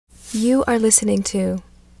You are listening to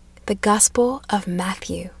the Gospel of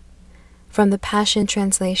Matthew from the Passion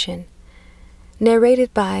Translation,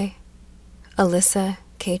 narrated by Alissa,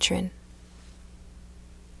 Catron.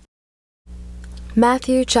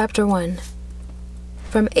 Matthew chapter 1,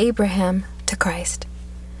 from Abraham to Christ.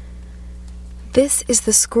 This is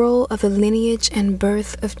the scroll of the lineage and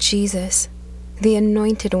birth of Jesus, the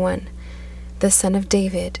Anointed One, the son of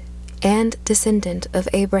David and descendant of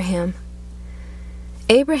Abraham.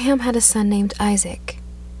 Abraham had a son named Isaac,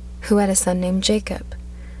 who had a son named Jacob,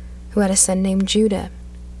 who had a son named Judah.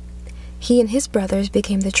 He and his brothers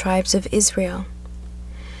became the tribes of Israel.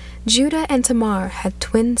 Judah and Tamar had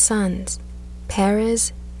twin sons,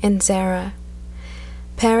 Perez and Zerah.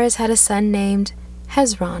 Perez had a son named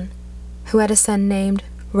Hezron, who had a son named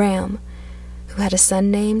Ram, who had a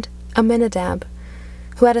son named Amminadab,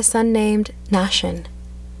 who had a son named Nahshon,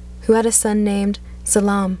 who had a son named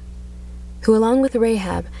Salom, who along with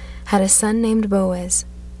Rahab had a son named Boaz.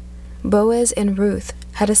 Boaz and Ruth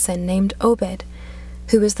had a son named Obed,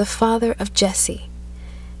 who was the father of Jesse.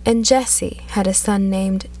 And Jesse had a son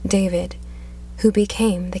named David, who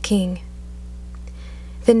became the king.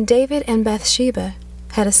 Then David and Bathsheba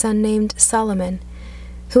had a son named Solomon,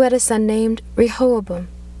 who had a son named Rehoboam,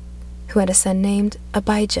 who had a son named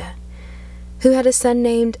Abijah, who had a son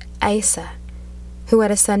named Asa, who had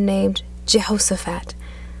a son named Jehoshaphat,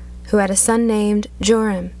 who had a son named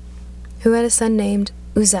Joram, who had a son named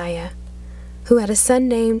Uzziah, who had a son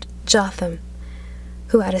named Jotham,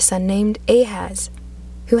 who had a son named Ahaz,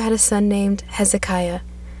 who had a son named Hezekiah,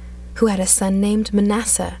 who had a son named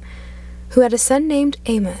Manasseh, who had a son named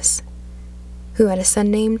Amos, who had a son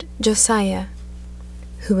named Josiah,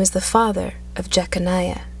 who was the father of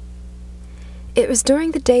Jeconiah. It was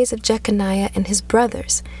during the days of Jeconiah and his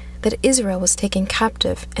brothers that Israel was taken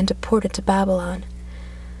captive and deported to Babylon.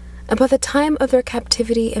 About the time of their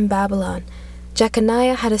captivity in Babylon,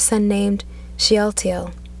 Jeconiah had a son named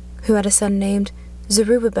Shealtiel, who had a son named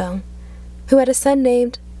Zerubbabel, who had a son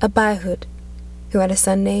named Abihud, who had a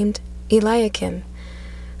son named Eliakim,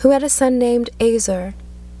 who had a son named Azor,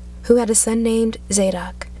 who had a son named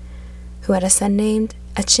Zadok, who had a son named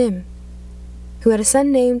Achim, who had a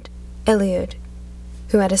son named Eliud,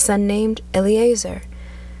 who had a son named Eleazar,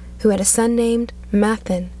 who had a son named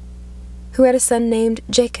Mathan, who had a son named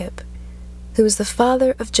Jacob, who was the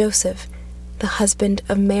father of Joseph, the husband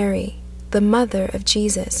of Mary, the mother of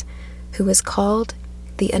Jesus, who was called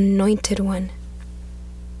the Anointed One.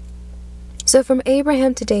 So from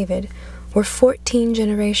Abraham to David were 14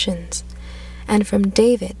 generations, and from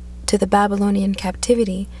David to the Babylonian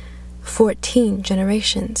captivity, 14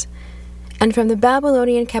 generations, and from the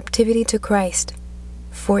Babylonian captivity to Christ,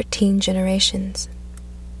 14 generations.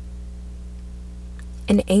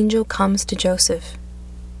 An angel comes to Joseph.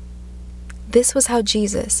 This was how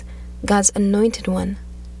Jesus, God's Anointed One,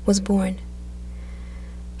 was born.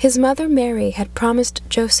 His mother Mary had promised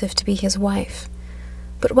Joseph to be his wife,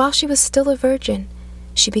 but while she was still a virgin,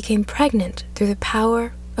 she became pregnant through the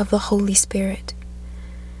power of the Holy Spirit.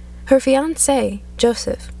 Her fiancé,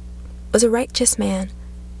 Joseph, was a righteous man,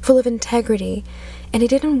 full of integrity, and he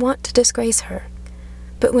didn't want to disgrace her.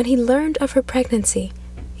 But when he learned of her pregnancy,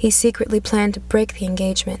 he secretly planned to break the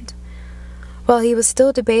engagement. While he was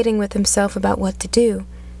still debating with himself about what to do,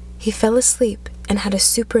 he fell asleep and had a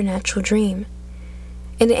supernatural dream.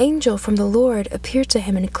 An angel from the Lord appeared to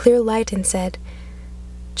him in clear light and said,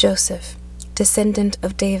 "Joseph, descendant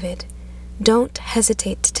of David, don't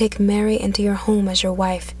hesitate to take Mary into your home as your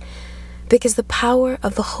wife, because the power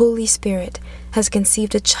of the Holy Spirit has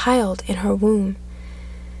conceived a child in her womb.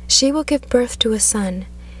 She will give birth to a son,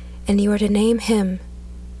 and you are to name him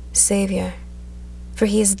Savior, for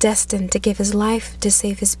he is destined to give his life to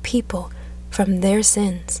save his people from their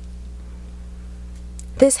sins."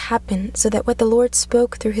 This happened so that what the Lord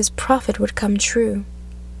spoke through his prophet would come true.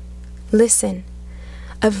 "Listen,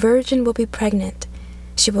 a virgin will be pregnant.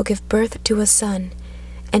 She will give birth to a son,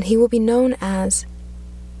 and he will be known as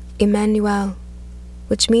Emmanuel,"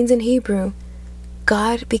 which means in Hebrew,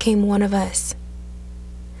 God became one of us.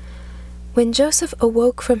 When Joseph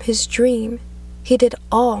awoke from his dream, he did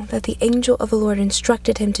all that the angel of the Lord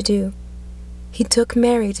instructed him to do. He took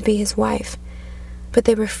Mary to be his wife, but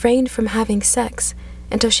they refrained from having sex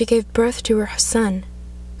until she gave birth to her son,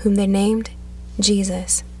 whom they named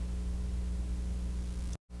Jesus.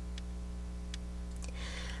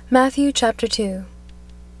 Matthew chapter 2.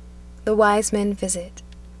 The wise men visit.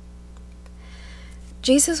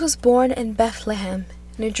 Jesus was born in Bethlehem,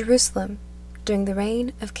 near Jerusalem, during the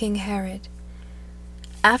reign of King Herod.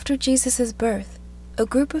 After Jesus' birth, a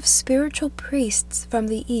group of spiritual priests from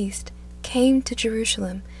the east came to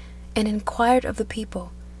Jerusalem and inquired of the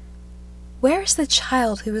people, "Where is the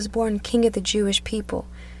child who was born king of the Jewish people?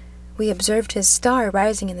 We observed his star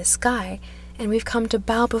rising in the sky, and we've come to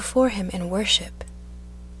bow before him and worship."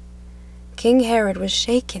 King Herod was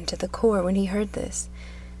shaken to the core when he heard this.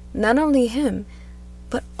 Not only him,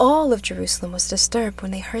 but all of Jerusalem was disturbed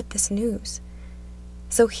when they heard this news.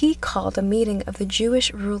 So he called a meeting of the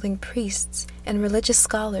Jewish ruling priests and religious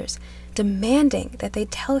scholars, demanding that they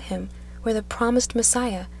tell him where the promised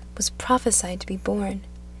Messiah was prophesied to be born.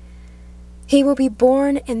 "He will be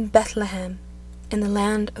born in Bethlehem, in the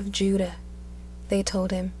land of Judah," they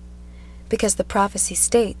told him, "because the prophecy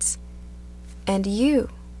states, 'And you,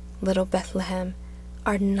 little Bethlehem,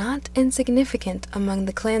 are not insignificant among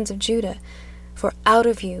the clans of Judah, for out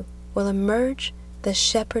of you will emerge the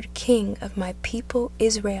shepherd king of my people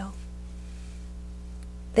Israel.'"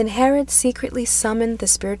 Then Herod secretly summoned the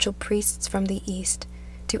spiritual priests from the east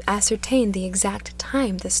to ascertain the exact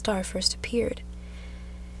time the star first appeared.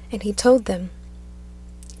 And he told them,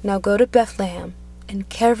 "Now go to Bethlehem and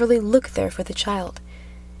carefully look there for the child,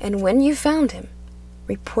 and when you found him,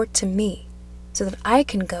 report to me, so that I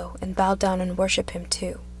can go and bow down and worship him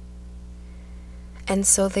too." And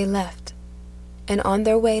so they left, and on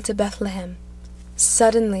their way to Bethlehem,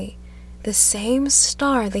 suddenly the same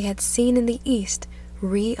star they had seen in the east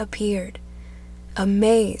reappeared.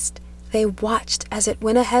 Amazed, they watched as it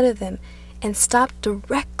went ahead of them and stopped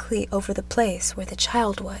directly over the place where the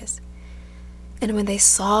child was. And when they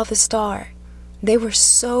saw the star, they were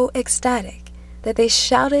so ecstatic that they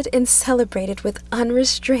shouted and celebrated with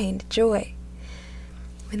unrestrained joy.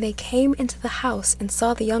 When they came into the house and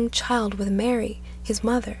saw the young child with Mary, his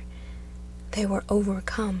mother, they were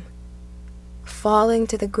overcome. Falling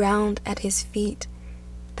to the ground at his feet,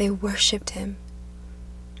 they worshipped him.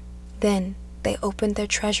 Then they opened their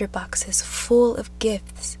treasure boxes full of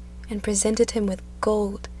gifts and presented him with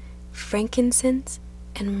gold, frankincense,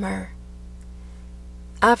 and myrrh.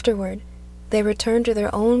 Afterward, they returned to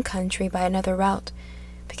their own country by another route,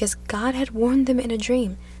 because God had warned them in a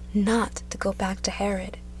dream not to go back to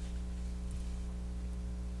Herod.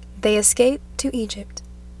 They escaped to Egypt.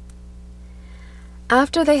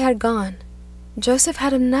 After they had gone, Joseph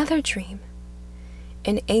had another dream.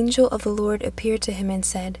 An angel of the Lord appeared to him and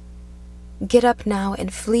said, "Get up now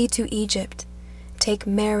and flee to Egypt. Take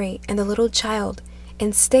Mary and the little child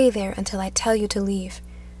and stay there until I tell you to leave,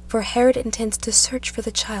 for Herod intends to search for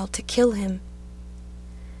the child to kill him."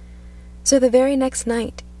 So the very next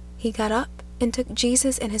night he got up and took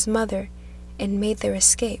Jesus and his mother and made their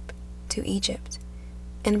escape to Egypt,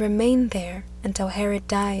 and remained there until Herod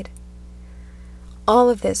died.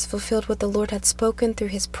 All of this fulfilled what the Lord had spoken through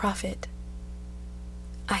his prophet,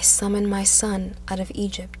 "I summon my son out of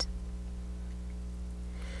Egypt."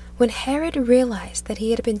 When Herod realized that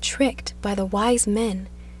he had been tricked by the wise men,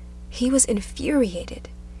 he was infuriated.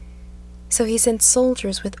 So he sent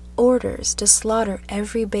soldiers with orders to slaughter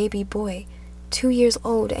every baby boy 2 years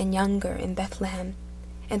old and younger in Bethlehem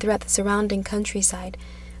and throughout the surrounding countryside,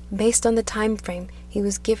 based on the time frame he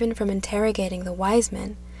was given from interrogating the wise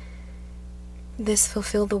men. This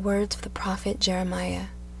fulfilled the words of the prophet Jeremiah.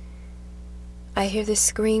 "I hear the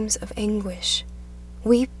screams of anguish,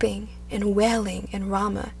 weeping and wailing in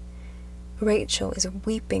Ramah. Rachel is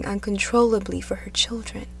weeping uncontrollably for her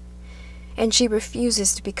children, and she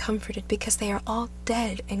refuses to be comforted because they are all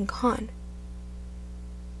dead and gone."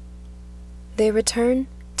 They returned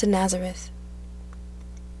to Nazareth.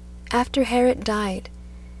 After Herod died,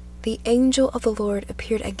 the angel of the Lord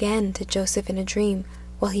appeared again to Joseph in a dream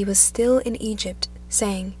while he was still in Egypt,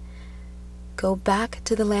 saying, "Go back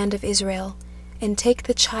to the land of Israel and take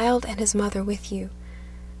the child and his mother with you,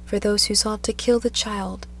 for those who sought to kill the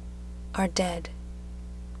child are dead."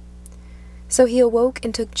 So he awoke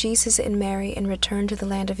and took Jesus and Mary and returned to the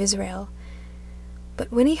land of Israel.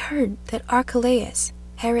 But when he heard that Archelaus,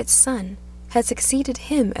 Herod's son, had succeeded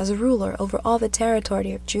him as ruler over all the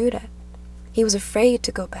territory of Judah, he was afraid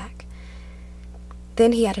to go back.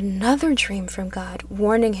 Then he had another dream from God,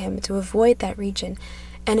 warning him to avoid that region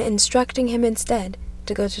and instructing him instead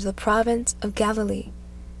to go to the province of Galilee.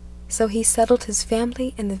 So he settled his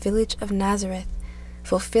family in the village of Nazareth,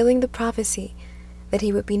 fulfilling the prophecy that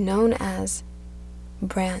he would be known as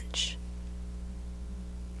Branch.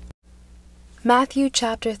 Matthew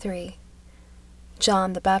chapter 3.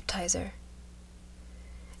 John the Baptizer.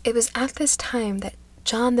 It was at this time that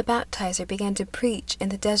John the Baptizer began to preach in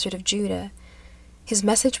the desert of Judah. His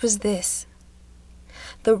message was this: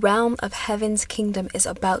 "The realm of heaven's kingdom is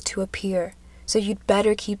about to appear, so you'd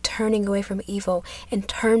better keep turning away from evil and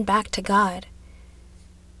turn back to God."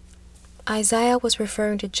 Isaiah was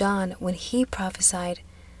referring to John when he prophesied,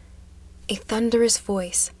 "A thunderous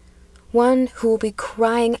voice, one who will be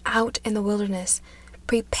crying out in the wilderness,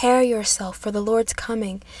 'Prepare yourself for the Lord's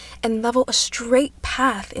coming, and level a straight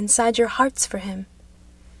path inside your hearts for him.'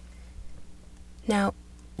 Now,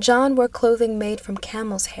 John wore clothing made from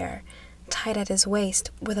camel's hair, tied at his waist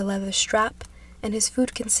with a leather strap, and his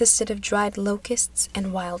food consisted of dried locusts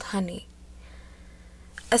and wild honey.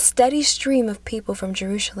 A steady stream of people from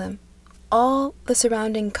Jerusalem, all the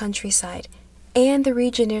surrounding countryside, and the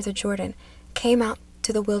region near the Jordan came out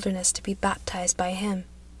to the wilderness to be baptized by him.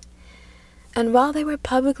 And while they were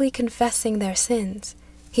publicly confessing their sins,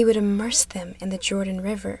 he would immerse them in the Jordan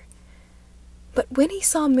River. But when he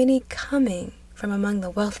saw many coming from among the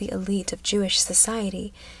wealthy elite of Jewish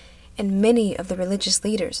society, and many of the religious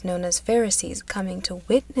leaders known as Pharisees coming to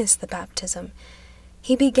witness the baptism,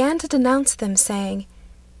 he began to denounce them, saying,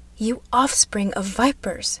 "You offspring of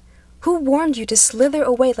vipers! Who warned you to slither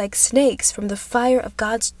away like snakes from the fire of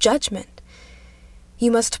God's judgment?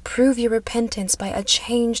 You must prove your repentance by a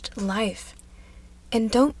changed life. And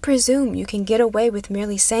don't presume you can get away with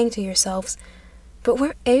merely saying to yourselves, 'But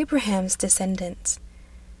we're Abraham's descendants.'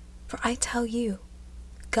 For I tell you,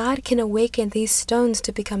 God can awaken these stones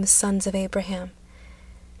to become sons of Abraham.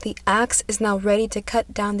 The axe is now ready to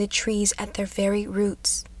cut down the trees at their very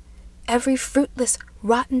roots. Every fruitless,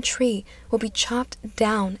 rotten tree will be chopped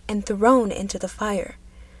down and thrown into the fire.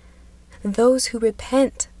 Those who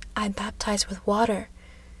repent I baptize with water,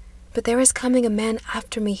 but there is coming a man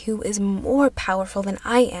after me who is more powerful than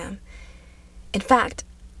I am. In fact,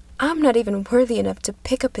 I'm not even worthy enough to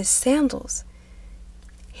pick up his sandals.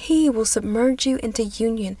 He will submerge you into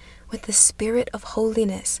union with the Spirit of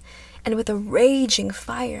holiness and with a raging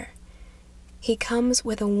fire. He comes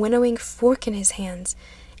with a winnowing fork in his hands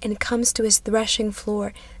and comes to his threshing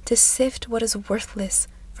floor to sift what is worthless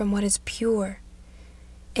from what is pure.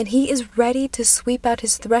 And he is ready to sweep out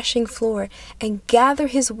his threshing floor and gather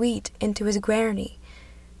his wheat into his granary.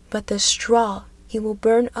 But the straw he will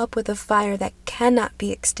burn up with a fire that cannot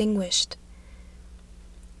be extinguished."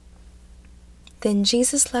 Then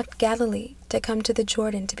Jesus left Galilee to come to the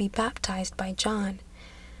Jordan to be baptized by John.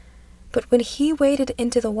 But when he waded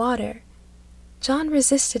into the water, John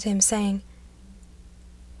resisted him, saying,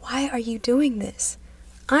 "Why are you doing this?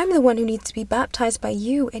 I'm the one who needs to be baptized by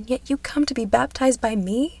you, and yet you come to be baptized by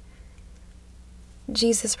me?"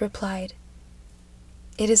 Jesus replied,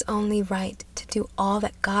 "It is only right to do all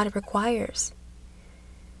that God requires."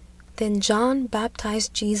 Then John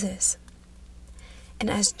baptized Jesus. And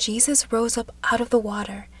as Jesus rose up out of the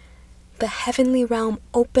water, the heavenly realm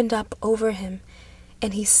opened up over him,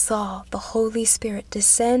 and he saw the Holy Spirit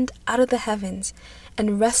descend out of the heavens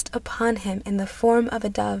and rest upon him in the form of a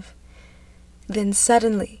dove. Then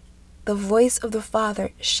suddenly the voice of the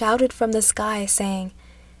Father shouted from the sky, saying,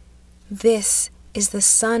 "This is the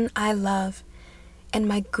Son I love, and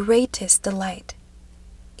my greatest delight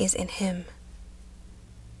is in him."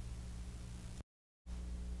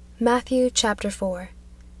 Matthew chapter 4.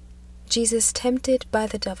 Jesus tempted by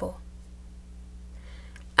the devil.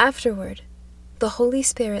 Afterward, the Holy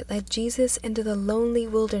Spirit led Jesus into the lonely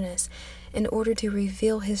wilderness in order to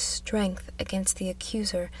reveal his strength against the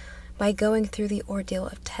accuser by going through the ordeal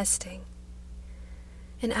of testing.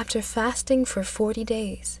 And after fasting for 40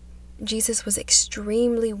 days, Jesus was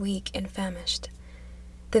extremely weak and famished.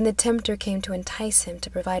 Then the tempter came to entice him to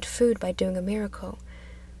provide food by doing a miracle.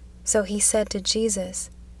 So he said to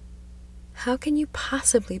Jesus, "How can you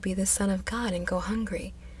possibly be the Son of God and go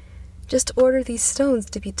hungry? Just order these stones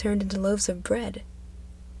to be turned into loaves of bread."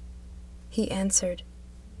 He answered,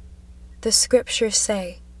 "The scriptures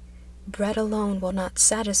say, 'Bread alone will not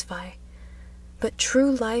satisfy,' but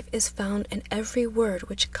true life is found in every word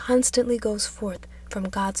which constantly goes forth from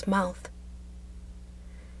God's mouth."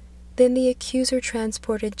 Then the accuser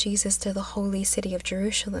transported Jesus to the holy city of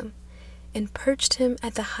Jerusalem and perched him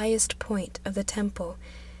at the highest point of the temple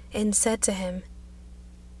and said to him,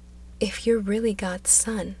 "If you're really God's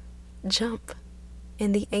son, jump,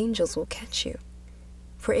 and the angels will catch you.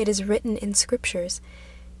 For it is written in scriptures,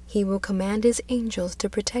 'He will command his angels to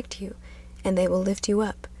protect you, and they will lift you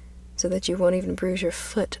up, so that you won't even bruise your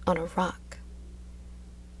foot on a rock.'"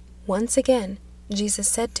 Once again, Jesus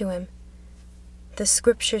said to him, "The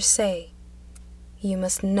scriptures say, 'You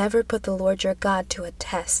must never put the Lord your God to a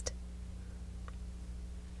test.'"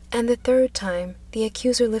 And the third time, the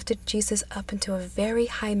accuser lifted Jesus up into a very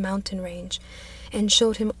high mountain range and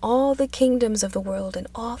showed him all the kingdoms of the world and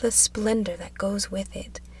all the splendor that goes with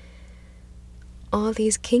it. "All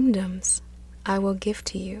these kingdoms I will give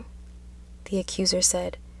to you," the accuser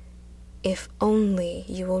said, "if only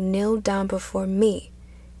you will kneel down before me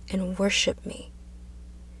and worship me."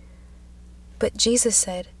 But Jesus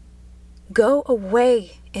said, "Go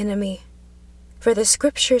away, enemy. For the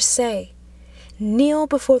scriptures say, 'Kneel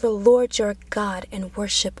before the Lord your God and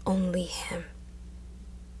worship only him.'"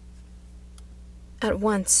 At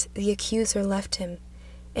once the accuser left him,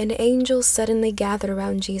 and angels suddenly gathered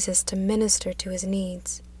around Jesus to minister to his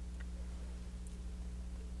needs.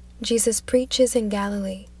 Jesus preaches in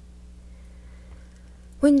Galilee.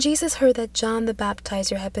 When Jesus heard that John the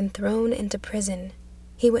Baptizer had been thrown into prison,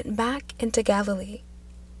 he went back into Galilee.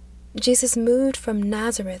 Jesus moved from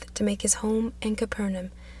Nazareth to make his home in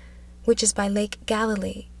Capernaum, which is by Lake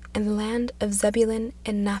Galilee in the land of Zebulun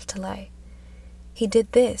and Naphtali. He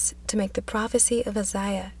did this to make the prophecy of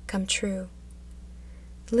Isaiah come true.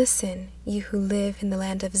 "Listen, you who live in the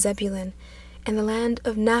land of Zebulun and the land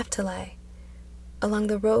of Naphtali, along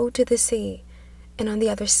the road to the sea and on the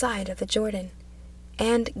other side of the Jordan,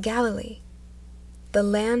 and Galilee, the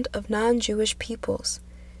land of non-Jewish peoples.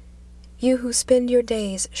 You who spend your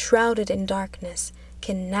days shrouded in darkness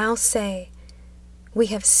can now say, 'We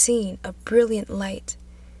have seen a brilliant light.'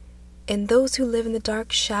 And those who live in the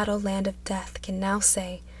dark shadow land of death can now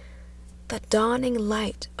say, 'The dawning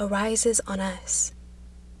light arises on us.'"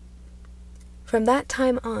 From that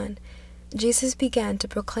time on, Jesus began to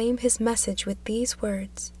proclaim his message with these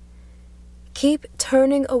words, "Keep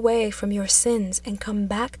turning away from your sins and come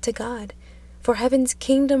back to God, for heaven's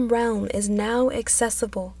kingdom realm is now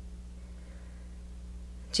accessible."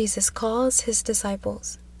 Jesus calls his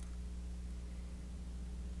disciples.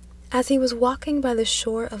 As he was walking by the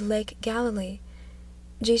shore of Lake Galilee,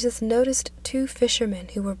 Jesus noticed two fishermen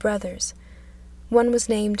who were brothers. One was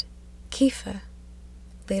named Kepha,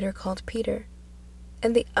 later called Peter,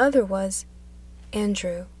 and the other was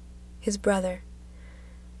Andrew, his brother.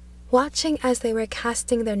 Watching as they were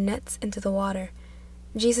casting their nets into the water,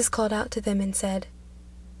 Jesus called out to them and said,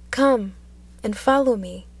 "Come and follow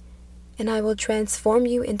me, and I will transform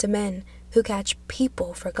you into men who catch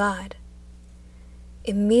people for God."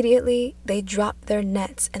 Immediately they dropped their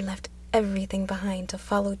nets and left everything behind to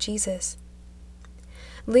follow Jesus.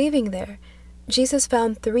 Leaving there, Jesus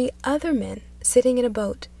found 3 other men sitting in a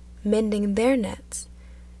boat, mending their nets.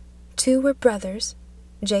 2 were brothers,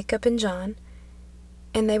 Jacob and John,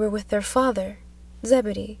 and they were with their father,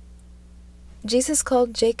 Zebedee. Jesus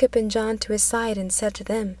called Jacob and John to his side and said to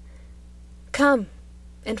them, "Come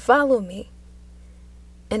and follow me."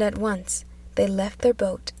 And at once they left their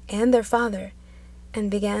boat and their father and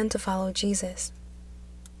began to follow Jesus.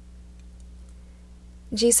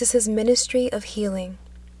 Jesus' ministry of healing.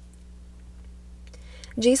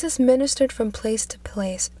 Jesus ministered from place to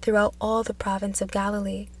place throughout all the province of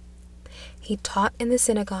Galilee. He taught in the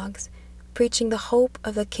synagogues, preaching the hope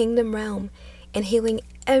of the kingdom realm and healing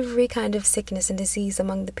every kind of sickness and disease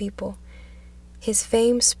among the people. His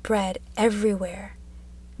fame spread everywhere.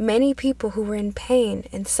 Many people who were in pain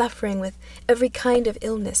and suffering with every kind of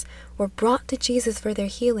illness were brought to Jesus for their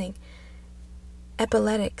healing.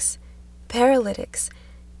 Epileptics, paralytics,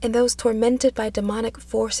 and those tormented by demonic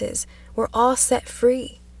forces were all set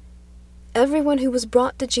free. Everyone who was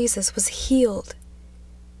brought to Jesus was healed.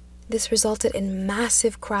 This resulted in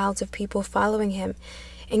massive crowds of people following him,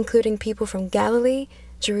 including people from Galilee,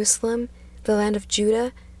 Jerusalem, the land of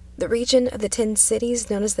Judah, the region of the 10 cities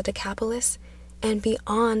known as the Decapolis, and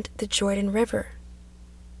beyond the Jordan River.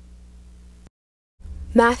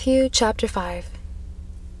 Matthew chapter 5.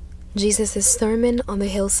 Jesus' Sermon on the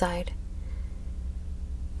Hillside.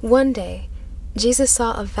 One day, Jesus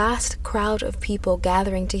saw a vast crowd of people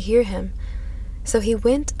gathering to hear him, so he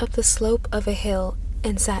went up the slope of a hill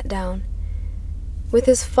and sat down. With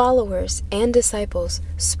his followers and disciples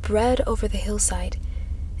spread over the hillside,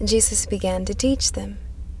 Jesus began to teach them.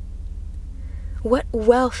 What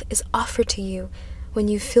wealth is offered to you when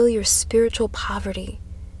you feel your spiritual poverty?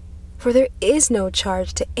 For there is no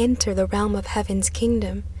charge to enter the realm of heaven's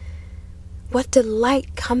kingdom. What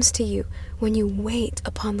delight comes to you when you wait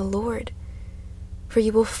upon the Lord? For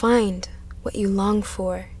you will find what you long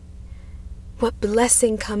for. What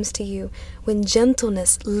blessing comes to you when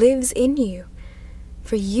gentleness lives in you?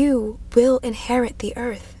 For you will inherit the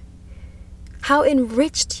earth. How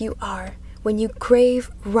enriched you are when you crave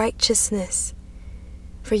righteousness,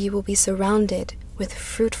 for you will be surrounded with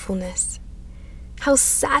fruitfulness. How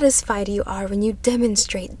satisfied you are when you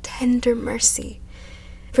demonstrate tender mercy,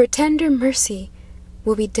 for tender mercy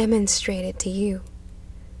will be demonstrated to you.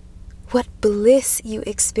 What bliss you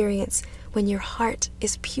experience when your heart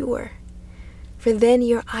is pure, for then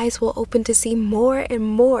your eyes will open to see more and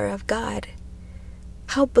more of God.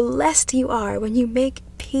 How blessed you are when you make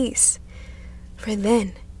peace, for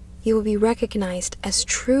then you will be recognized as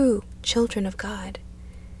true children of God.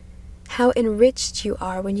 How enriched you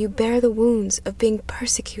are when you bear the wounds of being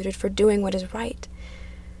persecuted for doing what is right,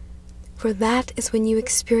 for that is when you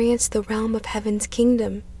experience the realm of heaven's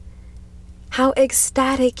kingdom. How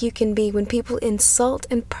ecstatic you can be when people insult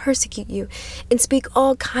and persecute you and speak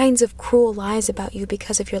all kinds of cruel lies about you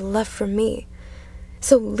because of your love for me.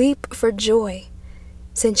 So leap for joy,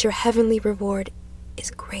 since your heavenly reward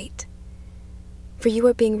is great. For you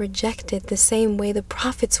are being rejected the same way the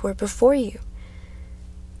prophets were before you.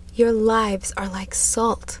 Your lives are like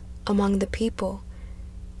salt among the people.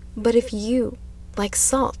 But if you, like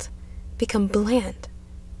salt, become bland,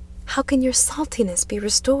 how can your saltiness be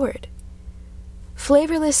restored?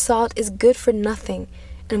 Flavorless salt is good for nothing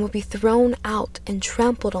and will be thrown out and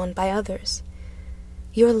trampled on by others.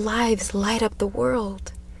 Your lives light up the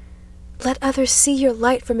world. Let others see your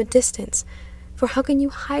light from a distance, for how can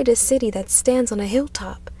you hide a city that stands on a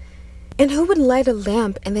hilltop? And who would light a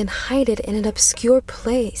lamp and then hide it in an obscure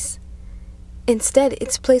place? Instead,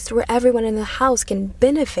 it's placed where everyone in the house can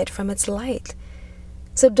benefit from its light.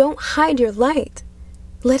 So don't hide your light.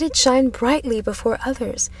 Let it shine brightly before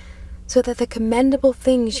others, so that the commendable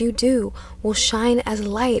things you do will shine as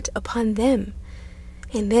light upon them,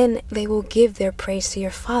 and then they will give their praise to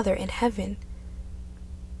your Father in heaven.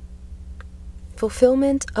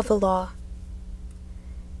 Fulfillment of the law.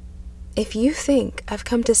 If you think I've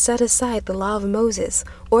come to set aside the law of Moses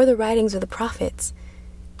or the writings of the prophets,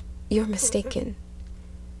 you're mistaken.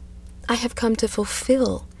 I have come to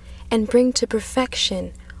fulfill and bring to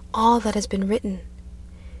perfection all that has been written.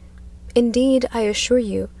 Indeed, I assure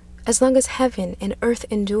you, as long as heaven and earth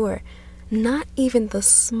endure, not even the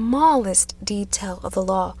smallest detail of the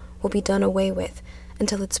law will be done away with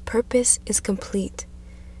until its purpose is complete.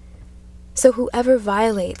 So whoever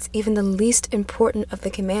violates even the least important of the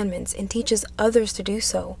commandments and teaches others to do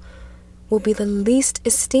so will be the least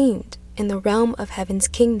esteemed in the realm of heaven's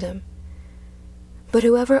kingdom. But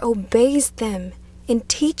whoever obeys them and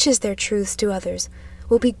teaches their truths to others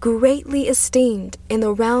will be greatly esteemed in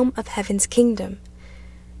the realm of heaven's kingdom.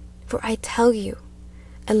 For I tell you,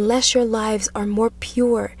 unless your lives are more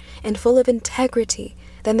pure and full of integrity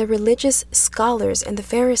than the religious scholars and the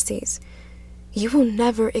Pharisees, you will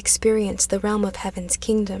never experience the realm of heaven's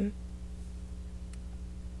kingdom.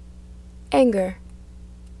 Anger.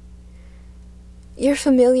 You're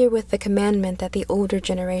familiar with the commandment that the older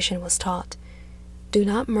generation was taught. Do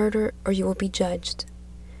not murder or you will be judged.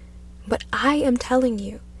 But I am telling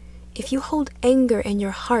you, if you hold anger in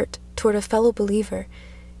your heart toward a fellow believer,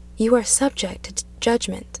 you are subject to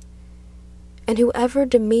judgment. And whoever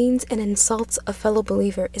demeans and insults a fellow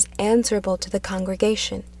believer is answerable to the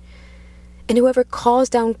congregation. And whoever calls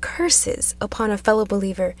down curses upon a fellow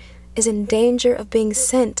believer is in danger of being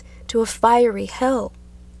sent to a fiery hell.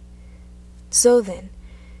 So then,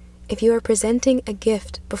 if you are presenting a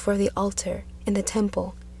gift before the altar in the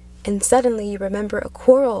temple, and suddenly you remember a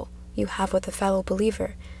quarrel you have with a fellow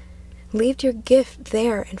believer, leave your gift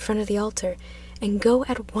there in front of the altar and go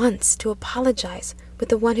at once to apologize with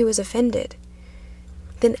the one who is offended.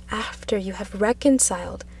 Then after you have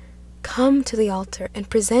reconciled, come to the altar and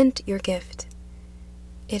present your gift.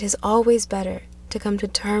 It is always better to come to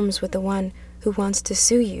terms with the one who wants to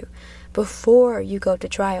sue you before you go to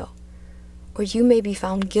trial, or you may be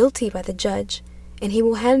found guilty by the judge, and he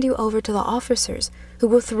will hand you over to the officers who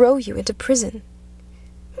will throw you into prison.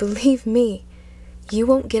 Believe me, you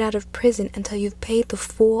won't get out of prison until you've paid the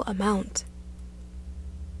full amount.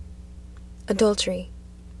 Adultery.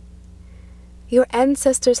 Your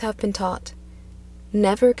ancestors have been taught,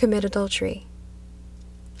 never commit adultery.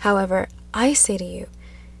 However, I say to you,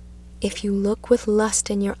 if you look with lust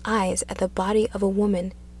in your eyes at the body of a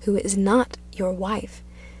woman who is not your wife,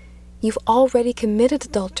 you've already committed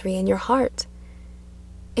adultery in your heart.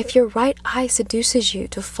 If your right eye seduces you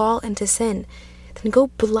to fall into sin, then go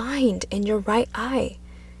blind in your right eye.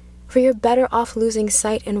 For you're better off losing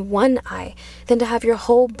sight in one eye than to have your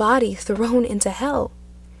whole body thrown into hell.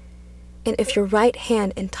 And if your right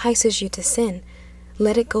hand entices you to sin,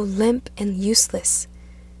 let it go limp and useless.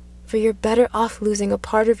 For you're better off losing a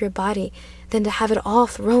part of your body than to have it all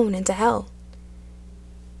thrown into hell.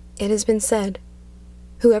 It has been said,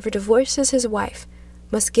 whoever divorces his wife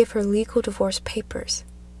must give her legal divorce papers.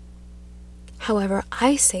 However,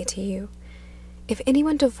 I say to you, if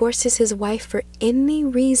anyone divorces his wife for any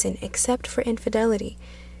reason except for infidelity,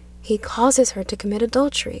 he causes her to commit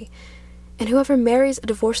adultery, and whoever marries a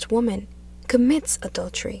divorced woman commits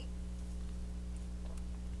adultery.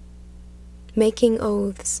 Making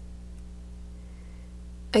oaths.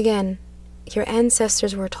 Again, your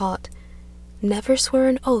ancestors were taught, never swear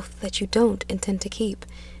an oath that you don't intend to keep,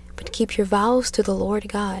 but keep your vows to the Lord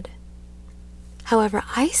God. However,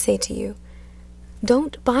 I say to you,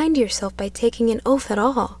 don't bind yourself by taking an oath at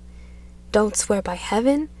all. Don't swear by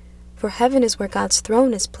heaven, for heaven is where God's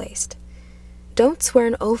throne is placed. Don't swear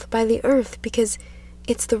an oath by the earth, because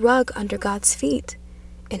it's the rug under God's feet,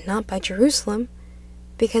 and not by Jerusalem,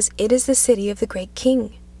 because it is the city of the great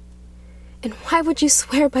King. And why would you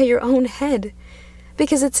swear by your own head?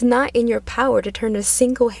 Because it's not in your power to turn a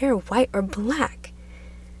single hair white or black.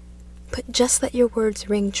 But just let your words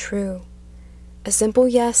ring true. A simple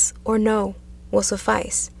yes or no will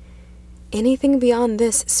suffice. Anything beyond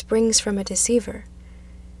this springs from a deceiver.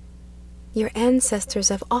 Your ancestors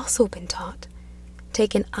have also been taught,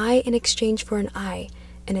 take an eye in exchange for an eye,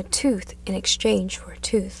 and a tooth in exchange for a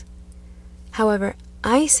tooth. However,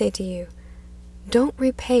 I say to you, don't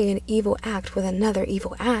repay an evil act with another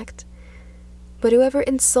evil act. But whoever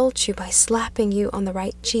insults you by slapping you on the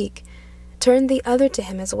right cheek, turn the other to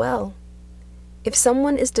him as well. If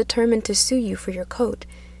someone is determined to sue you for your coat,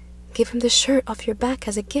 give him the shirt off your back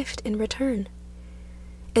as a gift in return.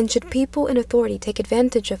 And should people in authority take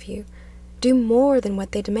advantage of you, do more than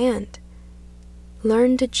what they demand.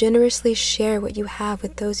 Learn to generously share what you have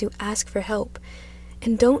with those who ask for help,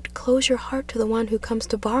 and don't close your heart to the one who comes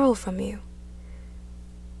to borrow from you.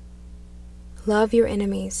 Love your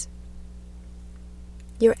enemies.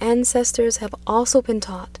 Your ancestors have also been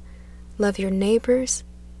taught, love your neighbors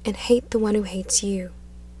and hate the one who hates you.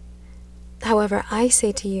 However, I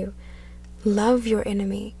say to you, love your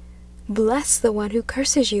enemy, bless the one who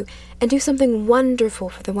curses you, and do something wonderful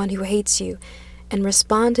for the one who hates you, and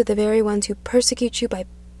respond to the very ones who persecute you by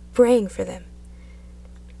praying for them.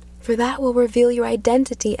 For that will reveal your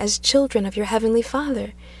identity as children of your heavenly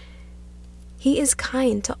Father. He is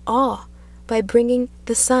kind to all by bringing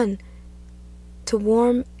the sun to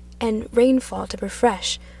warm and rainfall to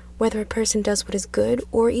refresh, whether a person does what is good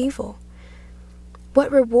or evil.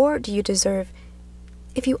 What reward do you deserve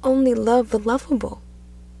if you only love the lovable?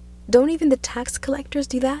 Don't even the tax collectors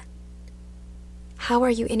do that? How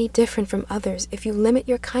are you any different from others if you limit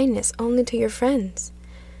your kindness only to your friends?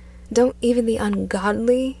 Don't even the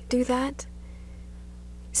ungodly do that?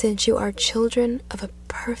 Since you are children of a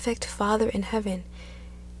perfect Father in heaven,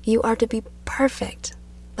 you are to be perfect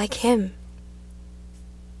like Him.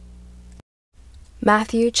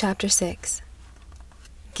 Matthew chapter 6.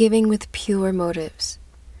 Giving with pure motives.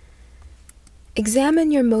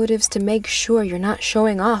 Examine your motives to make sure you're not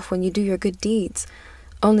showing off when you do your good deeds,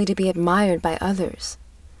 only to be admired by others.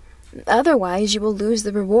 Otherwise, you will lose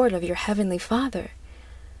the reward of your heavenly Father.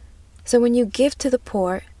 So when you give to the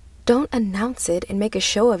poor, don't announce it and make a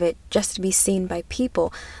show of it just to be seen by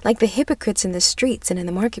people, like the hypocrites in the streets and in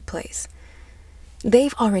the marketplace.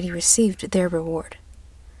 They've already received their reward.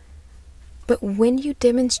 But when you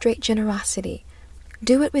demonstrate generosity,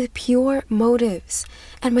 do it with pure motives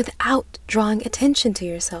and without drawing attention to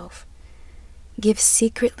yourself. Give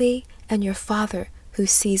secretly, and your Father, who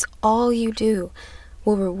sees all you do,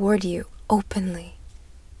 will reward you openly.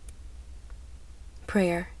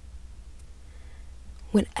 Prayer.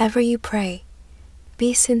 Whenever you pray,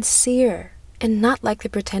 be sincere and not like the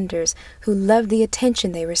pretenders who love the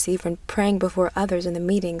attention they receive when praying before others in the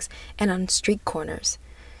meetings and on street corners.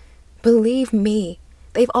 Believe me,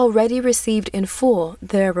 they've already received in full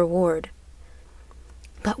their reward.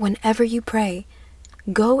 But whenever you pray,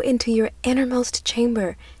 go into your innermost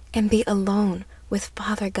chamber and be alone with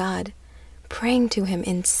Father God, praying to Him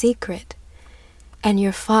in secret. And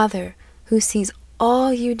your Father, who sees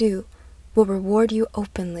all you do, will reward you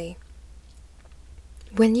openly.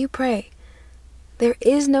 When you pray, there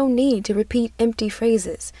is no need to repeat empty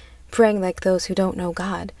phrases, praying like those who don't know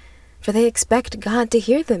God, for they expect God to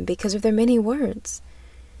hear them because of their many words.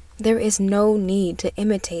 There is no need to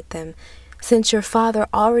imitate them, since your Father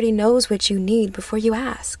already knows what you need before you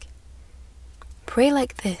ask. Pray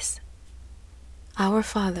like this: Our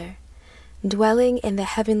Father, dwelling in the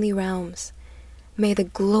heavenly realms, may the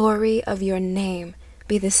glory of your name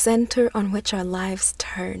be the center on which our lives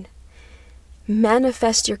turn.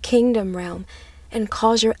 Manifest your kingdom realm and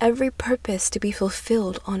cause your every purpose to be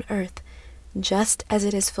fulfilled on earth, just as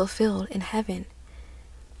it is fulfilled in heaven.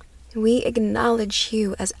 We acknowledge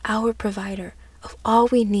you as our provider of all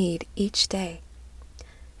we need each day.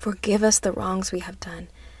 Forgive us the wrongs we have done,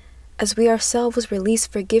 as we ourselves release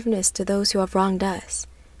forgiveness to those who have wronged us.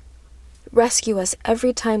 Rescue us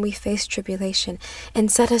every time we face tribulation,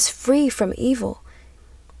 and set us free from evil.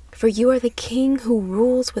 For you are the King who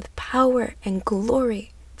rules with power and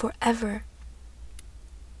glory forever.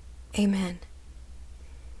 Amen.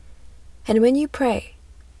 And when you pray,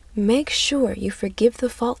 make sure you forgive the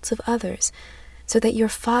faults of others, so that your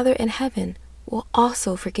Father in heaven will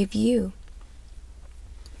also forgive you.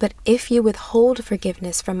 But if you withhold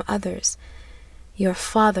forgiveness from others, your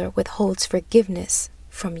Father withholds forgiveness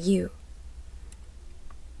from you.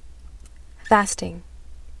 Fasting.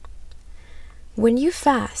 When you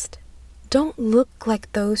fast, don't look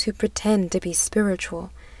like those who pretend to be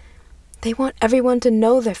spiritual. They want everyone to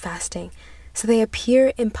know they're fasting, so they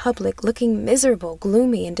appear in public looking miserable,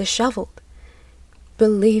 gloomy, and disheveled.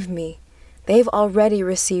 Believe me, they've already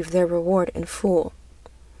received their reward in full.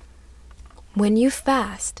 When you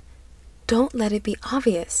fast, don't let it be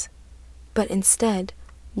obvious, but instead,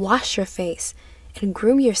 wash your face and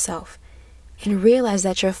groom yourself and realize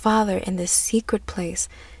that your Father in this secret place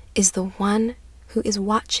is the one who is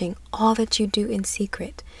watching all that you do in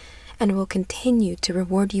secret and will continue to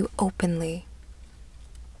reward you openly.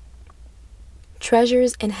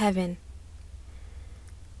 Treasures in heaven.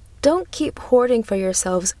 Don't keep hoarding for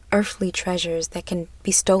yourselves earthly treasures that can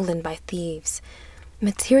be stolen by thieves.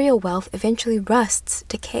 Material wealth eventually rusts,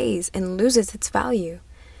 decays, and loses its value.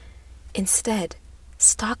 Instead,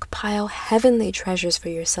 stockpile heavenly treasures for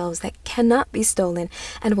yourselves that cannot be stolen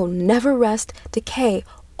and will never rust, decay,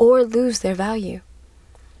 or lose their value.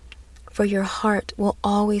 For your heart will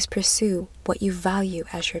always pursue what you value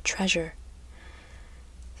as your treasure.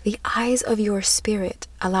 The eyes of your spirit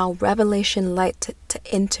allow revelation light to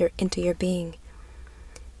enter into your being.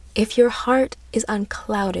 If your heart is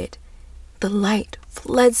unclouded, the light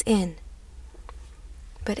floods in.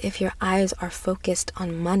 But if your eyes are focused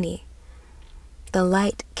on money, the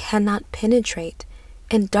light cannot penetrate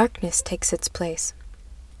and darkness takes its place.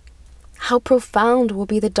 How profound will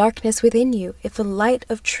be the darkness within you if the light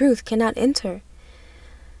of truth cannot enter?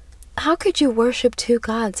 How could you worship two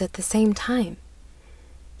gods at the same time?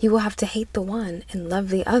 You will have to hate the one and love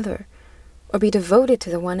the other, or be devoted to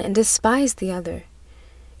the one and despise the other.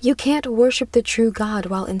 You can't worship the true God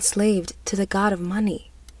while enslaved to the god of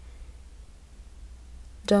money.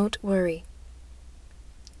 Don't worry.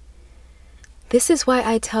 This is why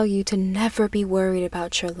I tell you to never be worried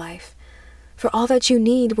about your life, for all that you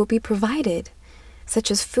need will be provided, such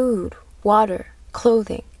as food, water,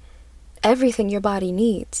 clothing, everything your body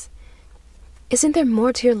needs. Isn't there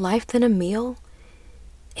more to your life than a meal?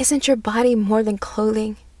 Isn't your body more than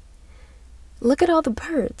clothing? Look at all the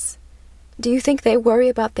birds. Do you think they worry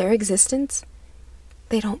about their existence?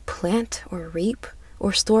 They don't plant or reap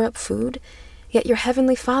or store up food, yet your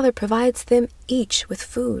heavenly Father provides them each with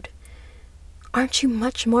food. Aren't you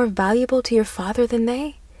much more valuable to your Father than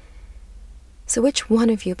they? So which one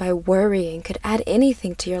of you, by worrying, could add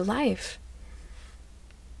anything to your life?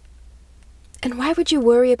 And why would you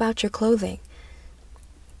worry about your clothing?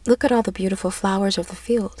 Look at all the beautiful flowers of the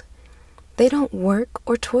field. They don't work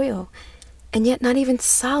or toil, and yet not even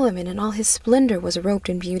Solomon in all his splendor was robed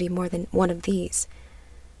in beauty more than one of these.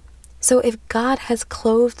 So if God has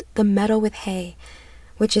clothed the meadow with hay,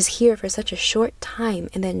 which is here for such a short time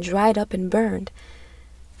and then dried up and burned,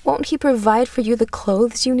 won't he provide for you the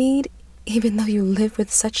clothes you need, even though you live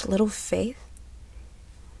with such little faith?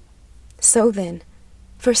 So then,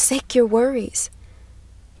 forsake your worries.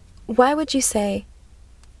 Why would you say,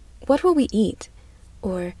 "What will we eat?"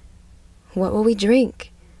 Or, "What will we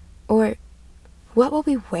drink?" Or, "What will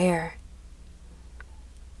we wear?"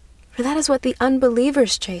 For that is what the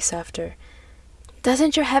unbelievers chase after.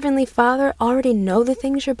 Doesn't your heavenly Father already know the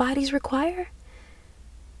things your bodies require?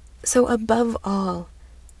 So above all,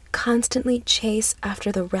 constantly chase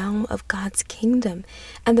after the realm of God's kingdom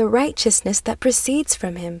and the righteousness that proceeds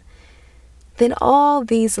from him. Then all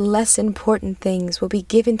these less important things will be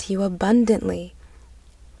given to you abundantly.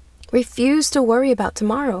 Refuse to worry about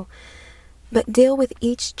tomorrow, but deal with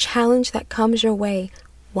each challenge that comes your way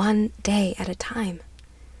one day at a time.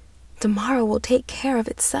 Tomorrow will take care of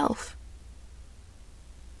itself.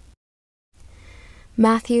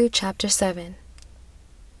 Matthew chapter 7.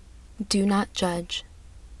 Do not judge.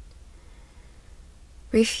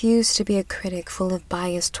 Refuse to be a critic full of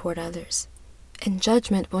bias toward others, and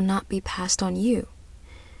judgment will not be passed on you.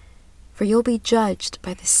 For you'll be judged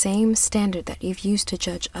by the same standard that you've used to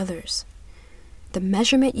judge others. The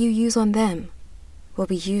measurement you use on them will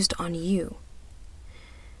be used on you.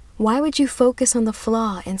 Why would you focus on the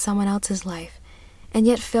flaw in someone else's life and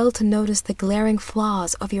yet fail to notice the glaring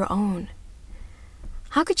flaws of your own?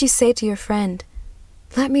 How could you say to your friend,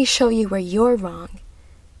 "Let me show you where you're wrong,"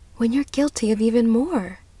 when you're guilty of even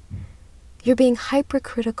more? You're being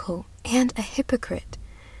hypercritical and a hypocrite.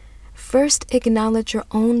 First, acknowledge your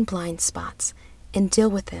own blind spots and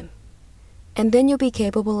deal with them. And then you'll be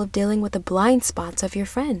capable of dealing with the blind spots of your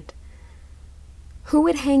friend. Who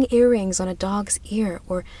would hang earrings on a dog's ear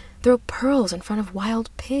or throw pearls in front of wild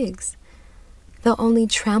pigs? They'll only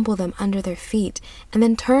trample them under their feet and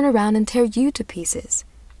then turn around and tear you to pieces.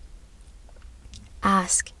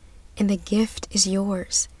 Ask, and the gift is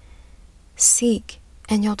yours. Seek,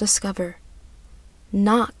 and you'll discover.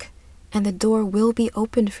 Knock, and the door will be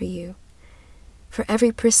opened for you. For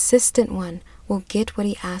every persistent one will get what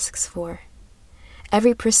he asks for.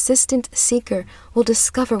 Every persistent seeker will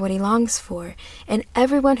discover what he longs for, and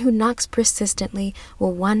everyone who knocks persistently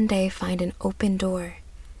will one day find an open door.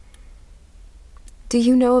 Do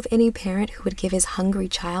you know of any parent who would give his hungry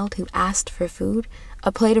child who asked for food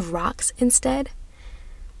a plate of rocks instead?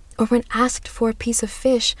 Or when asked for a piece of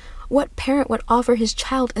fish, what parent would offer his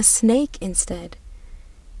child a snake instead?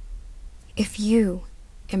 If you,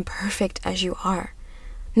 imperfect as you are,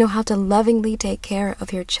 know how to lovingly take care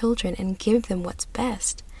of your children and give them what's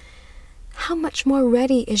best, how much more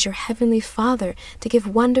ready is your Heavenly Father to give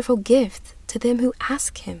wonderful gifts to them who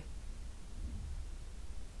ask Him?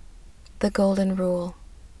 The Golden Rule.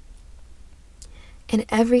 In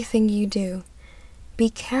everything you do, be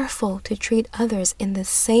careful to treat others in the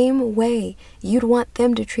same way you'd want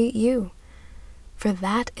them to treat you, for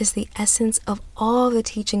that is the essence of all the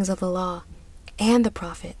teachings of the law and the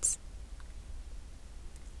prophets.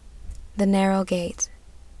 The narrow gate.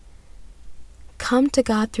 Come to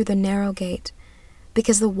God through the narrow gate,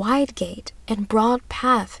 because the wide gate and broad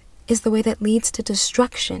path is the way that leads to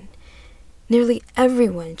destruction. Nearly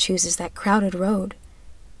everyone chooses that crowded road.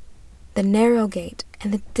 The narrow gate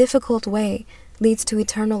and the difficult way leads to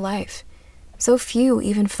eternal life. So few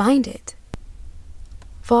even find it.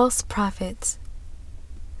 False prophets.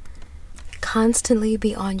 Constantly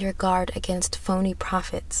be on your guard against phony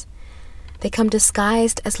prophets. They come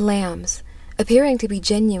disguised as lambs, appearing to be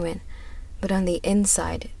genuine, but on the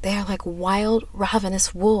inside they are like wild,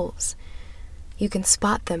 ravenous wolves. You can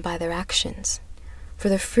spot them by their actions, for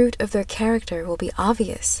the fruit of their character will be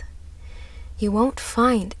obvious. You won't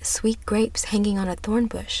find sweet grapes hanging on a thorn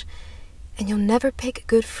bush, and you'll never pick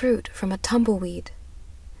good fruit from a tumbleweed.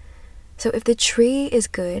 So if the tree is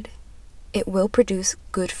good, it will produce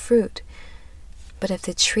good fruit. But if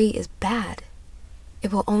the tree is bad,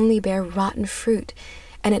 it will only bear rotten fruit,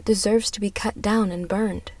 and it deserves to be cut down and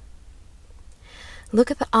burned. Look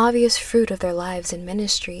at the obvious fruit of their lives and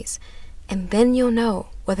ministries, and then you'll know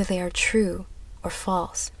whether they are true or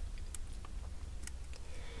false.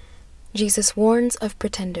 Jesus warns of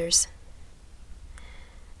pretenders.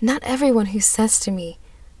 Not everyone who says to me,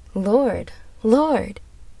 "Lord, Lord,"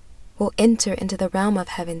 will enter into the realm of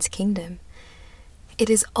heaven's kingdom. It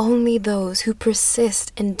is only those who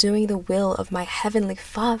persist in doing the will of my heavenly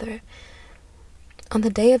Father. On the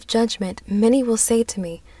day of judgment, many will say to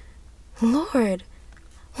me, "Lord,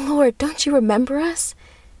 Lord, don't you remember us?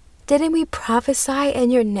 Didn't we prophesy in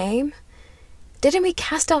your name? Didn't we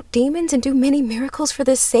cast out demons and do many miracles for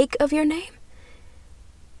the sake of your name?"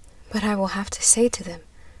 But I will have to say to them,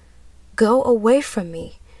 "Go away from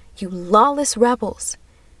me, you lawless rebels.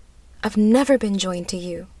 I've never been joined to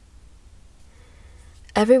you."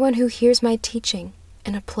 Everyone who hears my teaching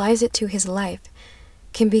and applies it to his life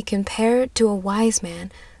can be compared to a wise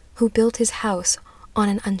man who built his house on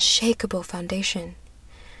an unshakable foundation.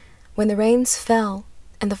 When the rains fell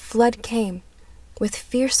and the flood came, with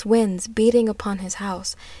fierce winds beating upon his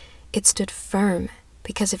house, it stood firm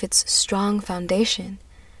because of its strong foundation.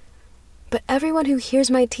 But everyone who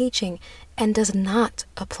hears my teaching and does not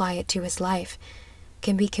apply it to his life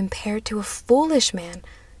can be compared to a foolish man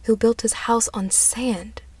who built his house on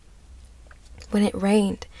sand. When it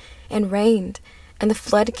rained and rained and the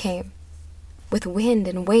flood came, with wind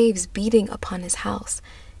and waves beating upon his house,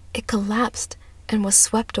 it collapsed and was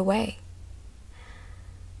swept away.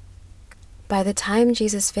 By the time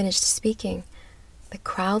Jesus finished speaking, the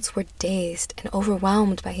crowds were dazed and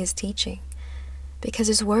overwhelmed by his teaching, because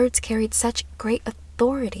his words carried such great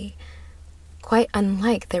authority, quite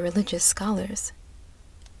unlike their religious scholars.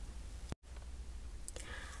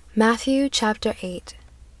 Matthew chapter 8.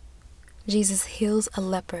 Jesus heals a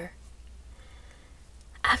leper.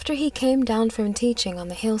 After he came down from teaching on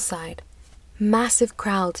the hillside, massive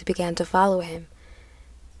crowds began to follow him.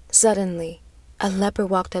 Suddenly, a leper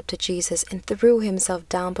walked up to Jesus and threw himself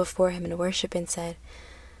down before him in worship and said,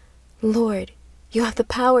 "Lord, you have the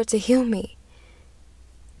power to heal me,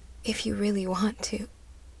 if you really want to."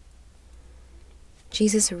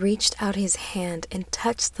 Jesus reached out his hand and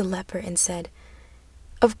touched the leper and said,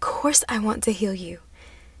 "Of course I want to heal you.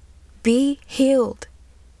 Be healed."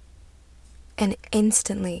 And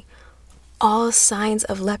instantly, all signs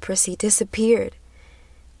of leprosy disappeared.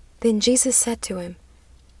 Then Jesus said to him,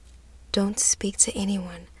 "Don't speak to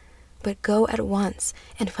anyone, but go at once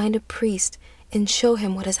and find a priest and show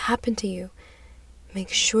him what has happened to you. Make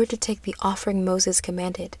sure to take the offering Moses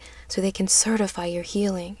commanded so they can certify your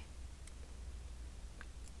healing."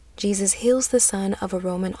 Jesus heals the son of a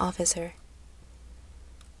Roman officer.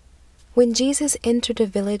 When Jesus entered the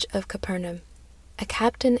village of Capernaum, a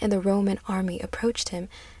captain in the Roman army approached him,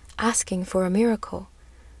 asking for a miracle.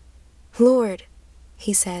 "Lord,"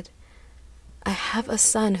 he said, "I have a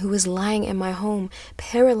son who is lying in my home,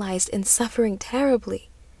 paralyzed and suffering terribly."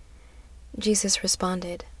 Jesus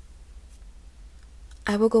responded,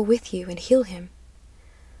 "I will go with you and heal him."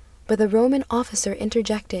 But the Roman officer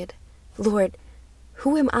interjected, "Lord,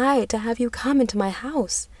 who am I to have you come into my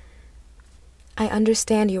house? I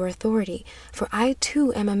understand your authority, for I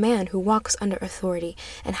too am a man who walks under authority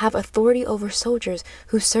and have authority over soldiers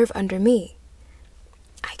who serve under me.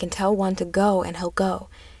 I can tell one to go and he'll go,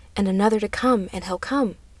 and another to come and he'll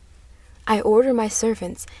come. I order my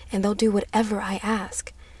servants and they'll do whatever I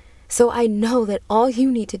ask. So I know that all you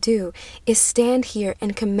need to do is stand here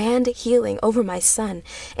and command healing over my son,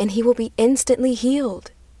 and he will be instantly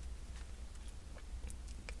healed."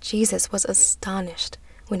 Jesus was astonished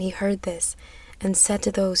when he heard this and said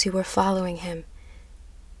to those who were following him,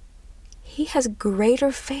 "He has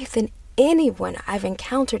greater faith than anyone I've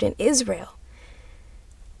encountered in Israel."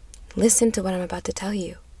 Listen to what I'm about to tell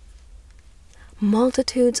you.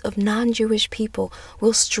 Multitudes of non-Jewish people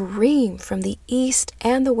will stream from the east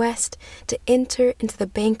and the west to enter into the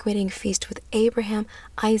banqueting feast with Abraham,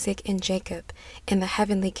 Isaac, and Jacob in the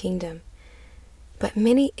heavenly kingdom. But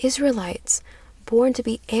many Israelites, born to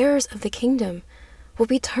be heirs of the kingdom, will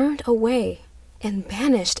be turned away and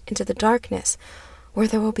banished into the darkness, where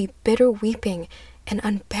there will be bitter weeping and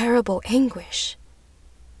unbearable anguish.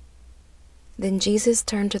 Then Jesus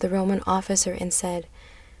turned to the Roman officer and said,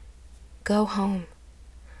 "Go home.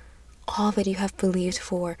 All that you have believed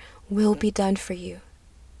for will be done for you."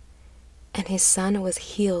 And his son was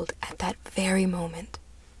healed at that very moment.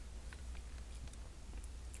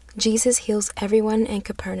 Jesus heals everyone in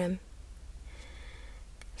Capernaum.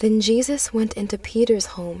 Then Jesus went into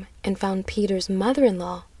Peter's home and found Peter's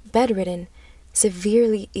mother-in-law bedridden,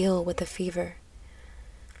 severely ill with a fever.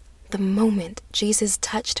 The moment Jesus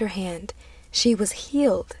touched her hand, she was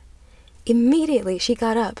healed. Immediately she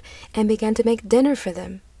got up and began to make dinner for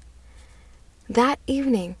them. That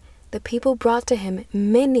evening, the people brought to him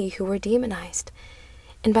many who were demonized,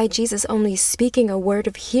 and by Jesus only speaking a word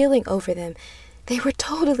of healing over them, they were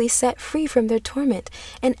totally set free from their torment,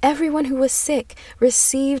 and everyone who was sick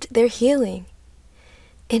received their healing.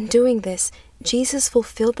 In doing this, Jesus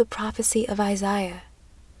fulfilled the prophecy of Isaiah.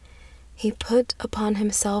 He put upon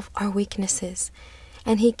himself our weaknesses,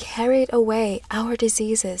 and he carried away our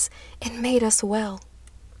diseases and made us well.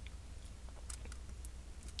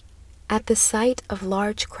 At the sight of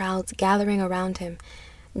large crowds gathering around him,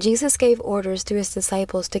 Jesus gave orders to his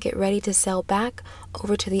disciples to get ready to sail back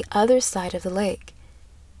over to the other side of the lake.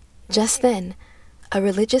 Just then, a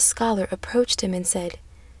religious scholar approached him and said,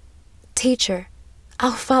 "Teacher,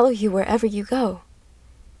 I'll follow you wherever you go."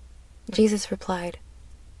 Jesus replied,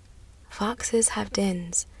 "Foxes have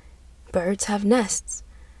dens, birds have nests,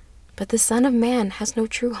 but the Son of Man has no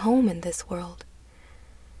true home in this world."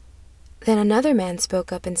 Then another man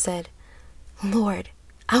spoke up and said, "Lord,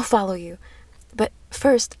 I'll follow you, but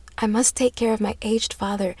first I must take care of my aged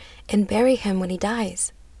father and bury him when he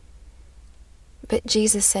dies." But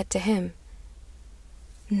Jesus said to him,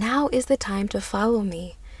 "Now is the time to follow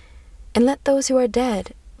me, and let those who are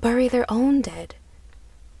dead bury their own dead."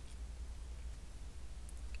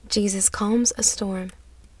 Jesus calms a storm.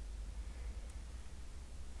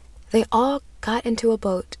 They all got into a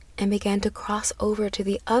boat and began to cross over to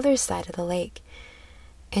the other side of the lake,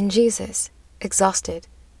 and Jesus, exhausted,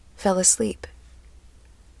 fell asleep.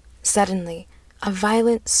 Suddenly, a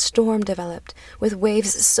violent storm developed, with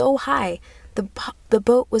waves so high the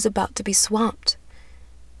boat was about to be swamped.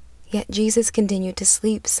 Yet Jesus continued to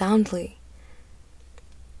sleep soundly.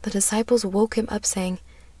 The disciples woke him up saying,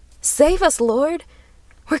 "Save us, Lord!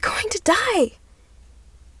 We're going to die!"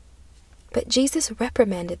 But Jesus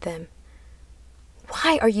reprimanded them.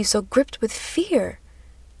 "Why are you so gripped with fear?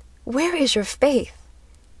 Where is your faith?"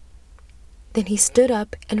 Then he stood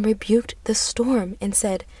up and rebuked the storm and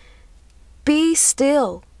said, "Be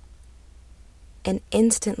still!" And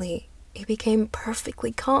instantly it became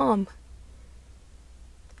perfectly calm.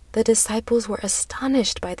 The disciples were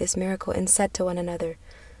astonished by this miracle and said to one another,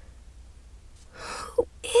 "Who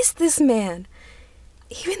is this man?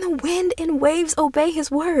 Even the wind and waves obey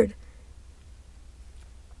his word."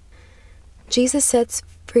 Jesus sets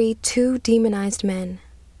free 2 demonized men.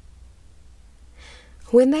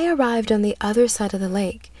 When they arrived on the other side of the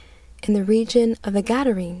lake, in the region of the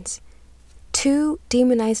Gadarenes, 2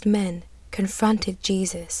 demonized men confronted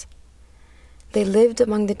Jesus. They lived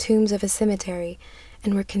among the tombs of a cemetery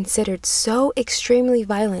and were considered so extremely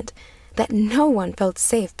violent that no one felt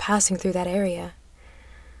safe passing through that area.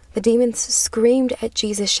 The demons screamed at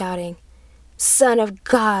Jesus, shouting, "Son of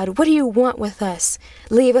God, what do you want with us?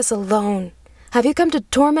 Leave us alone. Have you come to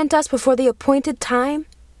torment us before the appointed time?"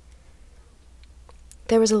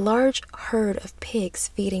 There was a large herd of pigs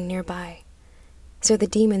feeding nearby. So the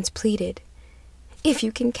demons pleaded, "If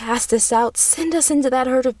you can cast us out, send us into that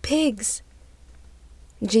herd of pigs."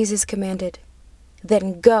 Jesus commanded,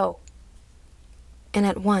 "Then go." And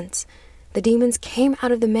at once the demons came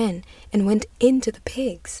out of the men and went into the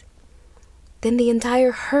pigs. Then the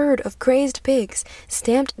entire herd of crazed pigs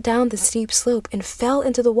stamped down the steep slope and fell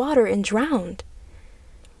into the water and drowned.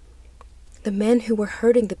 The men who were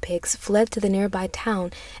herding the pigs fled to the nearby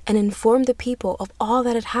town and informed the people of all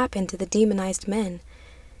that had happened to the demonized men.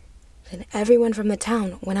 Then everyone from the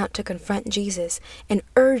town went out to confront Jesus and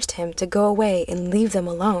urged him to go away and leave them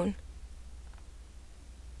alone.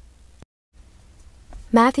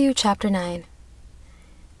 Matthew chapter 9.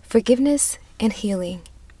 Forgiveness and healing.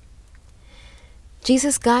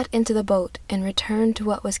 Jesus got into the boat and returned to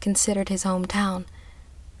what was considered his hometown,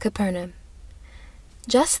 Capernaum.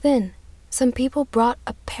 Just then, some people brought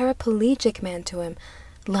a paraplegic man to him,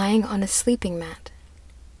 lying on a sleeping mat.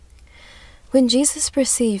 When Jesus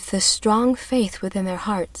perceived the strong faith within their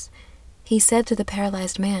hearts, he said to the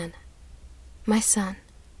paralyzed man, "My son,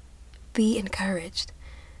 be encouraged,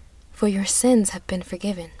 for your sins have been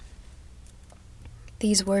forgiven."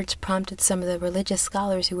 These words prompted some of the religious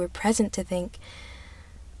scholars who were present to think,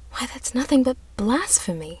 "Why, that's nothing but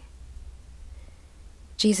blasphemy."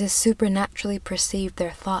 Jesus supernaturally perceived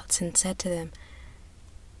their thoughts and said to them,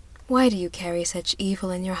 "Why do you carry such evil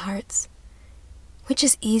in your hearts? Which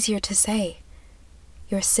is easier to say,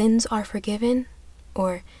 'Your sins are forgiven,'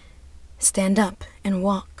 or 'Stand up and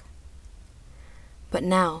walk'? But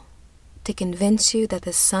now, to convince you that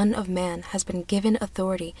the Son of Man has been given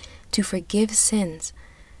authority to forgive sins,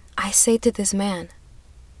 I say to this man,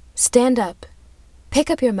 'Stand up,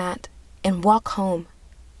 pick up your mat, and walk home.'"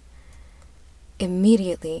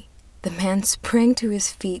 Immediately, the man sprang to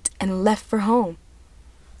his feet and left for home.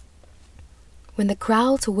 When the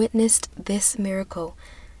crowds witnessed this miracle,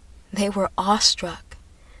 they were awestruck.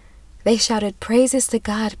 They shouted praises to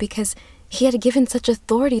God because he had given such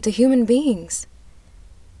authority to human beings.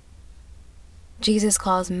 Jesus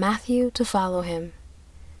calls Matthew to follow him.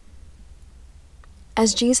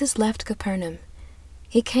 As Jesus left Capernaum,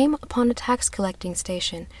 he came upon a tax-collecting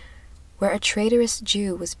station where a traitorous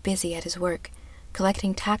Jew was busy at his work,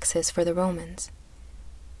 collecting taxes for the Romans.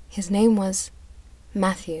 His name was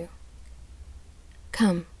Matthew.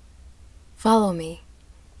 "Come, follow me,"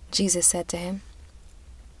 Jesus said to him.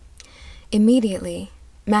 Immediately,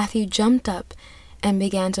 Matthew jumped up and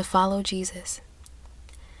began to follow Jesus.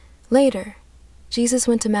 Later, Jesus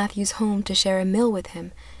went to Matthew's home to share a meal with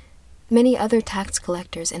him. Many other tax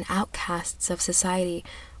collectors and outcasts of society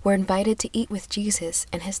were invited to eat with Jesus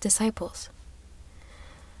and his disciples.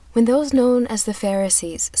 When those known as the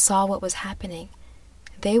Pharisees saw what was happening,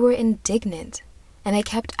 they were indignant, and they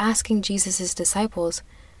kept asking Jesus' disciples,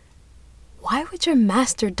 "Why would your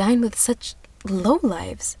master dine with such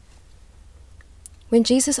lowlives?" When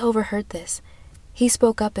Jesus overheard this, he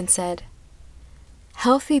spoke up and said,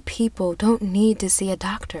 "Healthy people don't need to see a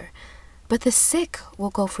doctor, but the sick will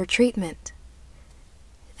go for treatment."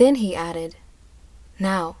 Then he added,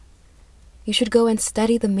 "Now, you should go and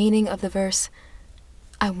study the meaning of the verse,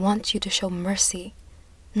 'I want you to show mercy,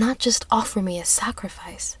 not just offer me a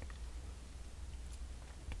sacrifice.'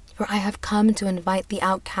 For I have come to invite the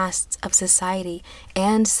outcasts of society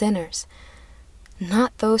and sinners,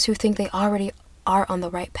 not those who think they already are on the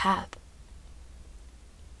right path."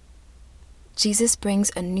 Jesus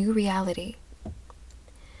brings a new reality.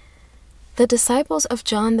 The disciples of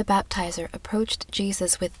John the Baptizer approached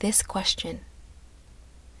Jesus with this question: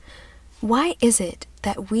 "Why is it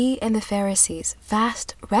that we and the Pharisees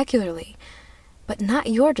fast regularly, but not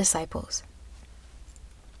your disciples?"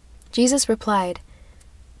 Jesus replied,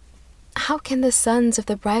 "How can the sons of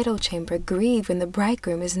the bridal chamber grieve when the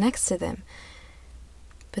bridegroom is next to them?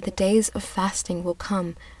 But the days of fasting will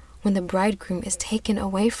come when the bridegroom is taken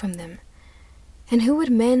away from them. And who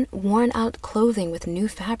would mend worn-out clothing with new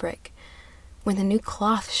fabric? When the new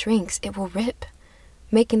cloth shrinks, it will rip,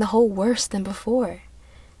 making the whole worse than before.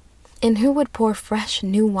 And who would pour fresh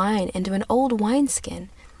new wine into an old wineskin?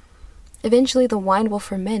 Eventually the wine will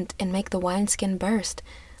ferment and make the wineskin burst,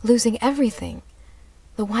 losing everything.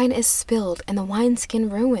 The wine is spilled and the wineskin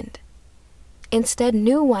ruined. Instead,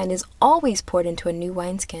 new wine is always poured into a new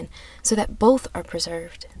wineskin, so that both are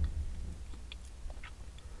preserved."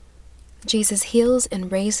 Jesus heals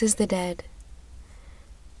and raises the dead.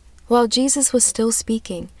 While Jesus was still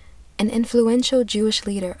speaking, an influential Jewish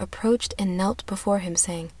leader approached and knelt before him,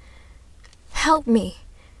 saying, "Help me!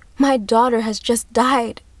 My daughter has just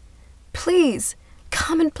died. Please,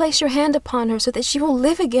 come and place your hand upon her so that she will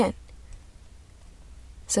live again."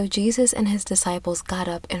 So Jesus and his disciples got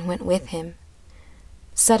up and went with him.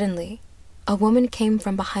 Suddenly, a woman came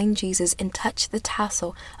from behind Jesus and touched the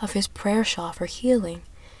tassel of his prayer shawl for healing.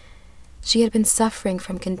 She had been suffering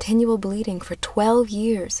from continual bleeding for 12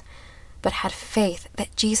 years, but had faith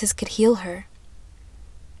that Jesus could heal her.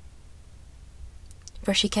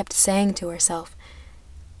 For she kept saying to herself,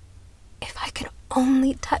 "If I could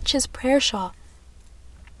only touch his prayer shawl,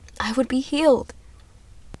 I would be healed."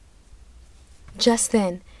 Just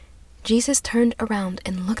then, Jesus turned around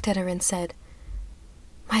and looked at her and said,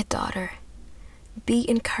 "My daughter, be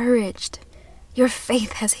encouraged. Your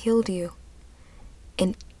faith has healed you."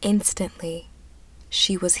 And instantly,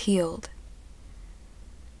 she was healed.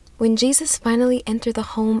 When Jesus finally entered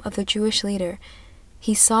the home of the Jewish leader,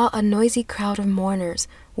 he saw a noisy crowd of mourners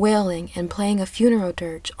wailing and playing a funeral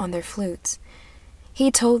dirge on their flutes. He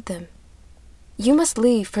told them, "You must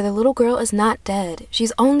leave, for the little girl is not dead.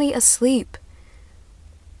 She's only asleep."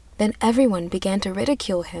 Then everyone began to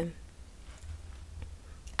ridicule him.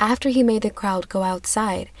 After he made the crowd go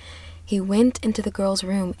outside, he went into the girl's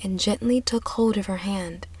room and gently took hold of her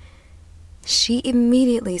hand. She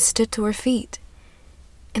immediately stood to her feet,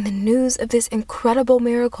 and the news of this incredible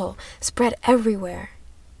miracle spread everywhere.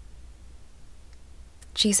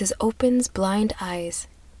 Jesus opens blind eyes.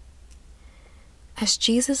 As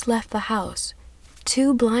Jesus left the house,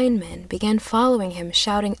 2 blind men began following him,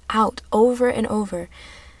 shouting out over and over,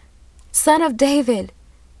 "Son of David,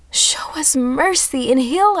 show us mercy and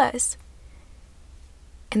heal us."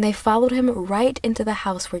 And they followed him right into the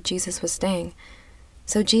house where Jesus was staying.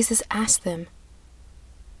 So Jesus asked them,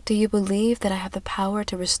 "Do you believe that I have the power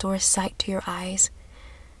to restore sight to your eyes?"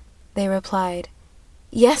 They replied,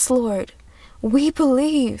 "Yes, Lord, we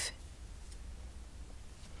believe."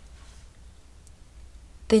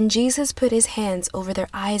 Then Jesus put his hands over their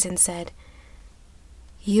eyes and said,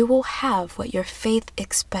 "You will have what your faith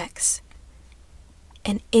expects."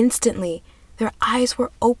 And instantly their eyes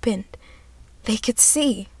were opened. They could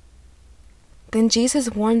see. Then Jesus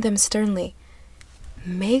warned them sternly,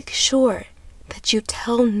 "Make sure that you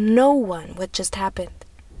tell no one what just happened."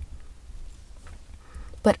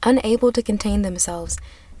 But unable to contain themselves,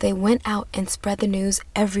 they went out and spread the news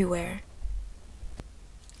everywhere.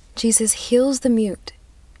 Jesus heals the mute.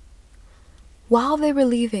 While they were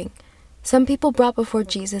leaving, some people brought before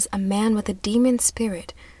Jesus a man with a demon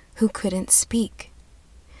spirit who couldn't speak.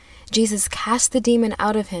 Jesus cast the demon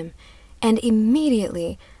out of him, and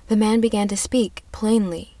immediately the man began to speak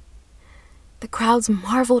plainly. The crowds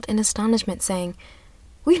marveled in astonishment, saying,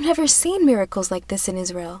 "We've never seen miracles like this in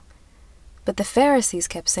Israel." But the Pharisees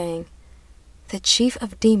kept saying, "The chief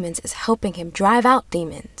of demons is helping him drive out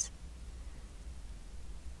demons."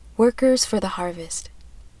 Workers for the harvest.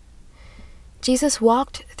 Jesus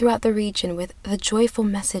walked throughout the region with the joyful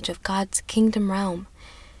message of God's kingdom realm.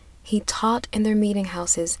 He taught in their meeting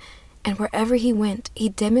houses, and wherever he went, he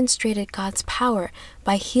demonstrated God's power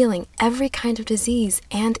by healing every kind of disease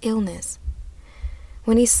and illness.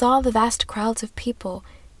 When he saw the vast crowds of people,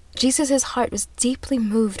 Jesus' heart was deeply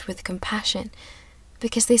moved with compassion,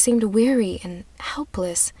 because they seemed weary and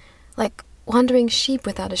helpless, like wandering sheep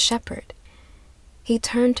without a shepherd. He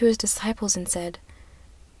turned to his disciples and said,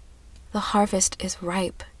 "The harvest is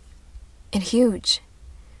ripe and huge,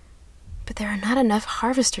 but there are not enough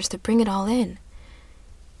harvesters to bring it all in.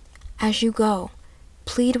 As you go,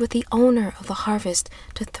 plead with the owner of the harvest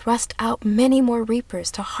to thrust out many more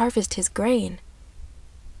reapers to harvest his grain."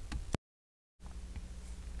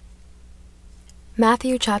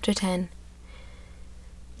 Matthew chapter 10.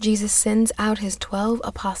 Jesus sends out his 12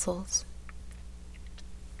 apostles.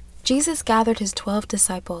 Jesus gathered his 12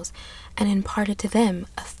 disciples and imparted to them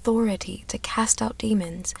authority to cast out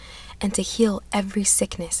demons and to heal every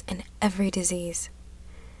sickness and every disease.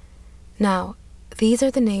 Now, these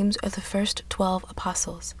are the names of the first 12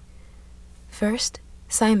 apostles. First,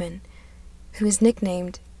 Simon, who is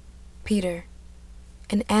nicknamed Peter,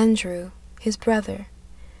 and Andrew, his brother,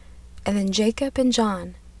 and then Jacob and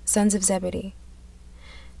John, sons of Zebedee.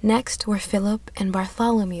 Next were Philip and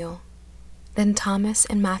Bartholomew, then Thomas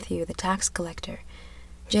and Matthew the tax collector,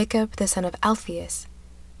 Jacob the son of Alphaeus,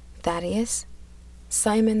 Thaddeus,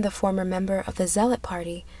 Simon the former member of the Zealot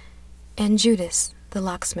party, and Judas the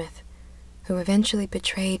locksmith, who eventually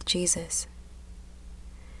betrayed Jesus.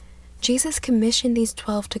 Jesus commissioned these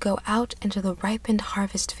 12 to go out into the ripened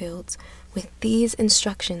harvest fields with these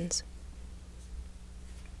instructions.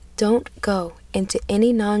 Don't go into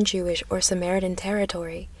any non-Jewish or Samaritan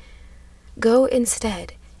territory. Go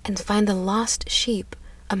instead and find the lost sheep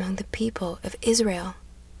among the people of Israel.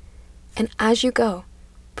 And as you go,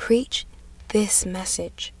 preach this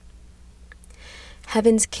message.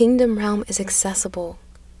 Heaven's kingdom realm is accessible,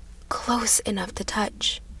 close enough to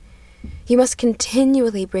touch. You must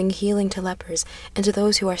continually bring healing to lepers and to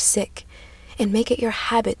those who are sick, and make it your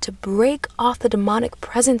habit to break off the demonic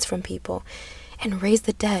presence from people and raise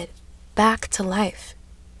the dead back to life.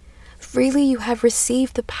 Freely you have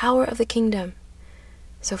received the power of the kingdom,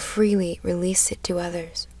 so freely release it to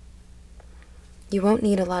others. You won't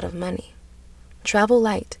need a lot of money. Travel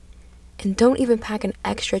light, and don't even pack an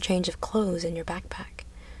extra change of clothes in your backpack.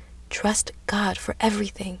 Trust God for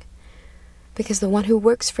everything, because the one who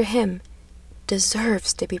works for him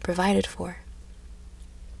deserves to be provided for.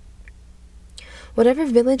 Whatever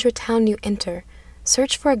village or town you enter,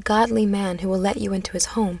 search for a godly man who will let you into his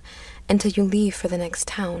home until you leave for the next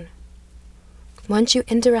town. Once you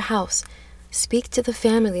enter a house, speak to the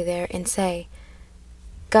family there and say,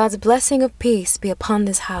 "God's blessing of peace be upon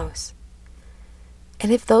this house."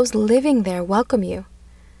 And if those living there welcome you,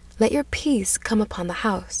 let your peace come upon the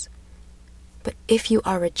house. But if you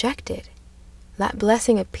are rejected, that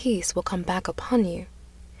blessing of peace will come back upon you.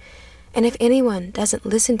 And if anyone doesn't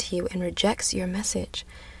listen to you and rejects your message,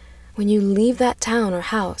 when you leave that town or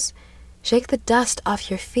house, shake the dust off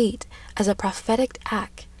your feet as a prophetic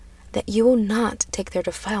act that you will not take their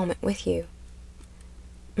defilement with you.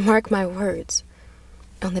 Mark my words,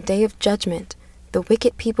 on the day of judgment, the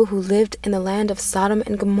wicked people who lived in the land of Sodom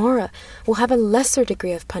and Gomorrah will have a lesser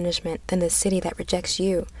degree of punishment than the city that rejects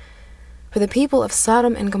you. For the people of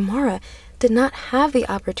Sodom and Gomorrah did not have the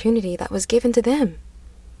opportunity that was given to them.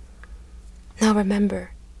 Now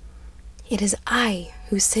remember, it is I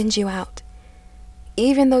who sends you out,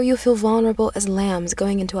 even though you feel vulnerable as lambs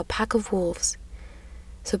going into a pack of wolves.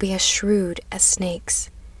 So be as shrewd as snakes,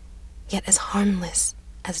 yet as harmless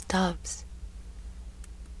as doves.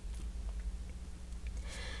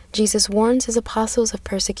 Jesus warns his apostles of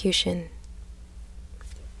persecution.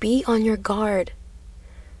 Be on your guard,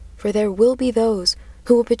 for there will be those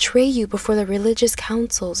who will betray you before the religious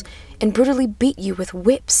councils and brutally beat you with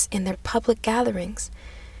whips in their public gatherings.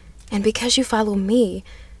 And because you follow me,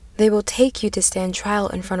 they will take you to stand trial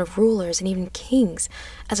in front of rulers and even kings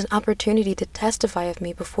as an opportunity to testify of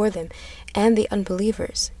me before them and the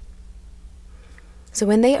unbelievers. So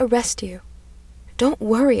when they arrest you, don't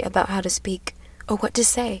worry about how to speak or what to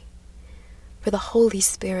say, for the Holy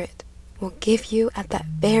Spirit will give you at that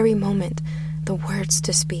very moment the words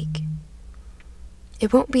to speak.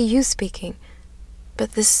 It won't be you speaking,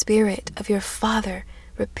 but the Spirit of your Father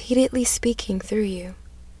repeatedly speaking through you.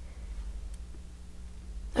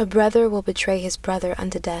 A brother will betray his brother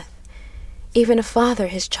unto death, even a father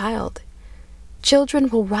his child. Children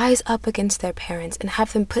will rise up against their parents and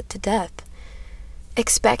have them put to death.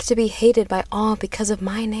 Expect to be hated by all because of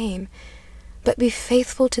my name, but be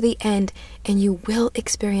faithful to the end, and you will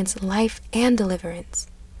experience life and deliverance.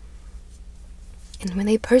 And when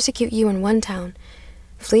they persecute you in one town,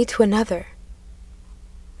 flee to another.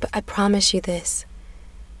 But I promise you this,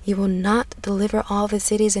 you will not deliver all the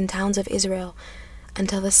cities and towns of Israel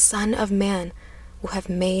until the Son of Man will have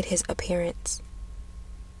made his appearance.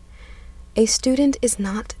 A student is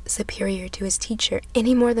not superior to his teacher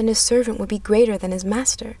any more than a servant would be greater than his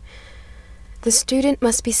master. The student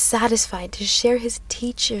must be satisfied to share his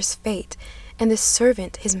teacher's fate and the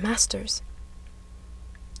servant his master's.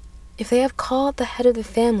 If they have called the head of the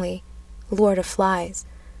family Lord of Flies,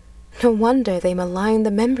 no wonder they malign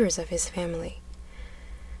the members of his family.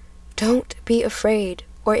 Don't be afraid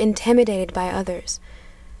or intimidated by others,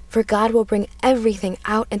 for God will bring everything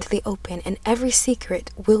out into the open, and every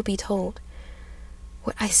secret will be told.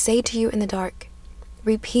 What I say to you in the dark,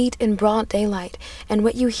 repeat in broad daylight, and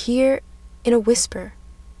what you hear in a whisper,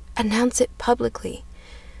 announce it publicly.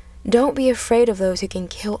 Don't be afraid of those who can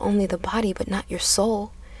kill only the body but not your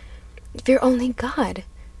soul. Fear only God,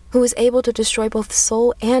 who is able to destroy both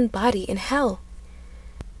soul and body in hell.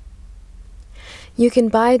 You can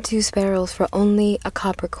buy 2 sparrows for only a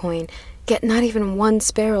copper coin, yet not even 1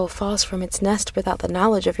 sparrow falls from its nest without the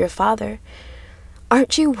knowledge of your Father.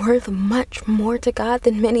 Aren't you worth much more to God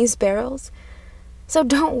than many sparrows? So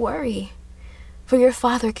don't worry, for your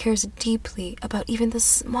Father cares deeply about even the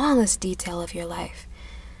smallest detail of your life.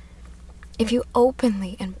 If you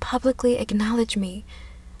openly and publicly acknowledge me,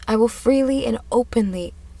 I will freely and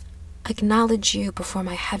openly acknowledge you before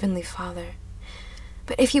my heavenly Father.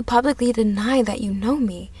 But if you publicly deny that you know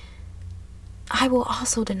me, I will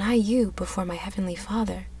also deny you before my heavenly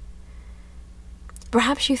Father.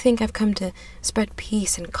 Perhaps you think I've come to spread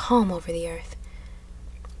peace and calm over the earth,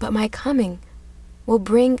 but my coming will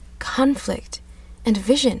bring conflict and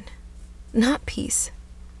division, not peace.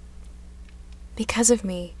 Because of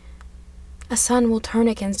me, A son will turn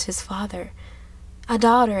against his father, a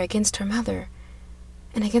daughter against her mother,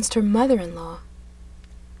 and against her mother-in-law.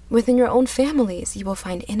 Within your own families you will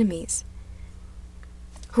find enemies.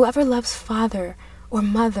 Whoever loves father or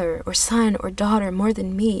mother or son or daughter more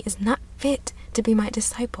than me is not fit to be my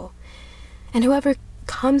disciple. And whoever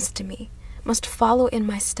comes to me must follow in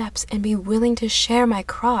my steps and be willing to share my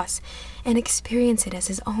cross and experience it as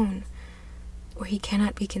his own, or he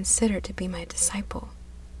cannot be considered to be my disciple.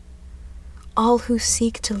 All who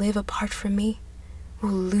seek to live apart from me will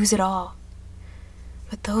lose it all.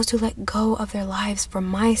 But those who let go of their lives for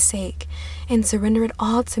my sake and surrender it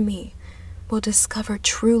all to me will discover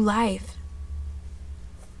true life.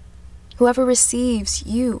 Whoever receives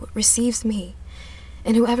you receives me,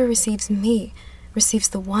 and whoever receives me receives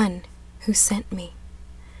the one who sent me.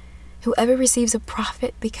 Whoever receives a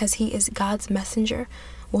prophet because he is God's messenger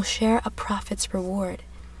will share a prophet's reward.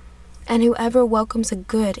 And whoever welcomes a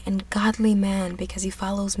good and godly man because he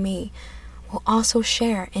follows me will also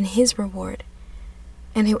share in his reward.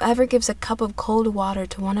 And whoever gives a cup of cold water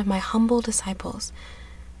to one of my humble disciples,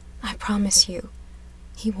 I promise you,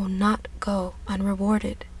 he will not go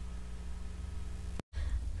unrewarded.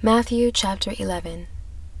 Matthew chapter 11.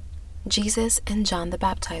 Jesus and John the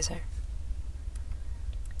Baptizer.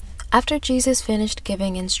 After Jesus finished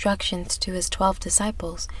giving instructions to his 12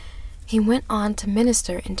 disciples, he went on to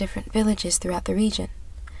minister in different villages throughout the region.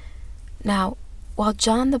 Now, while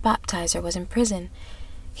John the Baptizer was in prison,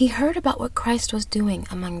 he heard about what Christ was doing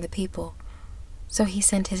among the people. So he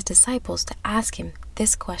sent his disciples to ask him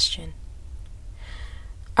this question: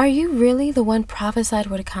 "Are you really the one prophesied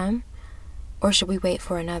would come, or should we wait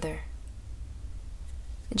for another?"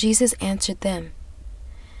 Jesus answered them,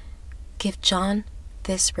 "Give John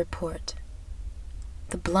this report.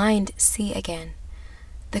 The blind see again,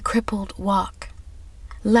 the crippled walk,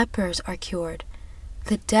 lepers are cured,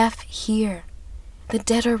 the deaf hear, the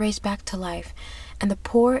dead are raised back to life, and the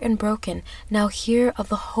poor and broken now hear of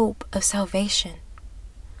the hope of salvation.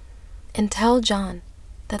 And tell John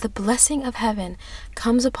that the blessing of heaven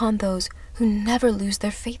comes upon those who never lose their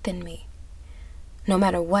faith in me, no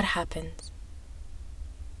matter what happens."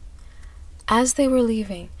 As they were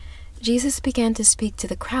leaving, Jesus began to speak to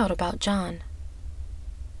the crowd about John.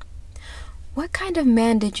 "What kind of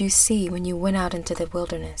man did you see when you went out into the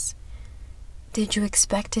wilderness? Did you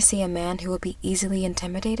expect to see a man who would be easily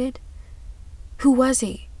intimidated? Who was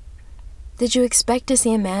he? Did you expect to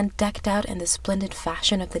see a man decked out in the splendid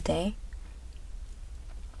fashion of the day?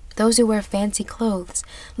 Those who wear fancy clothes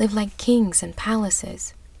live like kings in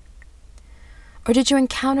palaces. Or did you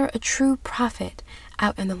encounter a true prophet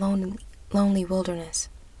out in the lonely wilderness?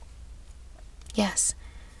 Yes,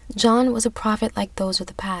 John was a prophet like those of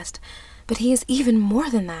the past, but he is even more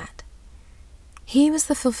than that. He was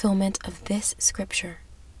the fulfillment of this scripture.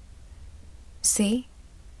 See,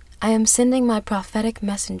 I am sending my prophetic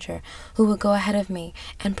messenger who will go ahead of me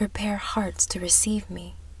and prepare hearts to receive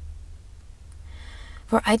me.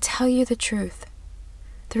 For I tell you the truth,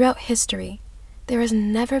 throughout history, there has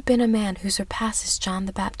never been a man who surpasses John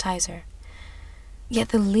the Baptizer. Yet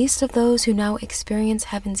the least of those who now experience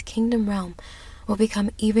heaven's kingdom realm will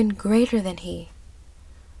become even greater than he.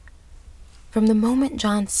 From the moment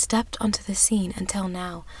John stepped onto the scene until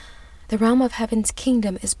now, the realm of heaven's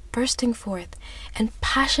kingdom is bursting forth, and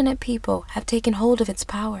passionate people have taken hold of its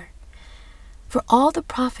power. For all the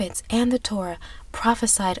prophets and the Torah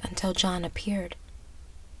prophesied until John appeared.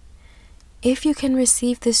 If you can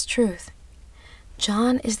receive this truth,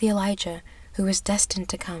 John is the Elijah who is destined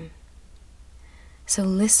to come. So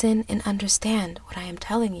listen and understand what I am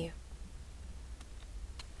telling you.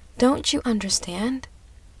 Don't you understand?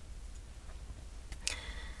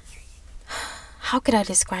 How could I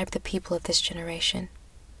describe the people of this generation?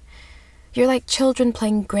 You're like children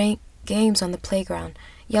playing games on the playground,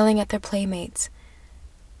 yelling at their playmates.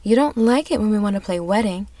 You don't like it when we want to play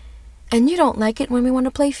wedding, and you don't like it when we want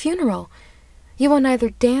to play funeral. You will neither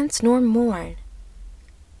dance nor mourn.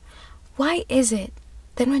 Why is it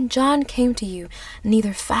that when John came to you,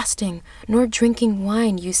 neither fasting nor drinking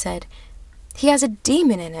wine, you said, 'He has a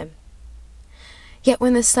demon in him'? Yet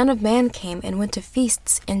when the Son of Man came and went to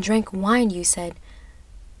feasts and drank wine, you said,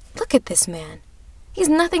 'Look at this man. He's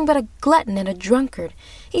nothing but a glutton and a drunkard.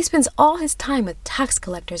 He spends all his time with tax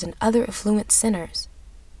collectors and other affluent sinners.'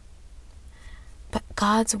 But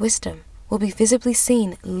God's wisdom will be visibly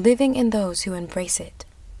seen living in those who embrace it."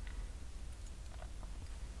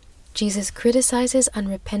 Jesus criticizes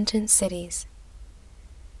unrepentant cities.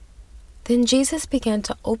 Then Jesus began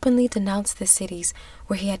to openly denounce the cities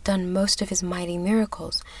where he had done most of his mighty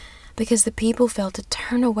miracles, because the people failed to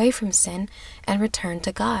turn away from sin and return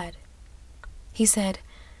to God. He said,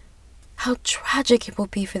 how tragic it will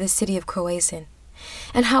be for the city of Chorazin,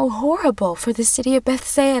 and how horrible for the city of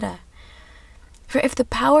Bethsaida. For if the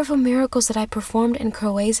powerful miracles that I performed in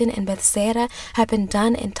Chorazin and Bethsaida had been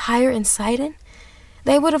done in Tyre and Sidon,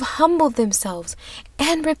 they would have humbled themselves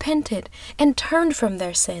and repented and turned from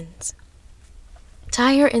their sins.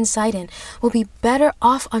 Tyre and Sidon will be better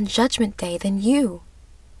off on Judgment Day than you.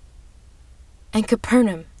 And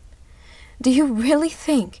Capernaum, do you really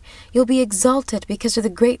think you'll be exalted because of the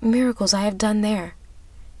great miracles I have done there?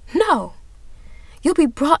 No! You'll be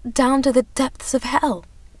brought down to the depths of hell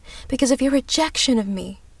because of your rejection of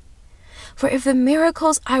me. For if the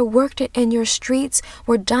miracles I worked in your streets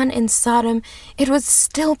were done in Sodom, it would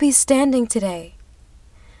still be standing today.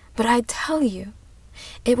 But I tell you,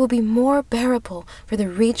 it will be more bearable for the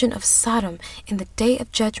region of Sodom in the day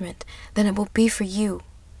of judgment than it will be for you.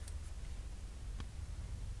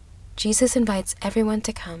 Jesus invites everyone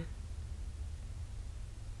to come.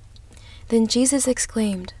 Then Jesus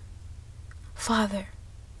exclaimed, "Father,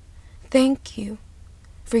 thank you,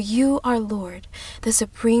 for you are Lord, the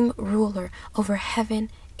supreme ruler over heaven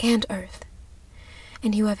and earth.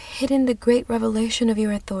 And you have hidden the great revelation of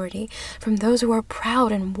your authority from those who are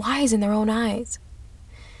proud and wise in their own eyes.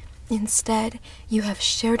 Instead, you have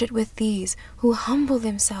shared it with these who humble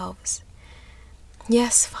themselves.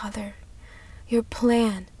 Yes, Father, your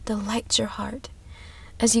plan delights your heart,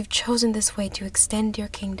 as you've chosen this way to extend your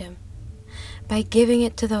kingdom, by giving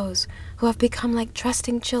it to those who have become like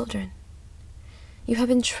trusting children. You have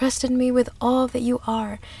entrusted me with all that you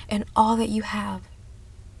are and all that you have.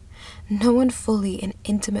 No one fully and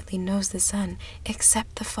intimately knows the Son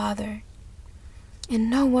except the Father, and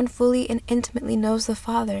no one fully and intimately knows the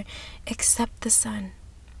Father except the Son.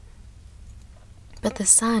 But the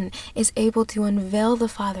Son is able to unveil the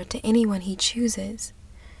Father to anyone he chooses.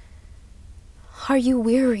 Are you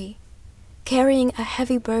weary, carrying a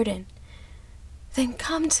heavy burden? Then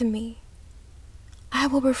come to me. I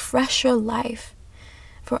will refresh your life,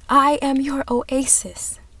 for I am your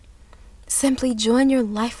oasis. Simply join your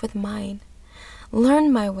life with mine.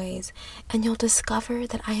 Learn my ways, and you'll discover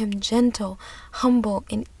that I am gentle, humble,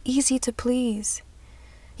 and easy to please.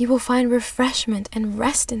 You will find refreshment and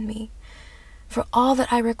rest in me, for all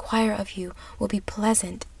that I require of you will be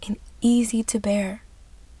pleasant and easy to bear."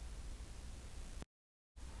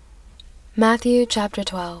 Matthew chapter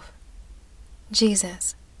 12.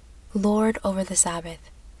 Jesus, Lord over the Sabbath.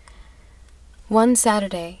 One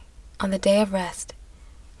Saturday, on the day of rest,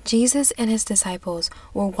 Jesus and his disciples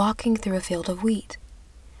were walking through a field of wheat.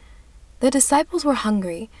 The disciples were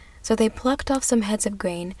hungry, so they plucked off some heads of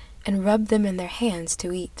grain and rubbed them in their hands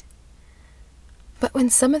to eat. But when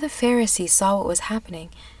some of the Pharisees saw what was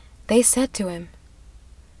happening, they said to him,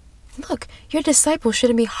 "Look, your disciples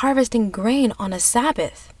shouldn't be harvesting grain on a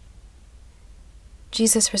Sabbath."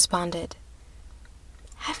 Jesus responded,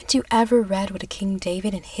 "Haven't you ever read what King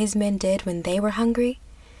David and his men did when they were hungry?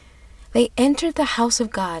 They entered the house of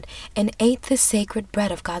God and ate the sacred bread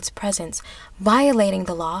of God's presence, violating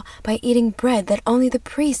the law by eating bread that only the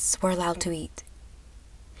priests were allowed to eat.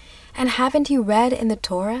 And haven't you read in the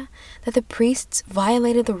Torah that the priests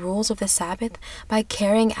violated the rules of the Sabbath by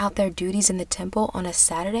carrying out their duties in the temple on a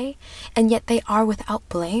Saturday, and yet they are without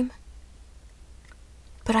blame?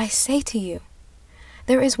 But I say to you,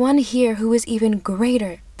 there is one here who is even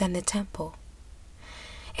greater than the temple.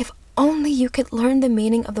 If only you could learn the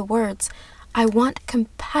meaning of the words, 'I want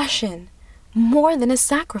compassion more than a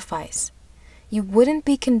sacrifice,' you wouldn't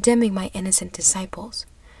be condemning my innocent disciples.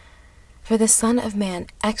 For the Son of Man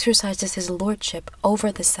exercises his lordship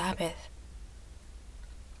over the Sabbath."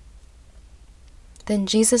 Then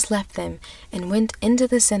Jesus left them and went into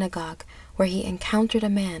the synagogue, where he encountered a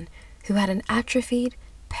man who had an atrophied,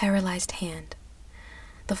 paralyzed hand.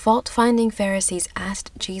 The fault-finding Pharisees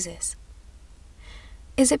asked Jesus,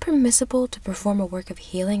 "Is it permissible to perform a work of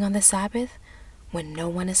healing on the Sabbath when no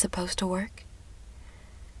one is supposed to work?"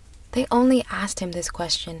 They only asked him this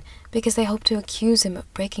question because they hoped to accuse him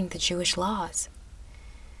of breaking the Jewish laws.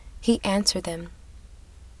 He answered them,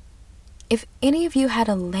 "If any of you had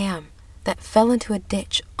a lamb that fell into a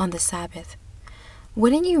ditch on the Sabbath,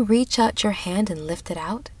 wouldn't you reach out your hand and lift it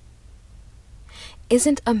out?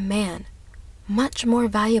 Isn't a man much more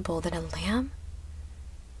valuable than a lamb?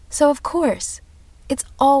 So of course, it's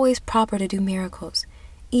always proper to do miracles,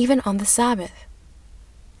 even on the Sabbath."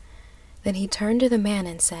 Then he turned to the man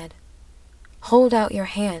and said, "Hold out your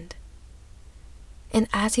hand." And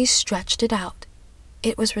as he stretched it out,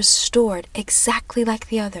 it was restored exactly like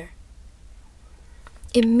the other.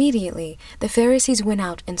 Immediately, the Pharisees went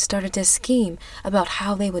out and started to scheme about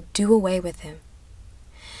how they would do away with him.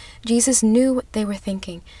 Jesus knew what they were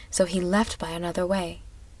thinking, so he left by another way.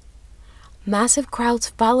 massive crowds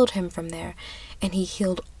followed him from there, and he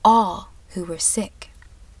healed all who were sick.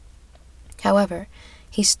 However,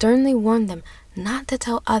 he sternly warned them not to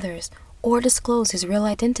tell others or disclose his real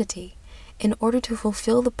identity in order to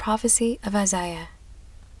fulfill the prophecy of Isaiah.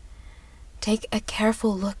 Take a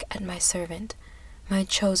careful look at my servant, my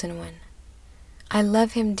chosen one. I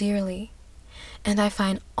love him dearly, and I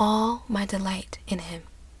find all my delight in him.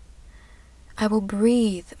 I will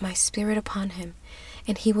breathe my spirit upon him,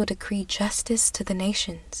 and he will decree justice to the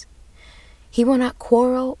nations. He will not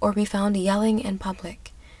quarrel or be found yelling in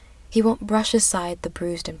public. He won't brush aside the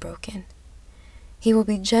bruised and broken. He will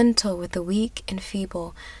be gentle with the weak and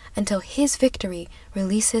feeble until his victory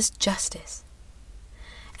releases justice.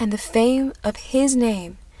 And the fame of his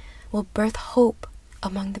name will birth hope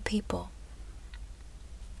among the people.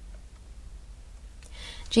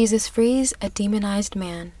 Jesus frees a demonized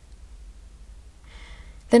man.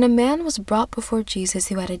 Then a man was brought before Jesus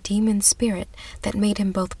who had a demon spirit that made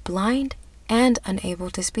him both blind and unable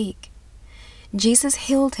to speak. Jesus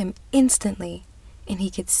healed him instantly, and he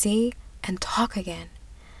could see and talk again.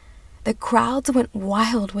 The crowds went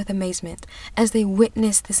wild with amazement as they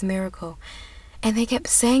witnessed this miracle, and they kept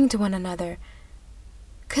saying to one another,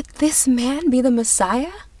 "Could this man be the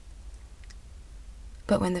Messiah?"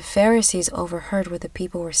 But when the Pharisees overheard what the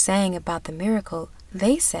people were saying about the miracle,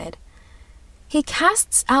 they said, "He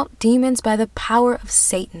casts out demons by the power of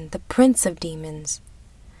Satan, the prince of demons."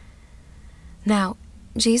 Now,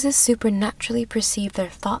 Jesus supernaturally perceived their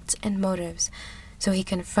thoughts and motives, so he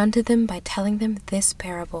confronted them by telling them this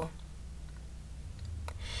parable.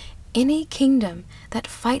 Any kingdom that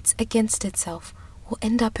fights against itself will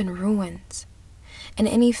end up in ruins, and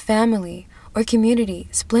any family or community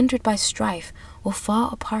splintered by strife will fall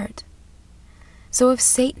apart. So if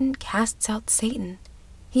Satan casts out Satan,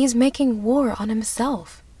 he is making war on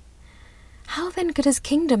himself. How then could his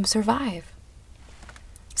kingdom survive?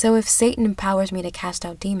 So if Satan empowers me to cast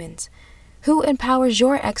out demons, who empowers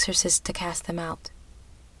your exorcists to cast them out?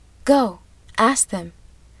 Go, ask them,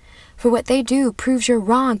 for what they do proves you're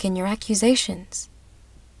wrong in your accusations.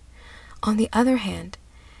 On the other hand,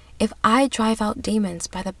 if I drive out demons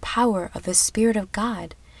by the power of the Spirit of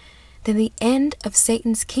God, then the end of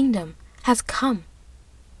Satan's kingdom has come.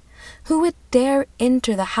 Who would dare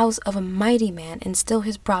enter the house of a mighty man and steal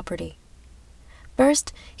his property?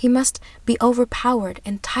 First, he must be overpowered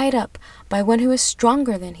and tied up by one who is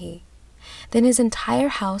stronger than he. Then his entire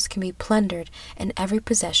house can be plundered and every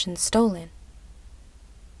possession stolen.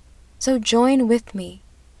 So join with me,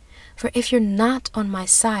 for if you're not on my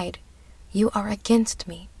side, you are against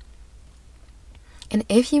me. And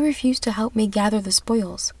if you refuse to help me gather the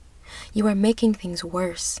spoils, you are making things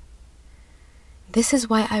worse. This is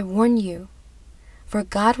why I warn you, for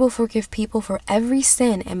God will forgive people for every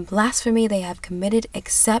sin and blasphemy they have committed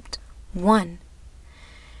except one.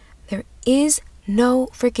 There is no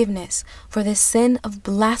forgiveness for the sin of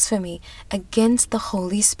blasphemy against the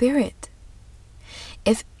Holy Spirit.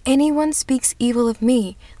 If anyone speaks evil of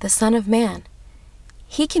me, the Son of Man,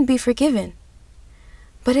 he can be forgiven.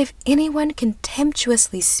 But if anyone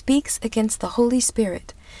contemptuously speaks against the Holy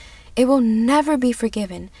Spirit, it will never be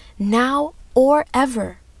forgiven, now or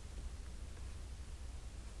ever.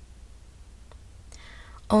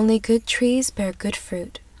 Only good trees bear good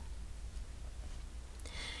fruit.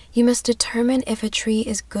 You must determine if a tree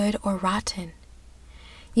is good or rotten.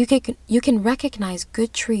 You can recognize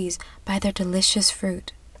good trees by their delicious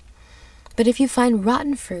fruit. But if you find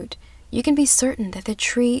rotten fruit, you can be certain that the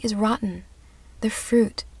tree is rotten. The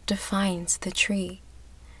fruit defines the tree.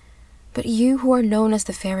 But you who are known as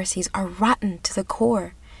the Pharisees are rotten to the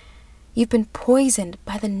core. You've been poisoned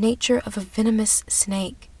by the nature of a venomous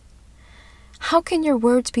snake. How can your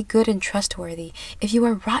words be good and trustworthy if you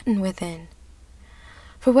are rotten within?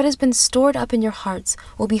 For what has been stored up in your hearts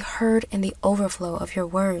will be heard in the overflow of your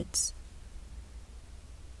words.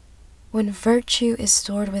 When virtue is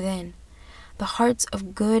stored within, the hearts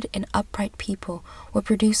of good and upright people will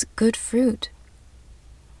produce good fruit.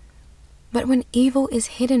 But when evil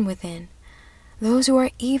is hidden within, those who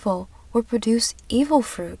are evil will produce evil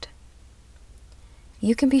fruit.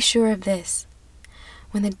 You can be sure of this.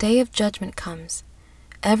 When the day of judgment comes,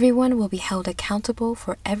 everyone will be held accountable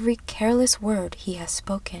for every careless word he has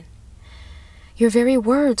spoken. Your very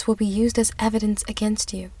words will be used as evidence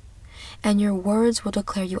against you, and your words will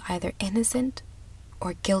declare you either innocent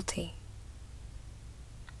or guilty.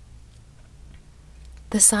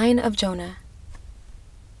 The sign of Jonah.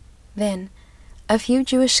 Then a few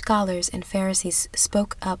Jewish scholars and Pharisees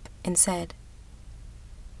spoke up and said,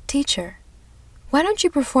 "Teacher, why don't you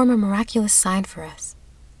perform a miraculous sign for us?"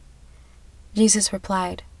 Jesus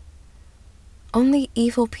replied, "Only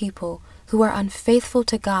evil people who are unfaithful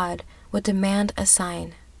to God would demand a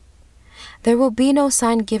sign. There will be no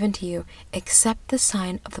sign given to you except the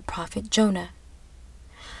sign of the prophet Jonah.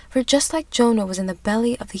 For just like Jonah was in the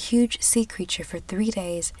belly of the huge sea creature for 3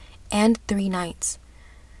 days and 3 nights,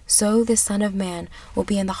 so the Son of Man will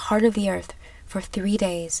be in the heart of the earth for 3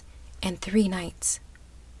 days and 3 nights.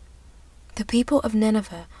 The people of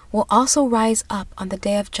Nineveh will also rise up on the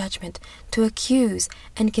day of judgment to accuse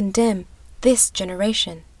and condemn this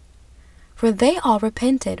generation. For they all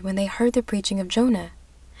repented when they heard the preaching of Jonah.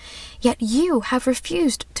 Yet you have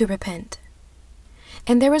refused to repent.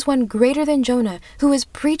 And there is one greater than Jonah who is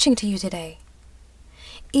preaching to you today.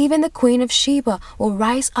 Even the Queen of Sheba will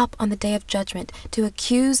rise up on the day of judgment to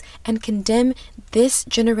accuse and condemn this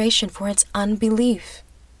generation for its unbelief.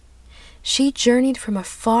 She journeyed from a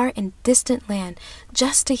far and distant land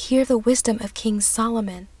just to hear the wisdom of King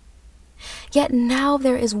Solomon. Yet now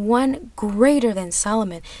there is one greater than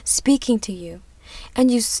Solomon speaking to you,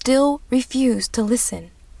 and you still refuse to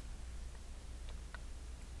listen.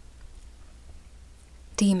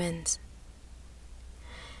 Demons.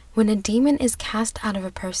 When a demon is cast out of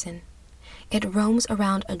a person, it roams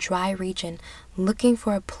around a dry region looking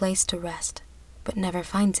for a place to rest, but never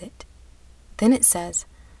finds it. Then it says,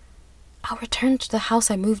 "I'll return to the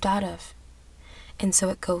house I moved out of." And so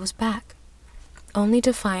it goes back, only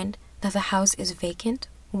to find that the house is vacant,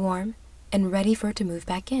 warm, and ready for it to move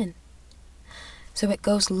back in. So it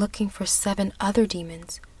goes looking for 7 other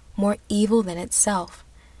demons, more evil than itself,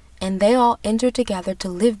 and they all enter together to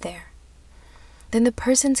live there. Then the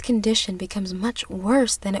person's condition becomes much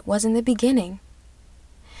worse than it was in the beginning.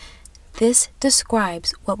 This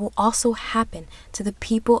describes what will also happen to the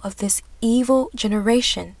people of this evil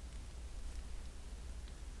generation.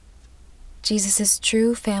 Jesus'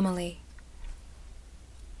 true family.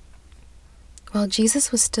 While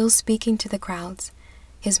Jesus was still speaking to the crowds,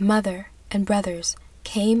 his mother and brothers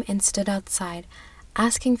came and stood outside,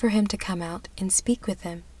 asking for him to come out and speak with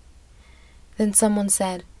them. Then someone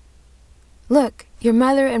said, "Look, your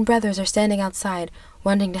mother and brothers are standing outside,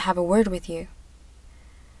 wanting to have a word with you."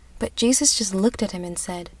 But Jesus just looked at him and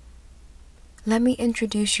said, "Let me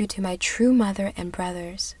introduce you to my true mother and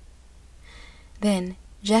brothers." Then,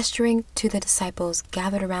 gesturing to the disciples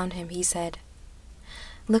gathered around him, he said,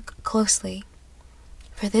 "Look closely,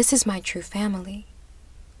 for this is my true family.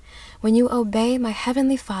 When you obey my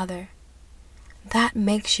heavenly Father, that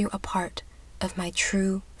makes you a part of my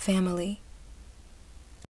true family."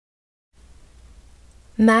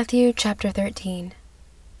 Matthew chapter 13.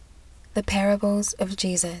 The Parables of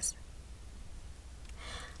Jesus.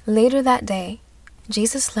 Later that day,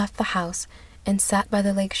 Jesus left the house and sat by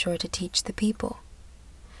the lakeshore to teach the people.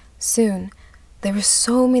 Soon, there were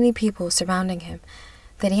so many people surrounding him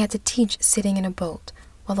that he had to teach sitting in a boat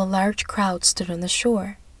while a large crowd stood on the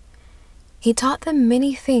shore. He taught them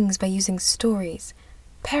many things by using stories,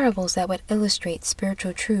 parables that would illustrate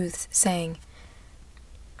spiritual truths, saying,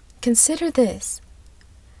 "Consider this.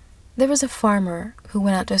 There was a farmer who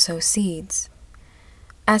went out to sow seeds.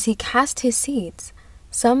 As he cast his seeds,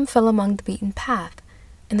 some fell among the beaten path,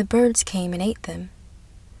 and the birds came and ate them.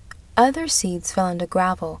 Other seeds fell into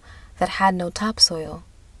gravel that had no topsoil.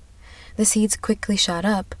 The seeds quickly shot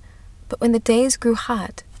up, but when the days grew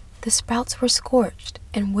hot, the sprouts were scorched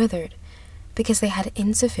and withered because they had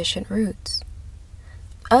insufficient roots.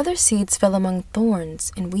 Other seeds fell among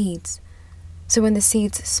thorns and weeds, so when the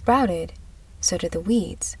seeds sprouted, so did the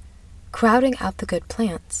weeds, crowding out the good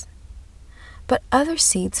plants. But other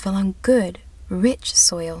seeds fell on good, rich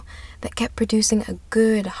soil that kept producing a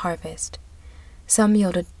good harvest. Some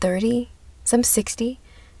yielded 30, some 60,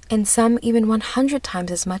 and some even 100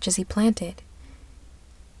 times as much as he planted."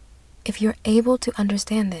 If you're able to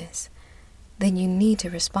understand this, then you need to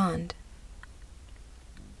respond.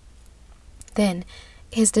 Then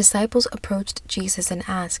his disciples approached Jesus and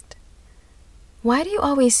asked, "Why do you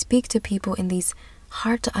always speak to people in these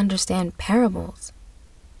hard-to-understand parables?"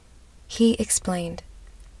 He explained,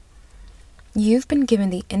 "You've been given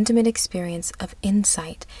the intimate experience of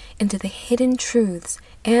insight into the hidden truths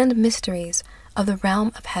and mysteries of the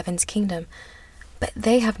realm of heaven's kingdom, but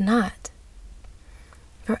they have not.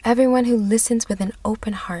 For everyone who listens with an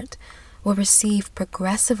open heart will receive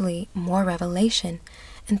progressively more revelation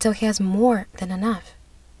until he has more than enough.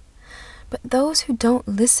 But those who don't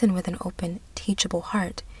listen with an open, teachable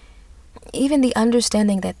heart, even the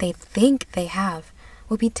understanding that they think they have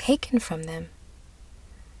will be taken from them.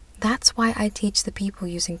 That's why I teach the people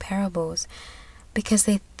using parables, because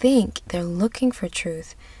they think they're looking for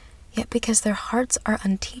truth, yet because their hearts are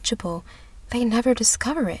unteachable, they never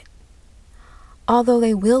discover it. Although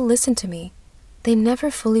they will listen to me, they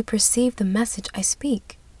never fully perceive the message I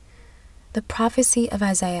speak. The prophecy of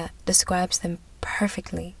Isaiah describes them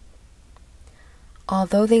perfectly.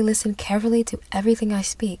 Although they listen carefully to everything I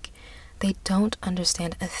speak, they don't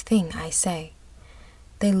understand a thing I say.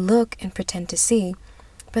 They look and pretend to see,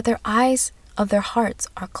 but their eyes of their hearts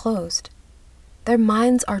are closed. Their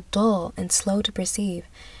minds are dull and slow to perceive.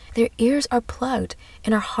 Their ears are plugged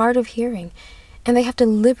and are hard of hearing, and they have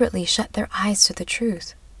deliberately shut their eyes to the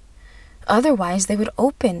truth. Otherwise, they would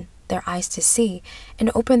open their eyes to see, and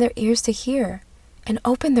open their ears to hear, and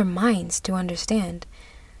open their minds to understand.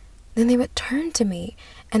 Then they would turn to me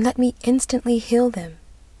and let me instantly heal them.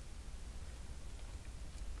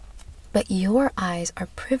 But your eyes are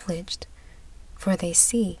privileged, for they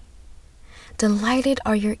see. Delighted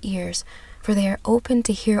are your ears, for they are open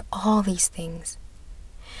to hear all these things.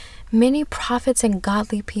 Many prophets and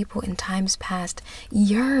godly people in times past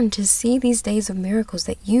yearn to see these days of miracles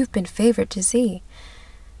that you've been favored to see.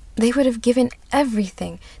 They would have given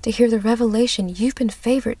everything to hear the revelation you've been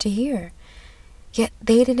favored to hear. Yet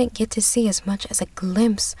they didn't get to see as much as a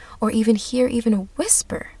glimpse or even hear even a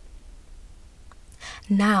whisper.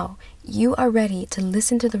 Now you are ready to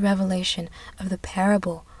listen to the revelation of the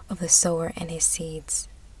parable of the sower and his seeds.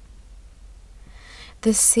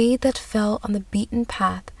 The seed that fell on the beaten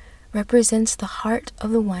path represents the heart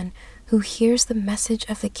of the one who hears the message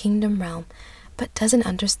of the kingdom realm but doesn't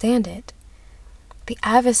understand it. The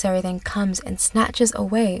adversary then comes and snatches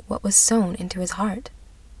away what was sown into his heart.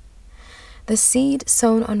 The seed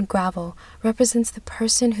sown on gravel represents the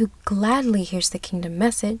person who gladly hears the kingdom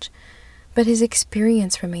message, but his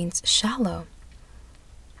experience remains shallow.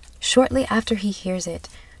 Shortly after he hears it,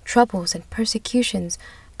 troubles and persecutions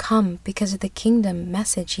come because of the kingdom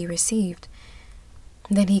message he received.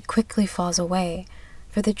 Then he quickly falls away,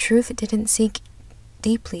 for the truth didn't sink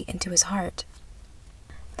deeply into his heart.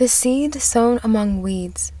 The seed sown among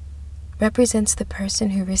weeds represents the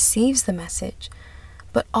person who receives the message,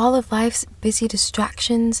 but all of life's busy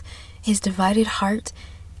distractions, his divided heart,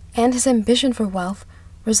 and his ambition for wealth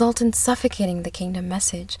result in suffocating the kingdom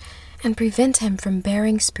message and prevent him from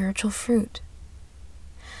bearing spiritual fruit.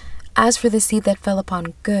 As for the seed that fell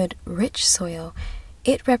upon good, rich soil,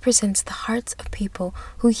 it represents the hearts of people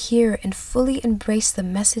who hear and fully embrace the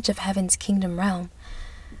message of heaven's kingdom realm.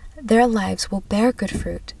 Their lives will bear good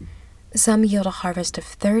fruit. Some yield a harvest of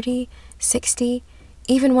 30, 60,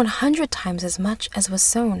 even 100 times as much as was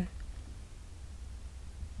sown.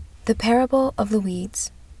 The parable of the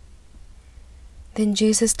weeds. Then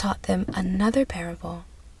Jesus taught them another parable.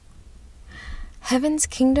 Heaven's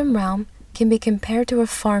kingdom realm can be compared to a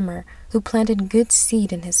farmer who planted good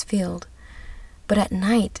seed in his field. But at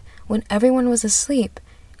night, when everyone was asleep,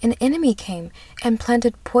 an enemy came and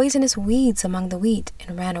planted poisonous weeds among the wheat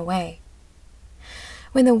and ran away.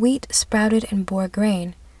 When the wheat sprouted and bore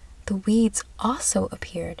grain, the weeds also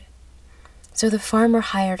appeared. So the farmer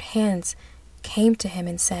hired hands came to him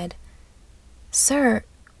and said, "Sir,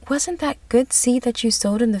 wasn't that good seed that you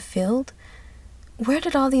sowed in the field? Where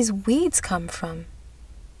did all these weeds come from?"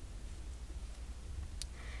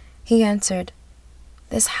 He answered,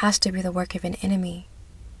 "This has to be the work of an enemy."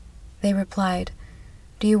 They replied,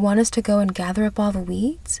 "Do you want us to go and gather up all the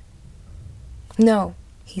weeds?" "No,"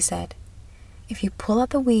 he said. "If you pull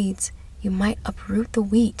out the weeds, you might uproot the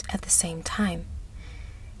wheat at the same time.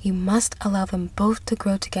 You must allow them both to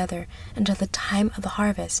grow together until the time of the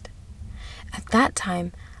harvest. At that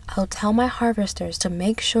time, I'll tell my harvesters to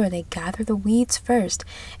make sure they gather the weeds first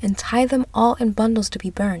and tie them all in bundles to be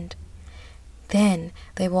burned. Then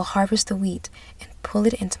they will harvest the wheat and pull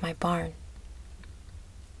it into my barn."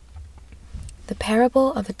 The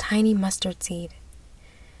parable of the tiny mustard seed.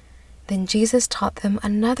 Then Jesus taught them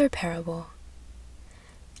another parable.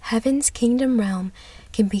 Heaven's kingdom realm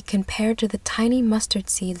can be compared to the tiny mustard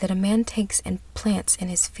seed that a man takes and plants in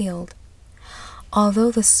his field.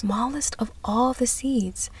 Although the smallest of all the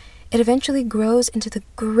seeds, it eventually grows into the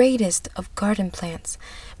greatest of garden plants,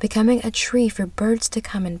 becoming a tree for birds to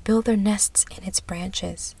come and build their nests in its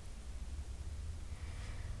branches.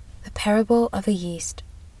 The parable of the yeast.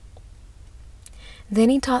 Then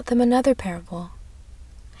he taught them another parable.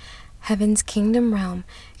 Heaven's kingdom realm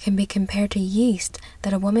can be compared to yeast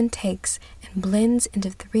that a woman takes and blends into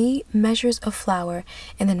 3 measures of flour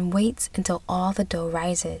and then waits until all the dough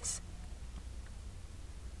rises.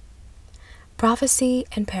 Prophecy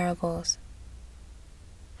and parables.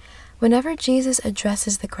 Whenever Jesus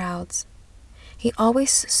addresses the crowds, he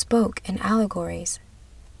always spoke in allegories.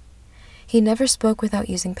 He never spoke without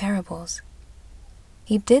using parables.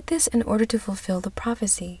 He did this in order to fulfill the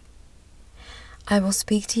prophecy. "I will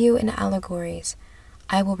speak to you in allegories.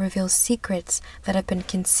 I will reveal secrets that have been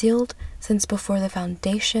concealed since before the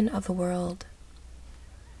foundation of the world."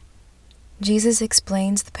 Jesus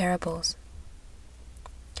explains the parables.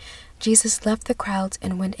 Jesus left the crowds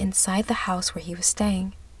and went inside the house where he was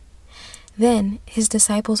staying. Then his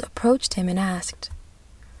disciples approached him and asked,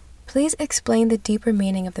 "Please explain the deeper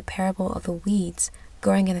meaning of the parable of the weeds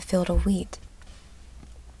growing in the field of wheat."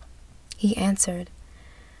 He answered,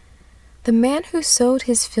 "The man who sowed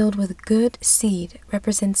his field with good seed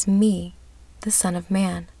represents me, the Son of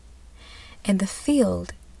Man, and the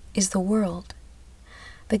field is the world.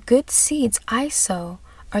 The good seeds I sow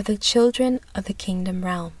are the children of the kingdom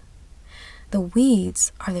realm. The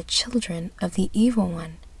weeds are the children of the evil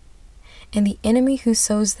one, and the enemy who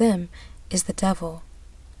sows them is the devil.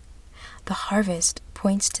 The harvest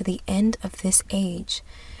points to the end of this age,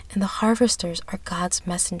 and the harvesters are God's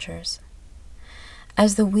messengers.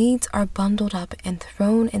 As the weeds are bundled up and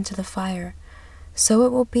thrown into the fire, so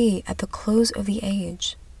it will be at the close of the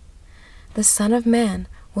age. The Son of Man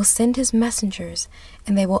will send his messengers,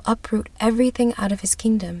 and they will uproot everything out of his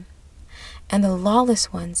kingdom, and the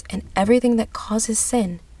lawless ones and everything that causes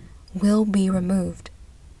sin will be removed.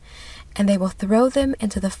 And they will throw them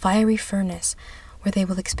into the fiery furnace, where they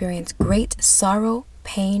will experience great sorrow,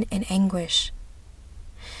 pain, and anguish.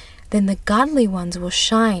 Then the godly ones will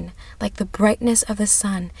shine like the brightness of the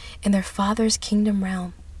sun in their Father's kingdom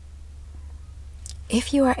realm."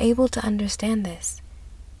 If you are able to understand this,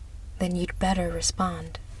 then you'd better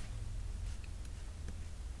respond.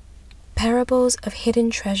 Parables of hidden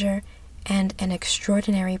treasure and an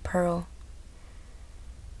extraordinary pearl.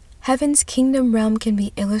 Heaven's kingdom realm can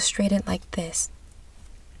be illustrated like this.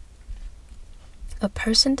 A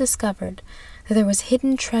person discovered that there was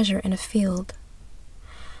hidden treasure in a field.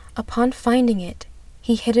 Upon finding it,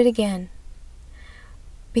 he hid it again.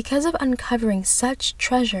 Because of uncovering such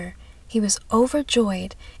treasure, he was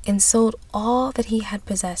overjoyed and sold all that he had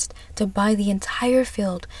possessed to buy the entire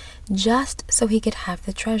field just so he could have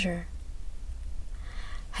the treasure.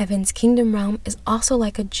 Heaven's kingdom realm is also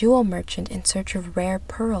like a jewel merchant in search of rare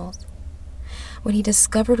pearls. When he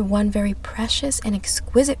discovered one very precious and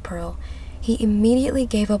exquisite pearl, he immediately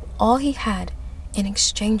gave up all he had in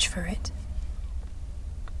exchange for it.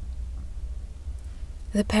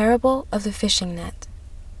 The parable of the fishing net.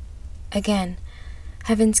 Again,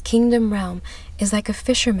 Heaven's kingdom realm is like a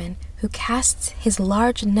fisherman who casts his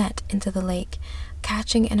large net into the lake,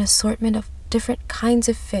 catching an assortment of different kinds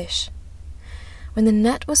of fish. When the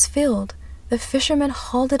net was filled, the fisherman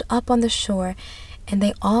hauled it up on the shore, and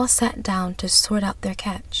they all sat down to sort out their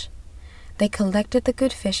catch. They collected the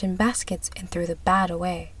good fish in baskets and threw the bad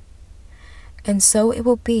away. And so it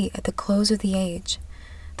will be at the close of the age.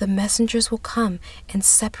 The messengers will come and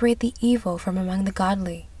separate the evil from among the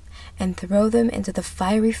godly, and throw them into the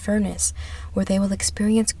fiery furnace, where they will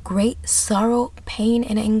experience great sorrow, pain,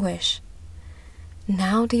 and anguish.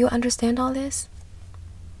 Now do you understand all this?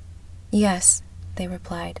 Yes, they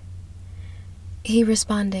replied. He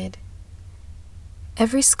responded,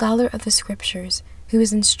 "Every scholar of the scriptures who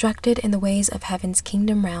is instructed in the ways of heaven's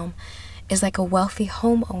kingdom realm is like a wealthy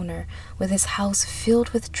homeowner with his house filled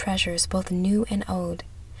with treasures both new and old,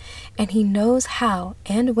 and he knows how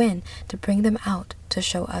and when to bring them out to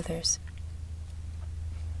show others."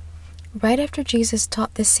 Right after Jesus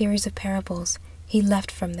taught this series of parables, he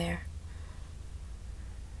left from there.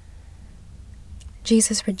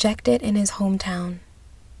 Jesus rejected in his hometown.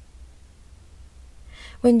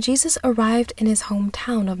 When Jesus arrived in his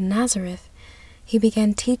hometown of Nazareth, he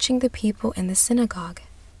began teaching the people in the synagogue.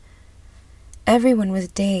 Everyone was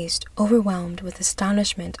dazed, overwhelmed with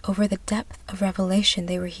astonishment over the depth of revelation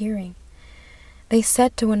they were hearing. They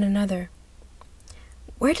said to one another,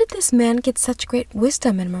 "Where did this man get such great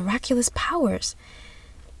wisdom and miraculous powers?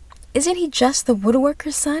 Isn't he just the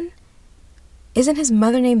woodworker's son? Isn't his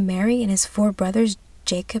mother named Mary and his 4 brothers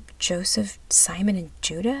Jacob, Joseph, Simon, and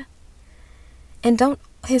Judah? And don't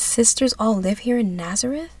his sisters all live here in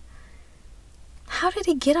Nazareth? How did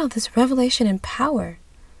he get all this revelation and power?"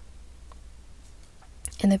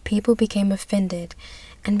 And the people became offended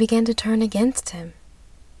and began to turn against him.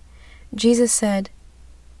 Jesus said,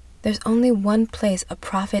 "There's only one place a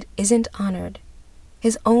prophet isn't honored,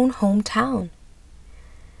 his own hometown."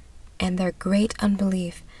 And their great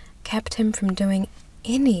unbelief kept him from doing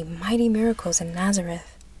any mighty miracles in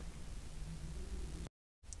Nazareth.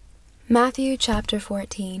 Matthew chapter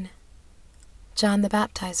 14. John the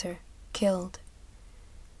Baptizer killed.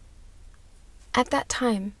 At that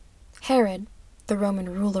time, Herod, the Roman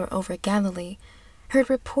ruler over Galilee, heard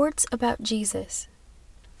reports about Jesus.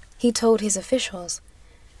 He told his officials,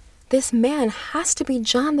 "This man has to be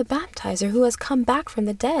John the Baptizer who has come back from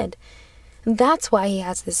the dead. That's why he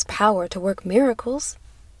has this power to work miracles."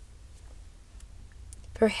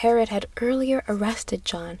 for Herod had earlier arrested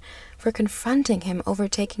John for confronting him over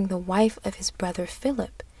taking the wife of his brother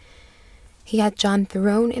Philip. He had John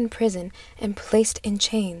thrown in prison and placed in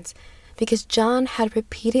chains because John had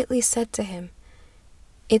repeatedly said to him,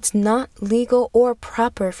 "It's not legal or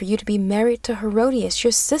proper for you to be married to Herodias,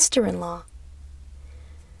 your sister-in-law."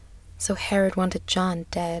 So Herod wanted John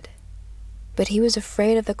dead, but he was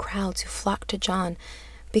afraid of the crowds who flocked to John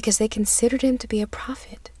because they considered him to be a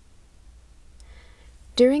prophet.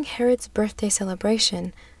 During Herod's birthday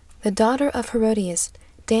celebration, the daughter of Herodias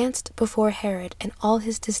danced before Herod and all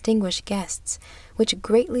his distinguished guests, which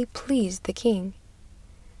greatly pleased the king.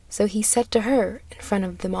 So he said to her in front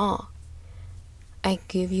of them all, "I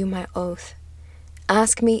give you my oath.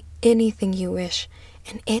 Ask me anything you wish,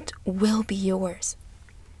 and it will be yours."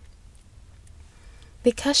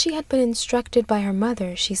 Because she had been instructed by her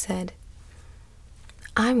mother, she said,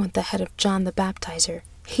 "I want the head of John the Baptizer,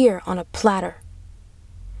 here on a platter."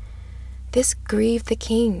 This grieved the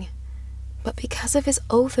king, but because of his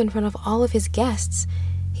oath in front of all of his guests,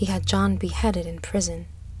 he had John beheaded in prison.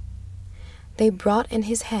 They brought in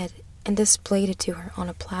his head and displayed it to her on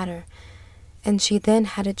a platter, and she then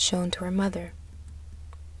had it shown to her mother.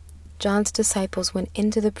 John's disciples went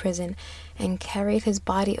into the prison and carried his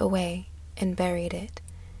body away and buried it.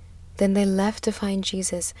 Then they left to find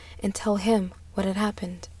Jesus and tell him what had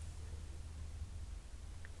happened.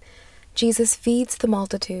 Jesus feeds the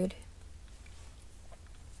multitude.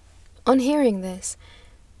 On hearing this,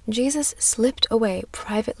 Jesus slipped away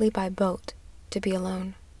privately by boat to be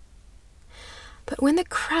alone. But when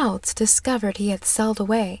the crowds discovered he had sailed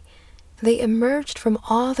away, they emerged from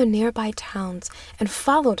all the nearby towns and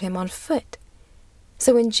followed him on foot.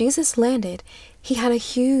 So when Jesus landed, he had a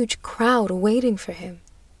huge crowd waiting for him.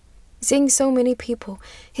 Seeing so many people,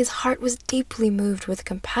 his heart was deeply moved with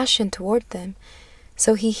compassion toward them,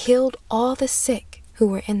 so he healed all the sick who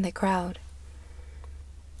were in the crowd.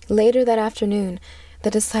 Later that afternoon,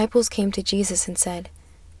 the disciples came to Jesus and said,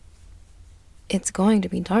 "It's going to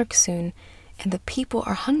be dark soon, and the people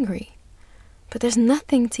are hungry, but there's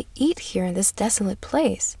nothing to eat here in this desolate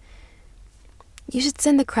place. You should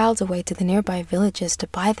send the crowds away to the nearby villages to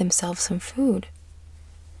buy themselves some food."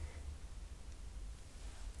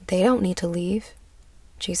 "They don't need to leave,"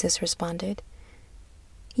 Jesus responded.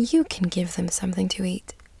 "You can give them something to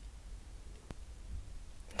eat."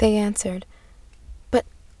 They answered, "But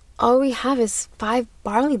all we have is 5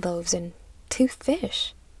 barley loaves and 2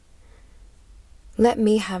 fish." "Let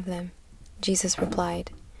me have them," Jesus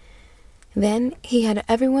replied. Then he had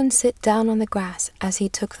everyone sit down on the grass as he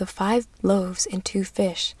took the 5 loaves and 2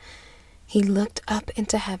 fish. He looked up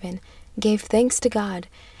into heaven, gave thanks to God,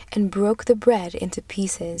 and broke the bread into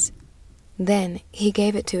pieces. Then he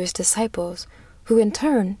gave it to his disciples, who in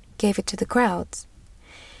turn gave it to the crowds.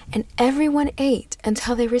 And everyone ate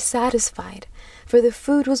until they were satisfied, for the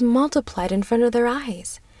food was multiplied in front of their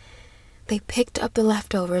eyes. They picked up the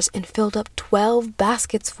leftovers and filled up 12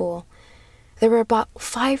 baskets full. There were about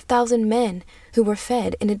 5,000 men who were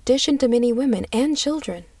fed, in addition to many women and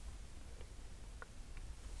children.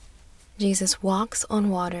 Jesus walks on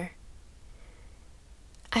water.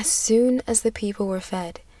 As soon as the people were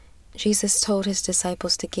fed, Jesus told his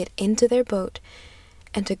disciples to get into their boat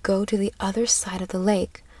and to go to the other side of the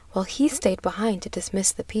lake, while he stayed behind to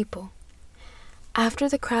dismiss the people. After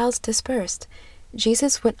the crowds dispersed,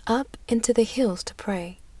 Jesus went up into the hills to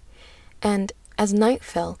pray. And as night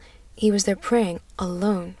fell, he was there praying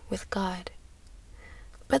alone with God.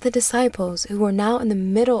 But the disciples, who were now in the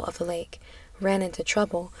middle of the lake, ran into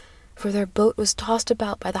trouble, for their boat was tossed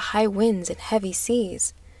about by the high winds and heavy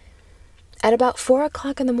seas. At about 4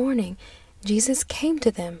 o'clock in the morning, Jesus came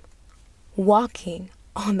to them, walking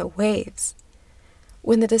on the waves.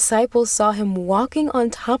 When the disciples saw him walking on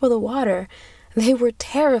top of the water, they were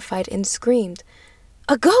terrified and screamed,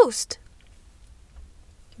 "A ghost!"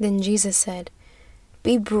 Then Jesus said,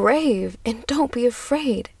 "Be brave and don't be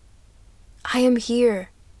afraid. I am here."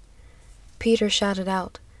 Peter shouted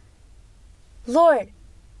out, "Lord,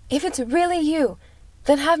 if it's really you,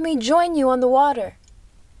 then have me join you on the water."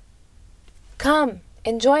 "Come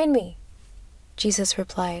and join me," Jesus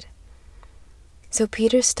replied. So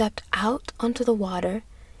Peter stepped out onto the water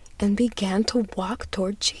and began to walk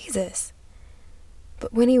toward Jesus.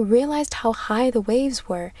 But when he realized how high the waves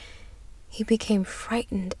were, he became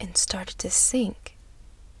frightened and started to sink.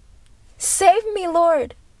 "Save me,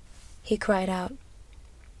 Lord!" he cried out.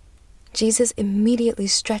 Jesus immediately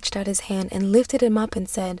stretched out his hand and lifted him up and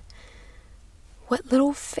said, "What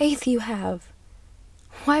little faith you have!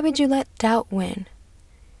 Why would you let doubt win?"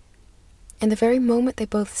 And the very moment they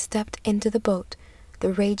both stepped into the boat,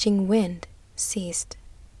 the raging wind ceased.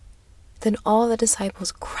 Then all the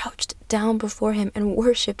disciples crouched down before him and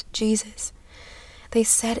worshipped Jesus. They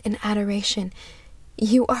said in adoration,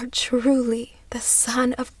 "You are truly the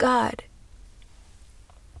Son of God."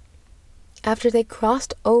 After they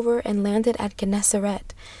crossed over and landed at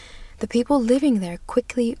Gennesaret, the people living there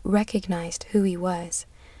quickly recognized who he was.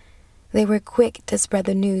 They were quick to spread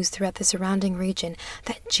the news throughout the surrounding region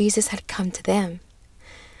that Jesus had come to them.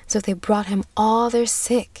 So they brought him all their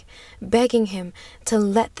sick, begging him to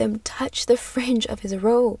let them touch the fringe of his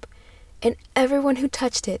robe, and everyone who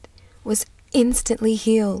touched it was instantly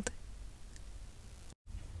healed.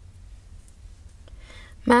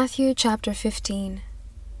 Matthew chapter 15.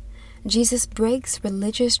 Jesus breaks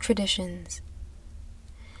religious traditions.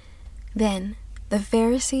 Then the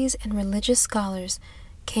Pharisees and religious scholars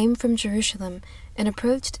came from Jerusalem and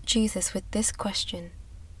approached Jesus with this question: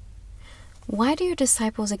 "Why do your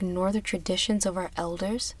disciples ignore the traditions of our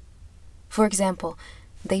elders? For example,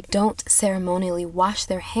 they don't ceremonially wash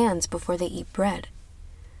their hands before they eat bread."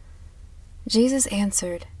 Jesus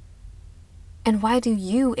answered, "And why do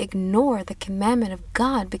you ignore the commandment of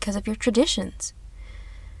God because of your traditions?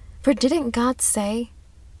 For didn't God say,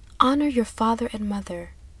 'Honor your father and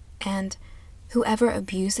mother,' and 'Whoever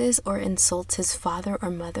abuses or insults his father or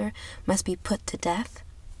mother must be put to death'?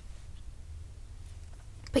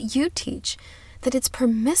 But you teach that it's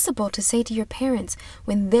permissible to say to your parents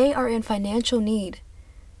when they are in financial need,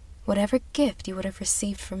 'Whatever gift you would have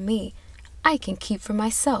received from me, I can keep for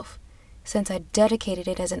myself, since I dedicated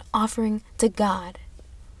it as an offering to God.'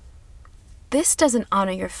 This doesn't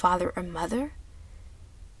honor your father or mother,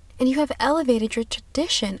 and you have elevated your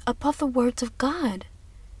tradition above the words of God.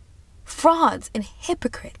 Frauds and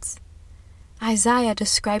hypocrites! Isaiah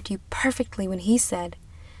described you perfectly when he said,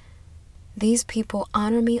 'These people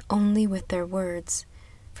honor me only with their words,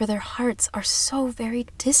 for their hearts are so very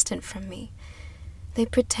distant from me. They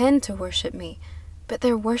pretend to worship me, but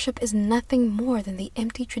their worship is nothing more than the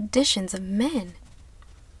empty traditions of men.'"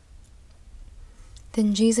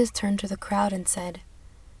 Then Jesus turned to the crowd and said,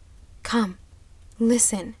 "Come,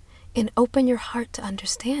 listen, and open your heart to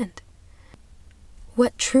understand.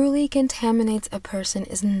 What truly contaminates a person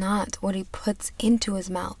is not what he puts into his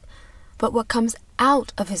mouth, but what comes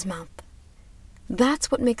out of his mouth. That's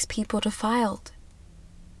what makes people defiled."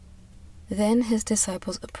 Then his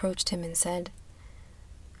disciples approached him and said,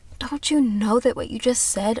 "Don't you know that what you just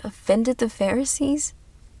said offended the Pharisees?"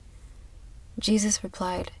 Jesus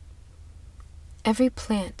replied, "Every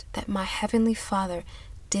plant that my heavenly Father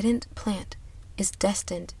didn't plant is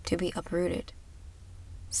destined to be uprooted.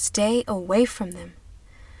 Stay away from them,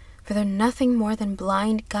 for they're nothing more than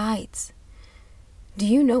blind guides. Do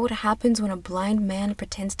you know what happens when a blind man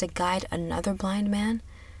pretends to guide another blind man?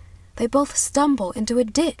 They both stumble into a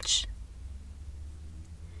ditch."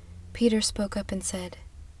 Peter spoke up and said,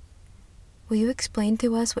 "Will you explain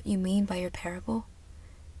to us what you mean by your parable?"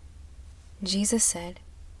 Jesus said,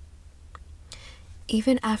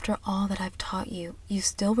 "Even after all that I've taught you, you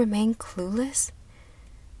still remain clueless?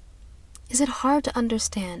 Is it hard to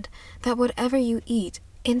understand that whatever you eat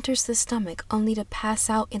enters the stomach only to pass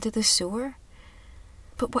out into the sewer?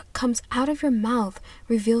 But what comes out of your mouth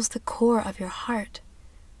reveals the core of your heart.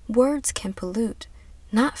 Words can pollute,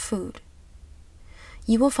 not food.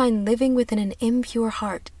 You will find living within an impure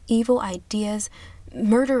heart evil ideas,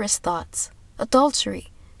 murderous thoughts,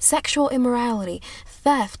 adultery, sexual immorality,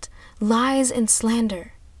 theft, lies, and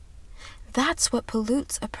slander. That's what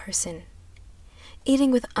pollutes a person.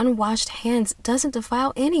 Eating with unwashed hands doesn't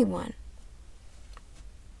defile anyone."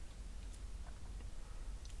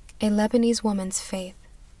 A Lebanese woman's faith.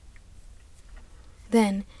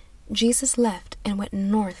 Then Jesus left and went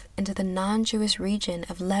north into the non-Jewish region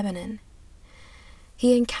of Lebanon.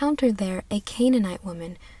 He encountered there a Canaanite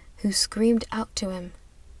woman who screamed out to him,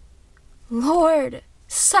 "Lord,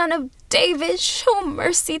 Son of David, show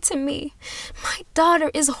mercy to me. My daughter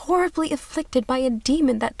is horribly afflicted by a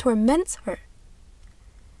demon that torments her."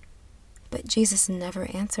 But Jesus never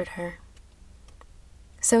answered her.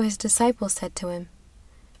 So his disciples said to him,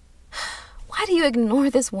 "Why do you ignore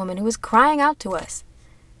this woman who is crying out to us?"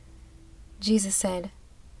 Jesus said,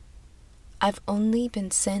 "I've only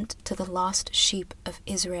been sent to the lost sheep of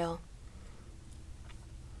Israel."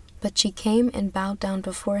 But she came and bowed down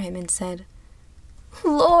before him and said,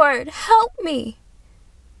 "Lord, help me."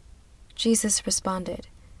 Jesus responded,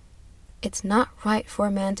 "It's not right for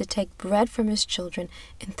a man to take bread from his children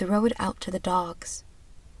and throw it out to the dogs."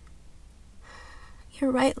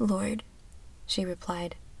 "You're right, Lord," she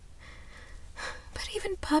replied. "But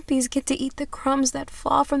even puppies get to eat the crumbs that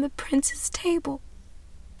fall from the prince's table."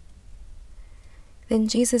 Then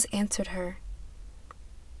Jesus answered her,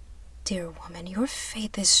 "Dear woman, your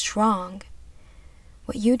faith is strong.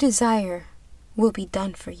 What you desire will be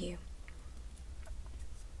done for you."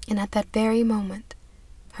 And at that very moment,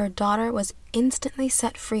 her daughter was instantly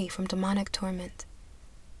set free from demonic torment.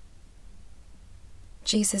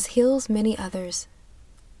 Jesus heals many others.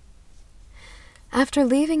 After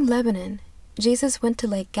leaving Lebanon, Jesus went to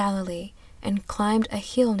Lake Galilee and climbed a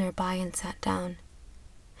hill nearby and sat down.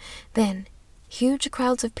 Then, huge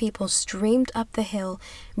crowds of people streamed up the hill,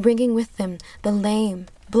 bringing with them the lame,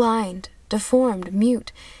 blind, deformed,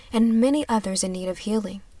 mute, and many others in need of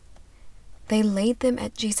healing. They laid them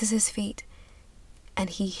at Jesus' feet, and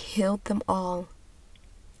he healed them all.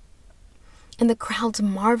 And the crowds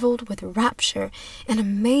marveled with rapture and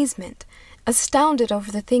amazement, astounded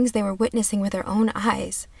over the things they were witnessing with their own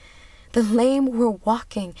eyes. The lame were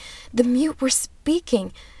walking, the mute were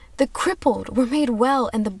speaking, the crippled were made well,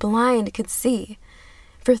 and the blind could see.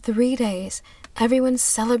 For 3 days, everyone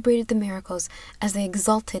celebrated the miracles as they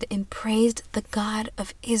exulted and praised the God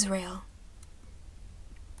of Israel.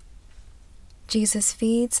 Jesus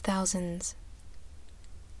feeds thousands.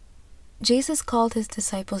 Jesus called his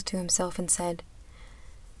disciples to himself and said,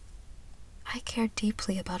 "I care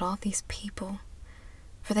deeply about all these people,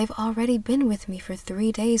 for they've already been with me for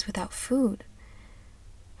 3 days without food.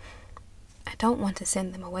 I don't want to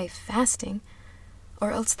send them away fasting,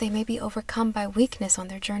 or else they may be overcome by weakness on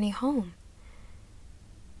their journey home."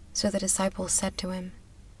 So the disciples said to him,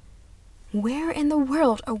 "Where in the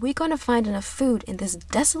world are we going to find enough food in this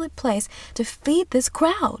desolate place to feed this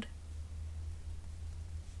crowd?"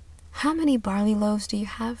 "How many barley loaves do you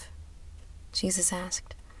have?" Jesus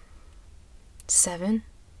asked. "7,"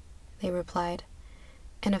 they replied,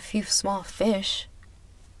 "and a few small fish."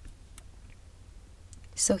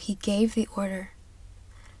 So he gave the order,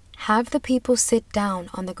 "Have the people sit down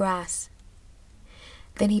on the grass."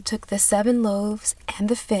 Then he took the 7 loaves and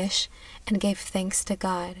the fish and gave thanks to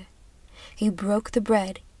God. He broke the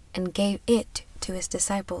bread and gave it to his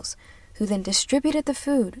disciples, who then distributed the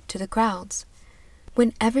food to the crowds.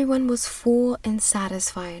 When everyone was full and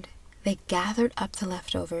satisfied, they gathered up the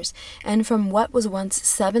leftovers, and from what was once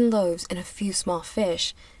 7 loaves and a few small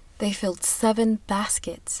fish, they filled 7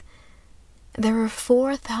 baskets. There were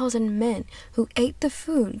 4,000 men who ate the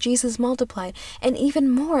food Jesus multiplied, and even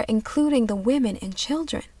more, including the women and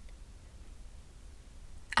children.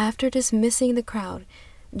 After dismissing the crowd,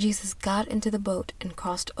 Jesus got into the boat and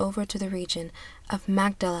crossed over to the region of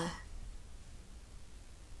Magdala.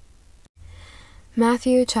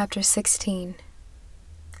 Matthew chapter 16.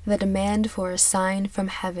 The demand for a sign from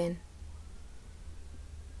heaven.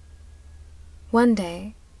 One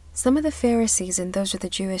day, some of the Pharisees and those of the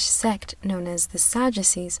Jewish sect known as the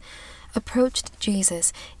Sadducees approached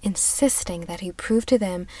Jesus, insisting that he prove to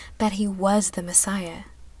them that he was the Messiah.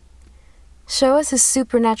 "Show us a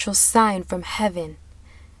supernatural sign from heaven,"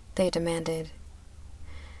 they demanded.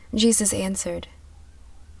 Jesus answered,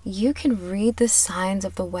 "You can read the signs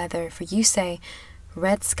of the weather, for you say,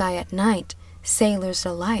 'Red sky at night, sailors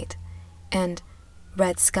delight,' and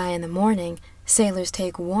 'Red sky in the morning, sailors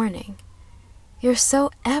take warning.' You're so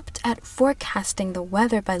apt at forecasting the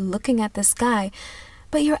weather by looking at the sky,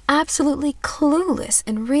 but you're absolutely clueless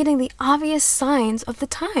in reading the obvious signs of the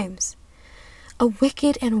times. A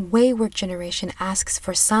wicked and wayward generation asks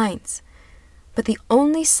for signs, but the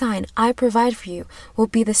only sign I provide for you will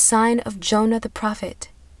be the sign of Jonah the prophet."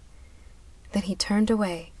 Then he turned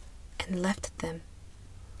away and left them.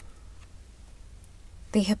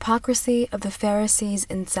 The hypocrisy of the Pharisees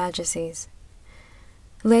and Sadducees.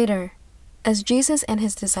 Later, as Jesus and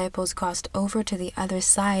his disciples crossed over to the other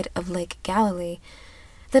side of Lake Galilee,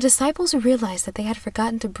 the disciples realized that they had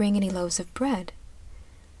forgotten to bring any loaves of bread.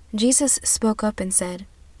 Jesus spoke up and said,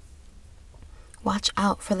 "Watch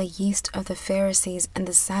out for the yeast of the Pharisees and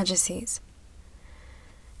the Sadducees."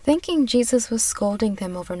 Thinking Jesus was scolding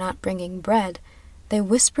them over not bringing bread, they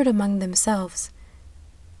whispered among themselves.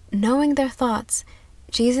 Knowing their thoughts,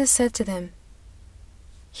 Jesus said to them,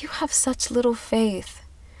 "You have such little faith.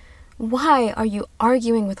 Why are you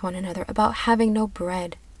arguing with one another about having no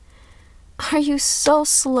bread? Are you so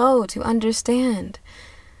slow to understand?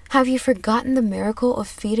 Have you forgotten the miracle of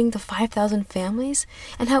feeding the 5,000 families,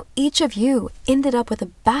 and how each of you ended up with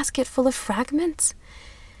a basket full of fragments?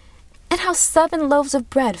 And how 7 loaves of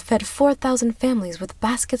bread fed 4,000 families with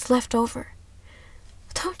baskets left over?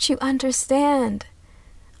 Don't you understand?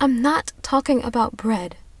 I'm not talking about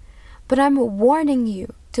bread, but I'm warning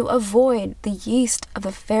you to avoid the yeast of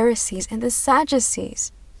the Pharisees and the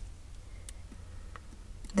Sadducees."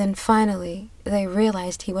 Then finally, they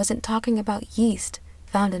realized he wasn't talking about yeast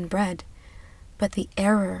found in bread, but the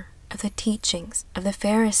error of the teachings of the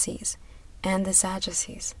Pharisees and the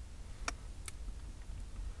Sadducees.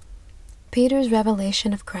 Peter's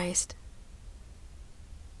revelation of Christ.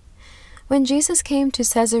 When Jesus came to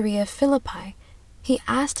Caesarea Philippi, he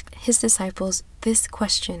asked his disciples this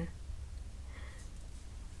question: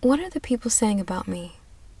 "What are the people saying about me,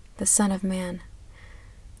 the Son of Man?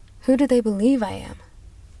 Who do they believe I am?"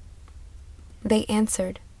 They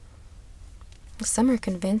answered, "Some are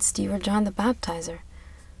convinced you are John the Baptizer.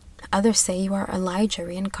 Others say you are Elijah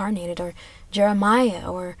reincarnated, or Jeremiah,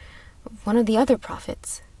 or one of the other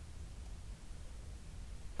prophets.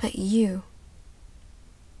 But you,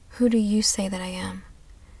 who do you say that I am?"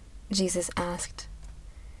 Jesus asked.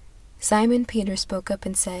 Simon Peter spoke up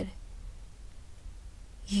and said,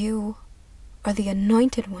 "You are the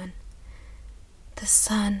Anointed One, the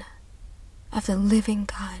Son of the living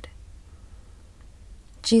God."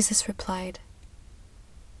 Jesus replied,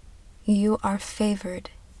 "You are favored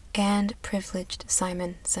and privileged,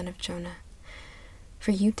 Simon, son of Jonah.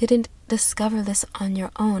 For you didn't discover this on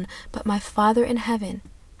your own, but my Father in heaven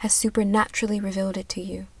has supernaturally revealed it to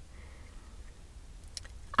you.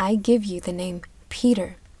 I give you the name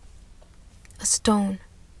Peter, a stone,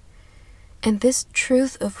 and this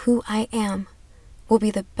truth of who I am will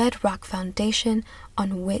be the bedrock foundation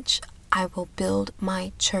on which I will build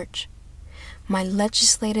my church. My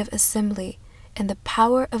legislative assembly and the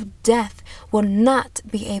power of death will not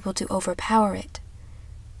be able to overpower it.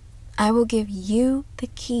 I will give you the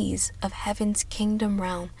keys of heaven's kingdom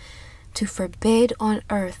realm to forbid on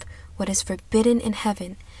earth what is forbidden in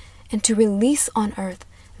heaven, and to release on earth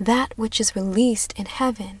that which is released in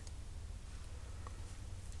heaven."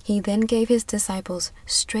 He then gave his disciples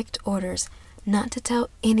strict orders not to tell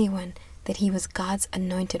anyone that he was God's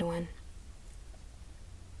anointed one.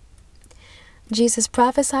 Jesus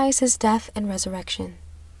prophesies his death and resurrection.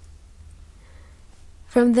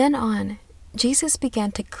 From then on, Jesus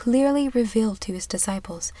began to clearly reveal to his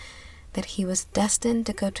disciples that he was destined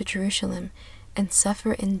to go to Jerusalem and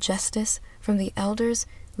suffer injustice from the elders,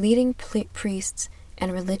 leading priests,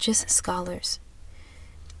 and religious scholars.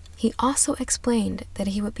 He also explained that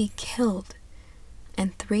he would be killed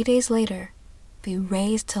and 3 days later be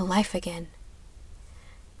raised to life again.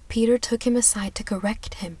 Peter took him aside to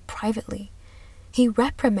correct him privately. He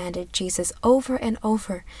reprimanded Jesus over and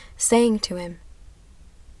over, saying to him,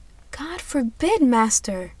 "God forbid,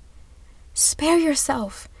 Master! Spare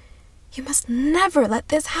yourself! You must never let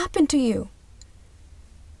this happen to you!"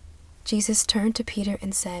 Jesus turned to Peter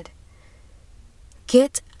and said,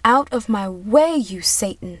 "Get out of my way, you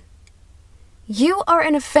Satan! You are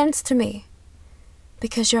an offense to me,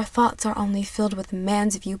 because your thoughts are only filled with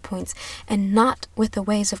man's viewpoints and not with the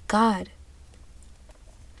ways of God."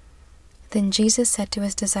 Then Jesus said to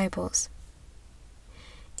his disciples,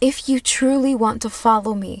 "If you truly want to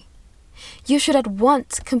follow me, you should at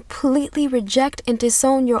once completely reject and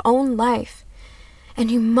disown your own life, and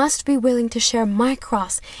you must be willing to share my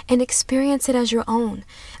cross and experience it as your own,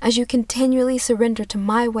 as you continually surrender to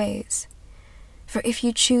my ways. For if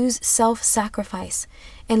you choose self-sacrifice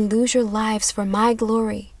and lose your lives for my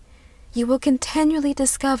glory, you will continually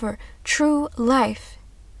discover true life.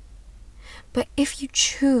 But if you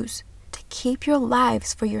choose to keep your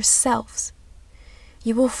lives for yourselves,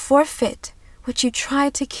 you will forfeit what you try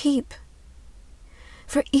to keep.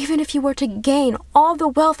 For even if you were to gain all the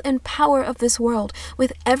wealth and power of this world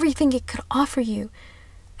with everything it could offer you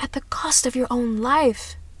at the cost of your own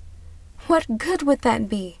life, what good would that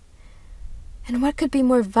be? And what could be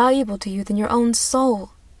more valuable to you than your own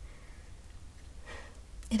soul?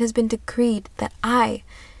 It has been decreed that I,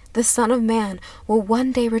 the Son of Man, will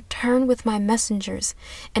one day return with my messengers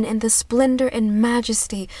and in the splendor and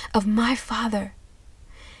majesty of my Father.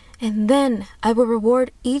 And then I will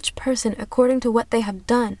reward each person according to what they have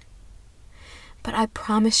done. But I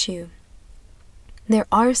promise you, there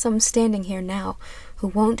are some standing here now who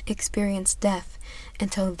won't experience death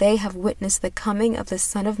until they have witnessed the coming of the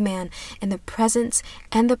Son of Man in the presence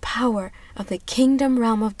and the power of the kingdom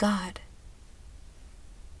realm of God."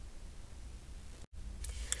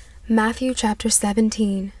 Matthew chapter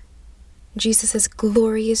 17. Jesus'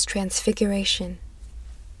 glorious transfiguration.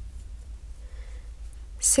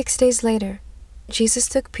 6 days later, Jesus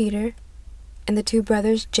took Peter and the two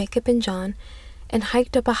brothers Jacob and John and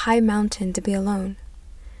hiked up a high mountain to be alone.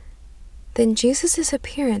 Then Jesus'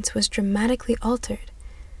 appearance was dramatically altered.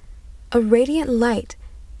 A radiant light,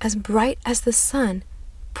 as bright as the sun,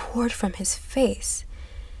 poured from his face,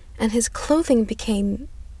 and his clothing became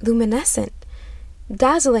luminescent,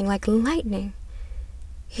 dazzling like lightning.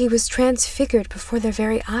 He was transfigured before their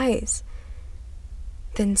very eyes.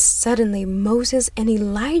 Then suddenly Moses and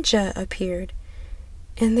Elijah appeared,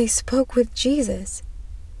 and they spoke with Jesus.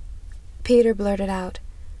 Peter blurted out,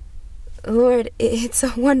 Lord, it's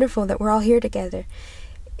so wonderful that we're all here together.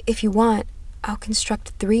 If you want, I'll construct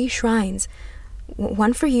 3 shrines,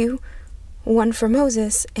 one for you, one for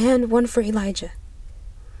Moses, and one for Elijah."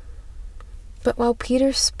 But while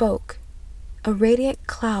Peter spoke, a radiant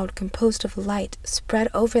cloud composed of light spread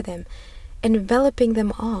over them, enveloping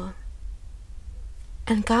them all.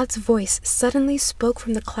 And God's voice suddenly spoke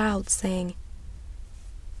from the cloud, saying,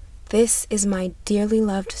 "This is my dearly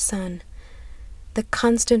loved Son, the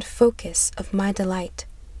constant focus of my delight.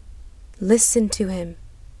 Listen to him."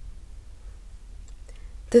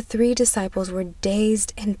 The 3 disciples were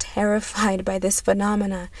dazed and terrified by this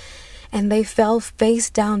phenomena, and they fell face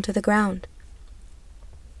down to the ground.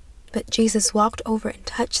 But Jesus walked over and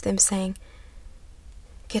touched them, saying,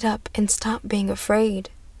 "Get up and stop being afraid."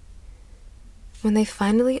 When they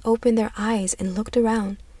finally opened their eyes and looked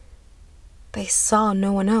around, they saw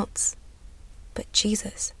no one else but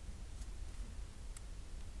Jesus.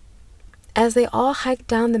 As they all hiked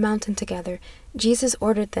down the mountain together, Jesus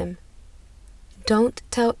ordered them, "Don't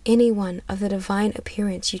tell anyone of the divine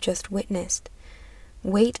appearance you just witnessed.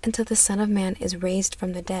 Wait until the Son of Man is raised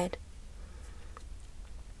from the dead."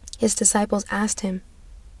 His disciples asked him,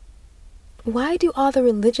 "Why do all the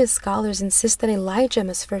religious scholars insist that Elijah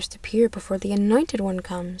must first appear before the Anointed One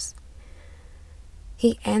comes?"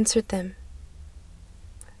 He answered them,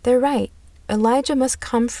 "They're right. Elijah must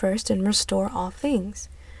come first and restore all things.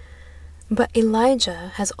 But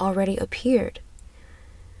Elijah has already appeared.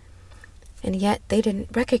 And yet they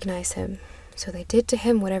didn't recognize him, so they did to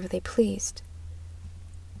him whatever they pleased.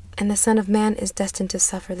 And the Son of Man is destined to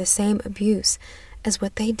suffer the same abuse as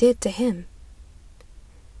what they did to him."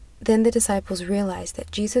 Then the disciples realized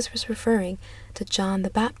that Jesus was referring to John the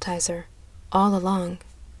Baptizer all along.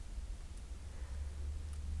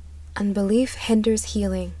 Unbelief hinders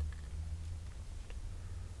healing.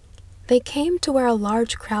 They came to where a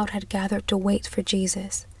large crowd had gathered to wait for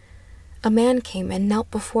Jesus. A man came and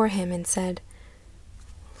knelt before him and said,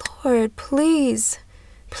 "Lord, please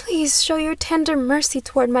show your tender mercy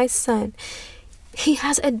toward my son. He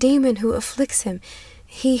has a demon who afflicts him.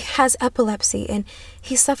 He has epilepsy, and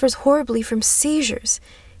he suffers horribly from seizures.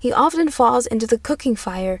 He often falls into the cooking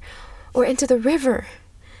fire or into the river.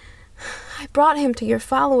 I brought him to your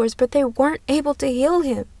followers, but they weren't able to heal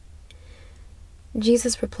him."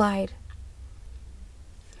 Jesus replied,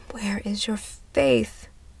 "Where is your faith?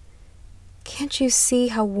 Can't you see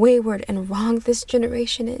how wayward and wrong this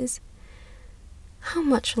generation is? How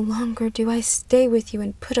much longer do I stay with you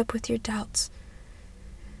and put up with your doubts?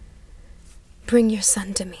 Bring your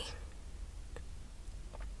son to me."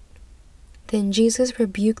 Then Jesus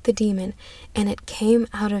rebuked the demon, and it came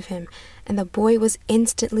out of him, and the boy was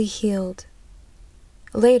instantly healed.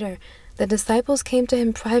 Later, the disciples came to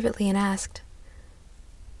him privately and asked,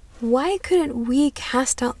 "Why couldn't we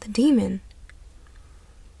cast out the demon?"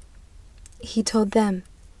 He told them,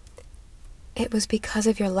 "It was because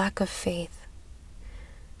of your lack of faith.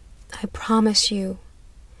 I promise you,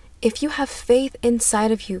 if you have faith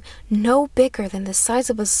inside of you, no bigger than the size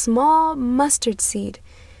of a small mustard seed,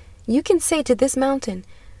 you can say to this mountain,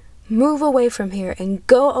 'Move away from here and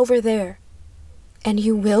go over there,' and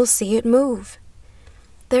you will see it move.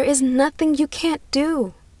 There is nothing you can't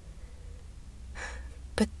do."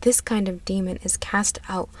 But this kind of demon is cast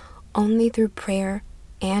out only through prayer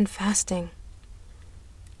and fasting.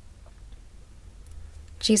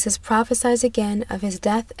 Jesus prophesies again of his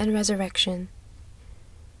death and resurrection.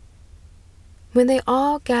 When they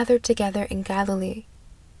all gathered together in Galilee,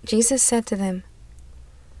 Jesus said to them,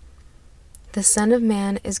 "The Son of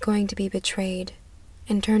Man is going to be betrayed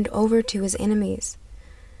and turned over to his enemies.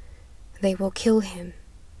 They will kill him,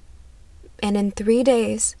 and in 3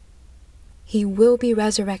 days he will be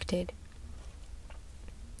resurrected."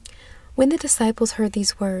 When the disciples heard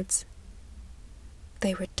these words,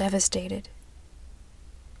 they were devastated.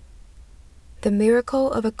 The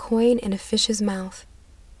miracle of a coin in a fish's mouth.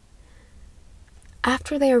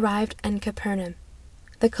 After they arrived in Capernaum,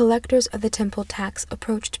 the collectors of the temple tax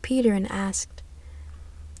approached Peter and asked,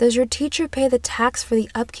 "Does your teacher pay the tax for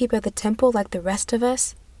the upkeep of the temple like the rest of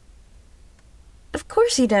us?" "Of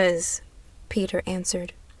course he does," Peter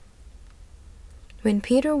answered. When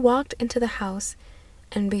Peter walked into the house,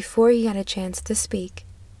 and before he had a chance to speak,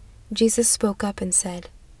 Jesus spoke up and said,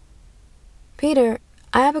 "Peter,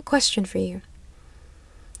 I have a question for you.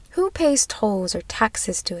 Who pays tolls or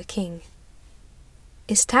taxes to a king?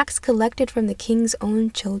 Is tax collected from the king's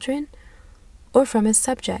own children or from his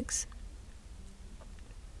subjects?"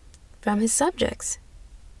 "From his subjects,"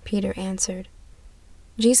 Peter answered.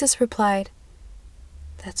 Jesus replied,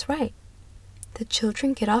 "That's right. The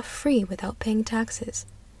children get off free without paying taxes.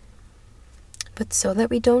 But so that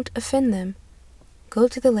we don't offend them, go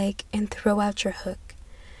to the lake and throw out your hook,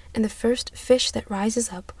 and the first fish that rises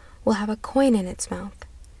up will have a coin in its mouth.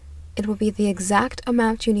 It will be the exact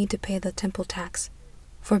amount you need to pay the temple tax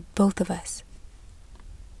for both of us."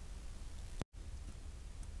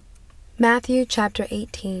 Matthew chapter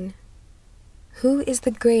 18. Who is the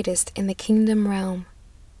greatest in the kingdom realm?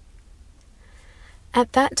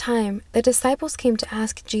 At that time, the disciples came to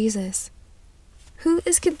ask Jesus, "Who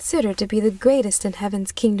is considered to be the greatest in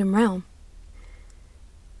heaven's kingdom realm?"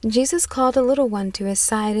 Jesus called a little one to his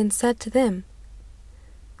side and said to them,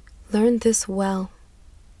 "Learn this well.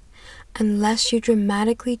 Unless you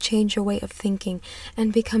dramatically change your way of thinking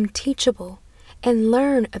and become teachable and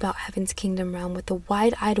learn about heaven's kingdom realm with the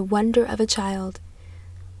wide-eyed wonder of a child,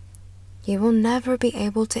 you will never be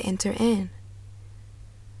able to enter in.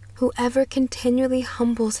 Whoever continually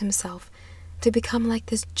humbles himself to become like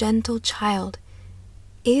this gentle child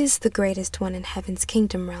is the greatest one in heaven's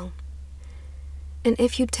kingdom realm. And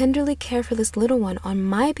if you tenderly care for this little one on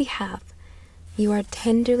my behalf, you are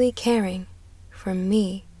tenderly caring for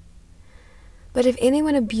me. But if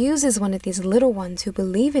anyone abuses one of these little ones who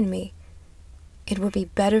believe in me, it would be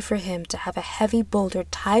better for him to have a heavy boulder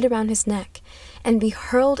tied around his neck and be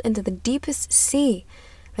hurled into the deepest sea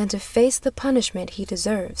than to face the punishment he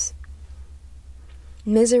deserves.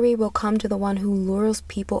 Misery will come to the one who lures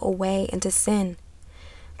people away into sin.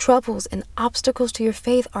 Troubles and obstacles to your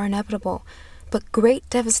faith are inevitable, but great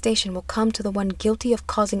devastation will come to the one guilty of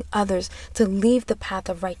causing others to leave the path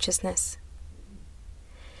of righteousness.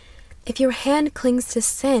 If your hand clings to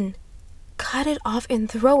sin, cut it off and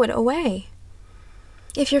throw it away.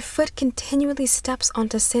 If your foot continually steps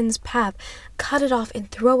onto sin's path, cut it off and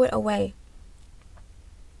throw it away.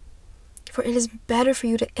 For it is better for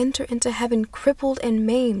you to enter into heaven crippled and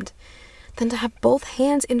maimed than to have both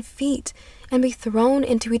hands and feet and be thrown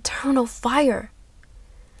into eternal fire.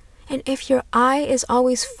 And if your eye is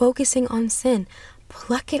always focusing on sin,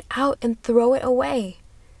 pluck it out and throw it away.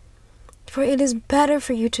 For it is better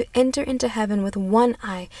for you to enter into heaven with one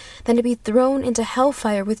eye than to be thrown into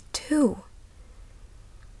hellfire with two.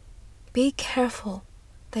 Be careful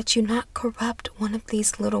that you not corrupt one of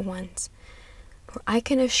these little ones, for I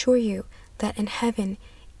can assure you that in heaven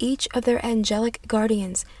each of their angelic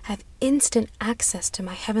guardians have instant access to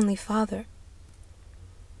my heavenly Father.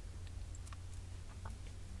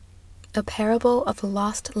 A parable of the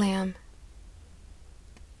lost lamb.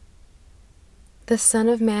 The Son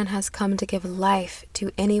of Man has come to give life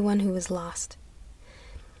to anyone who is lost.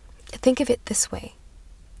 Think of it this way.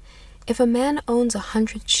 If a man owns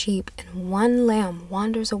 100 sheep and one lamb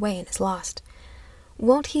wanders away and is lost,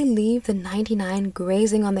 won't he leave the 99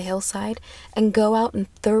 grazing on the hillside and go out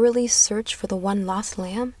and thoroughly search for the one lost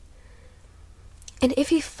lamb? And if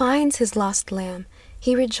he finds his lost lamb,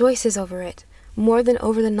 he rejoices over it more than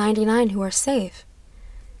over the 99 who are safe.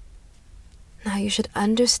 Now you should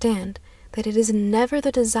understand that it is never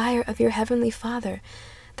the desire of your heavenly Father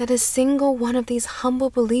that a single one of these humble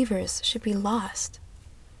believers should be lost.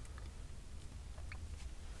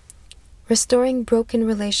 Restoring broken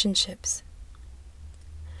relationships.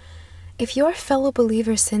 If your fellow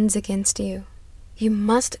believer sins against you, you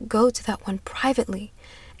must go to that one privately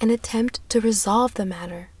and attempt to resolve the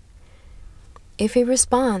matter. If he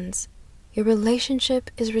responds, your relationship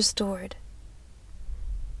is restored.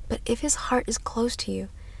 But if his heart is closed to you,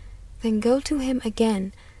 then go to him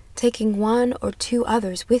again, taking one or two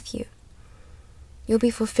others with you. You'll be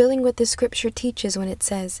fulfilling what the scripture teaches when it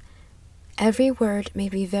says, "Every word may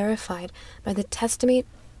be verified by the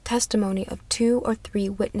testimony of 2 or 3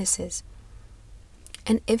 witnesses."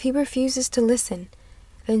 And if he refuses to listen,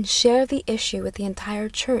 then share the issue with the entire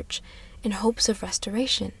church in hopes of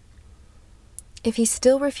restoration. If he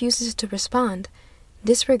still refuses to respond,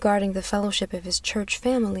 disregarding the fellowship of his church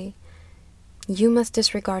family, you must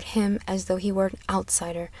disregard him as though he were an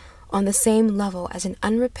outsider on the same level as an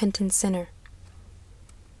unrepentant sinner.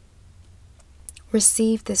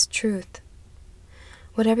 Receive this truth.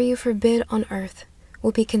 Whatever you forbid on earth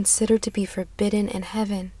will be considered to be forbidden in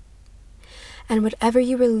heaven, and whatever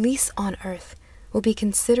you release on earth will be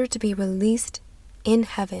considered to be released in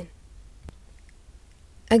heaven.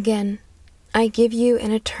 Again, I give you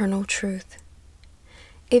an eternal truth.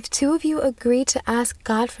 If 2 of you agree to ask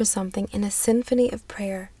God for something in a symphony of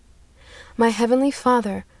prayer, my heavenly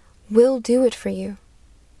Father will do it for you.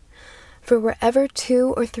 For wherever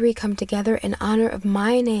 2 or 3 come together in honor of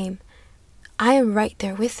my name, I am right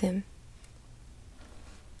there with them.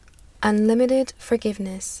 Unlimited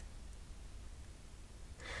forgiveness.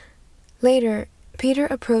 Later, Peter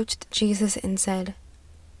approached Jesus and said,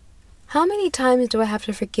 "How many times do I have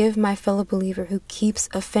to forgive my fellow believer who keeps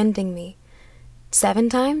offending me? 7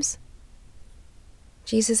 times?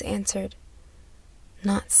 Jesus answered,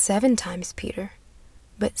 Not 7 times, Peter,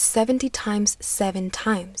 but 70 times 7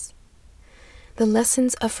 times. The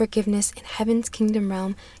lessons of forgiveness in heaven's kingdom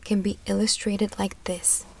realm can be illustrated like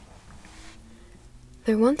this.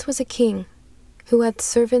 There once was a king who had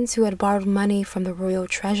servants who had borrowed money from the royal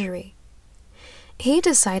treasury. He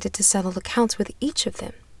decided to settle accounts with each of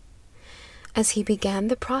them. As he began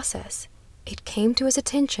the process, it came to his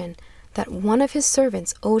attention that one of his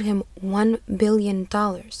servants owed him $1 billion.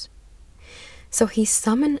 So he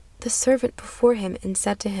summoned the servant before him and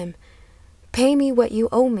said to him, "Pay me what you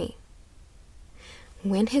owe me."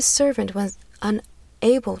 When his servant was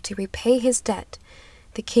unable to repay his debt,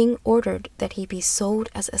 the king ordered that he be sold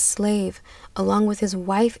as a slave, along with his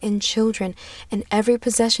wife and children and every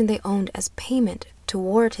possession they owned as payment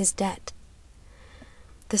toward his debt.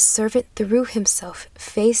 The servant threw himself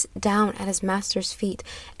face down at his master's feet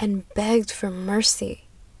and begged for mercy.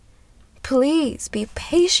 "Please be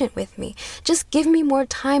patient with me. Just give me more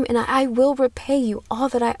time and I will repay you all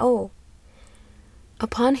that I owe."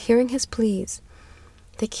 Upon hearing his pleas,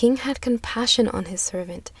 the king had compassion on his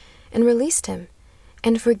servant and released him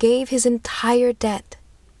and forgave his entire debt.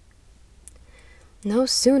 No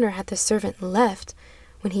sooner had the servant left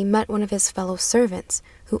when he met one of his fellow servants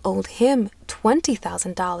who owed him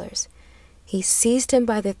 $20,000. He seized him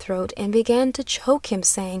by the throat and began to choke him,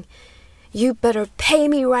 saying, "You better pay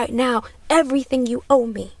me right now everything you owe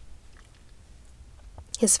me."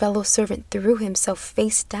 His fellow servant threw himself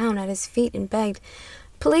face down at his feet and begged,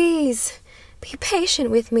 "Please, be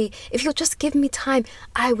patient with me. If you'll just give me time,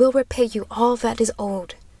 I will repay you all that is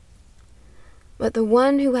owed." But the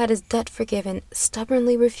one who had his debt forgiven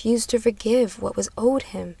stubbornly refused to forgive what was owed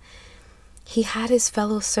him. He had his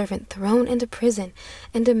fellow servant thrown into prison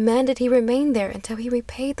and demanded he remain there until he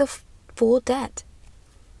repaid the full debt.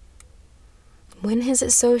 When his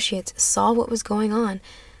associates saw what was going on,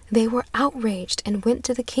 they were outraged and went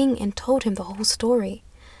to the king and told him the whole story.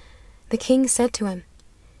 The king said to him,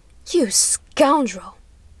 "You scoundrel!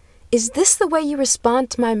 Is this the way you respond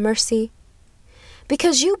to my mercy?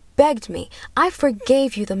 Because you begged me, I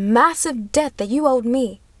forgave you the massive debt that you owed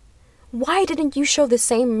me. Why didn't you show the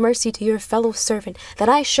same mercy to your fellow servant that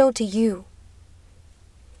I showed to you?"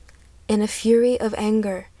 In a fury of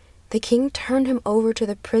anger, the king turned him over to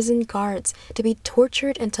the prison guards to be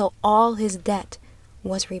tortured until all his debt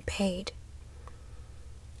was repaid.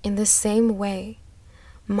 In the same way,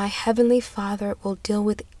 my heavenly Father will deal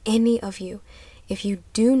with any of you if you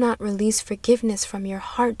do not release forgiveness from your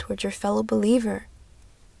heart towards your fellow believer.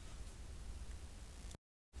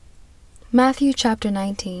 Matthew chapter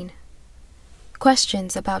 19.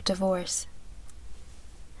 Questions about divorce.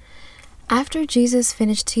 After Jesus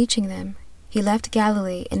finished teaching them, he left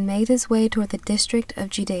Galilee and made his way toward the district of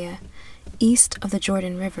Judea, east of the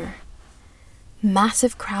Jordan River.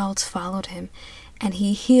 Massive crowds followed him, and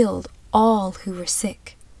he healed all who were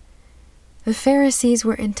sick. The Pharisees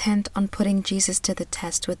were intent on putting Jesus to the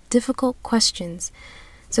test with difficult questions,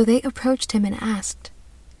 so they approached him and asked,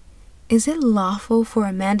 "Is it lawful for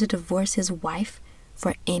a man to divorce his wife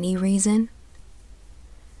for any reason?"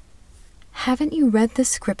 "Haven't you read the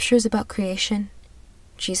scriptures about creation?"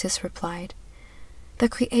 Jesus replied. "The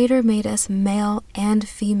Creator made us male and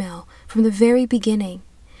female from the very beginning.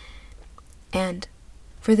 And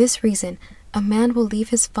for this reason, a man will leave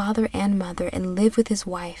his father and mother and live with his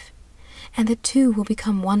wife, and the two will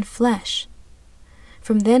become one flesh.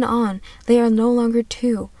 From then on, they are no longer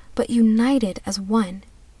two, but united as one.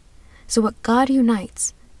 So what God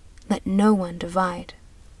unites, let no one divide."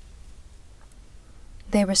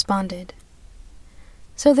 They responded,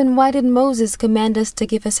 "So then why did Moses command us to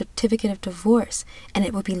give a certificate of divorce, and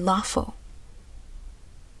it would be lawful?"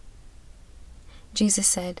 Jesus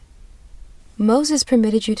said, "Moses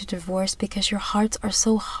permitted you to divorce because your hearts are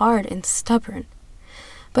so hard and stubborn.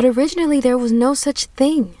 But originally there was no such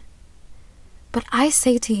thing. But I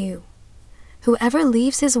say to you, whoever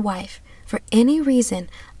leaves his wife for any reason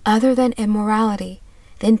other than immorality,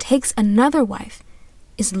 then takes another wife,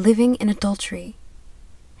 is living in adultery.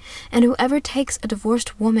 And whoever takes a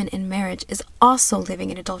divorced woman in marriage is also living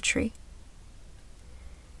in adultery."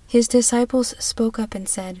 His disciples spoke up and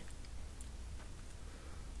said,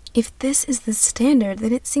 "If this is the standard,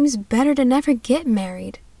 then it seems better to never get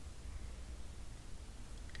married."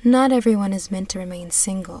 Not everyone is meant to remain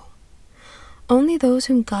single. Only those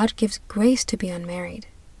whom God gives grace to be unmarried.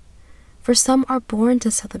 For some are born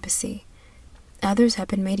to celibacy, others have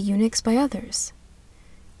been made eunuchs by others.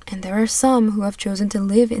 And there are some who have chosen to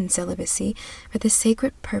live in celibacy for the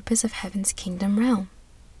sacred purpose of heaven's kingdom realm.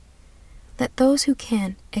 Let those who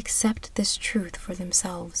can accept this truth for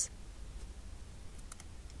themselves.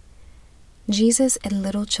 Jesus and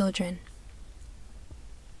little children.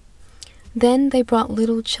 Then they brought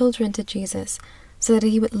little children to Jesus, so that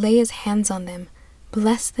he would lay his hands on them,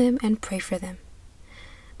 bless them, and pray for them.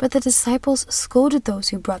 But the disciples scolded those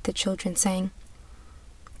who brought the children, saying,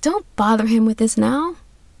 "Don't bother him with this now."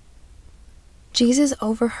 Jesus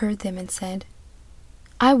overheard them and said,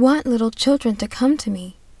 "I want little children to come to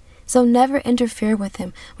me, so never interfere with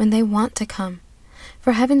them when they want to come.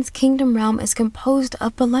 For heaven's kingdom realm is composed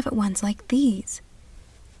of beloved ones like these."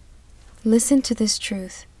 Listen to this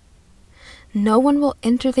truth. No one will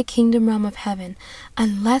enter the kingdom realm of heaven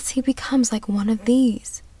unless he becomes like one of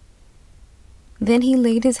these. Then he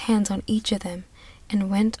laid his hands on each of them and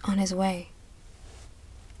went on his way.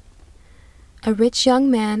 A rich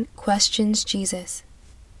young man questions Jesus.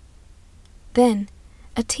 Then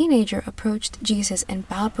a teenager approached Jesus and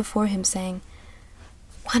bowed before him, saying,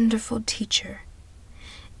 "Wonderful teacher,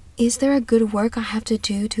 is there a good work I have to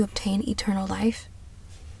do to obtain eternal life?"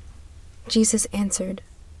 Jesus answered,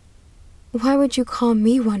 "Why would you call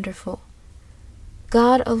me wonderful?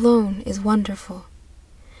 God alone is wonderful.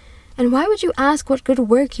 And why would you ask what good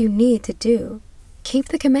work you need to do? Keep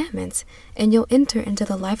the commandments, and you'll enter into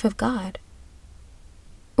the life of God."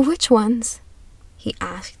 "Which ones?" he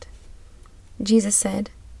asked. Jesus said,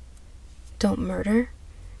 "Don't murder,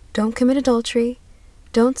 don't commit adultery,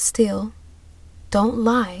 don't steal, don't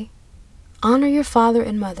lie, honor your father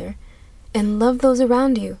and mother, and love those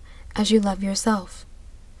around you as you love yourself."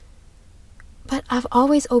 "But I've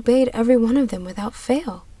always obeyed every one of them without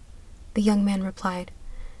fail," the young man replied.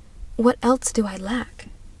 "What else do I lack?"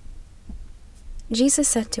 Jesus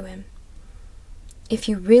said to him, "If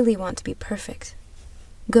you really want to be perfect,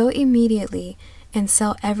 go immediately and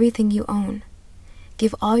sell everything you own.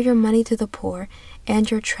 Give all your money to the poor, and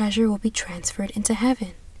your treasure will be transferred into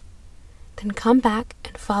heaven. Then come back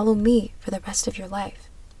and follow me for the rest of your life."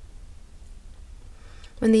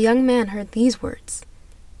 When the young man heard these words,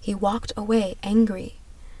 he walked away angry,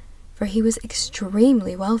 for he was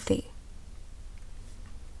extremely wealthy.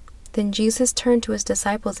 Then Jesus turned to his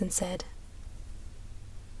disciples and said,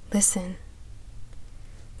 "Listen,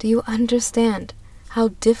 do you understand how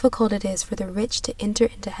difficult it is for the rich to enter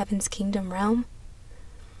into heaven's kingdom realm?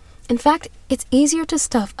 In fact, it's easier to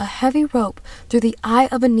stuff a heavy rope through the eye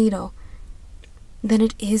of a needle than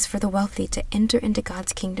it is for the wealthy to enter into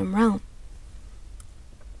God's kingdom realm."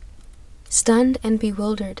 Stunned and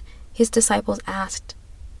bewildered, his disciples asked,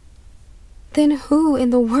 "Then who in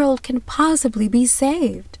the world can possibly be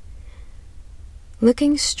saved?"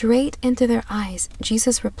 Looking straight into their eyes,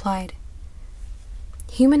 Jesus replied,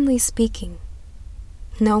 "Humanly speaking,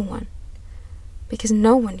 no one, because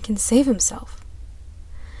no one can save himself.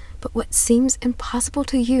 But what seems impossible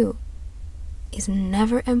to you is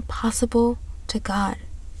never impossible to God."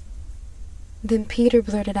 Then Peter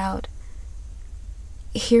blurted out,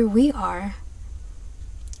 "Here we are.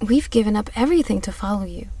 We've given up everything to follow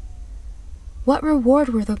you. What reward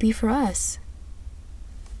will there be for us?"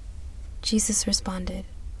 Jesus responded,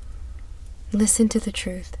 "Listen to the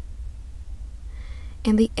truth.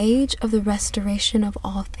 In the age of the restoration of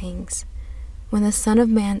all things, when the Son of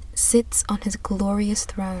Man sits on his glorious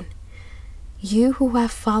throne, you who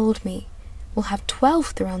have followed me will have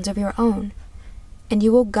 12 thrones of your own, and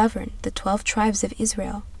you will govern the 12 tribes of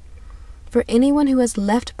Israel. For anyone who has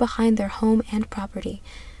left behind their home and property,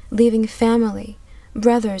 leaving family,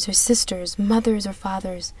 brothers or sisters, mothers or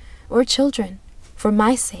fathers, or children, for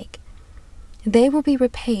my sake, they will be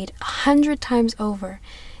repaid 100 times over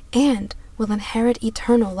and will inherit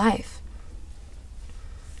eternal life.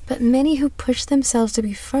 But many who push themselves to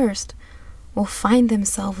be first will find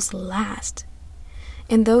themselves last,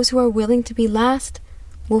 and those who are willing to be last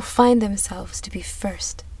will find themselves to be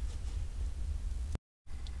first."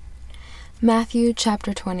 Matthew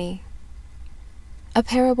chapter 20. A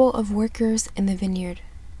parable of workers in the vineyard.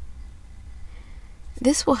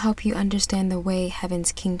 This will help you understand the way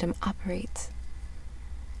heaven's kingdom operates.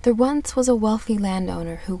 There once was a wealthy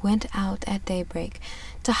landowner who went out at daybreak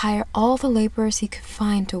to hire all the laborers he could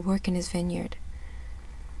find to work in his vineyard.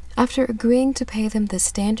 After agreeing to pay them the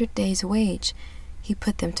standard day's wage, he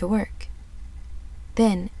put them to work.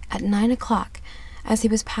 Then, at 9 o'clock, as he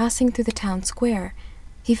was passing through the town square,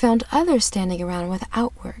 he found others standing around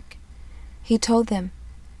without work. He told them,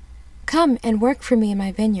 "Come and work for me in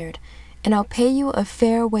my vineyard, and I'll pay you a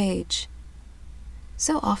fair wage."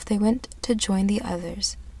 So off they went to join the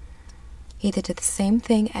others. He did the same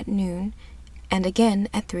thing at noon and again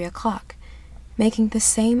at 3 o'clock, making the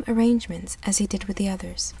same arrangements as he did with the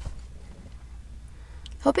others.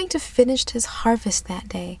 Hoping to finish his harvest that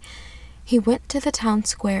day, he went to the town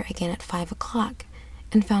square again at 5 o'clock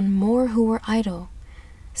and found more who were idle.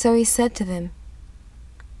 So he said to them,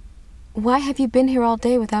 "Why have you been here all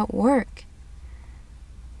day without work?"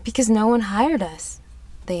 "Because no one hired us,"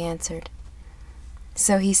 they answered.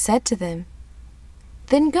 So he said to them,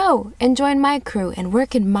 "Then go and join my crew and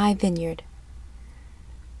work in my vineyard."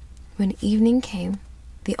 When evening came,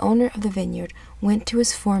 the owner of the vineyard went to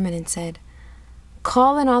his foreman and said,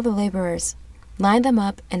 "Call in all the laborers, line them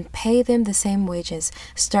up, and pay them the same wages,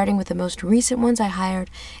 starting with the most recent ones I hired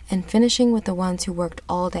and finishing with the ones who worked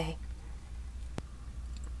all day."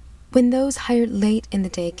 When those hired late in the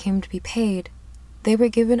day came to be paid, they were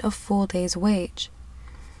given a full day's wage.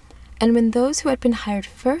 And when those who had been hired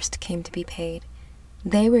first came to be paid,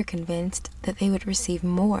 they were convinced that they would receive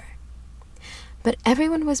more. But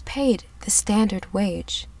everyone was paid the standard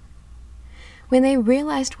wage. When they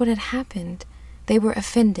realized what had happened, they were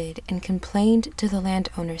offended and complained to the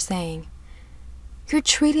landowner, saying, "You're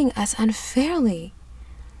treating us unfairly.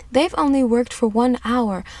 They've only worked for 1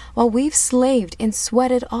 hour, while we've slaved and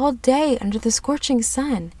sweated all day under the scorching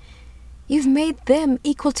sun. You've made them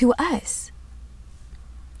equal to us."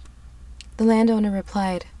 The landowner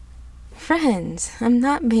replied, "Friends, I'm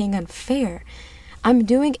not being unfair. I'm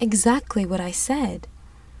doing exactly what I said.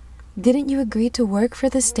 Didn't you agree to work for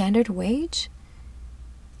the standard wage?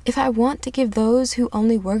 If I want to give those who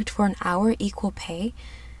only worked for an hour equal pay,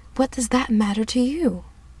 what does that matter to you?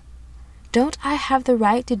 Don't I have the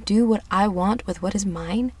right to do what I want with what is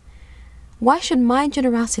mine? Why should my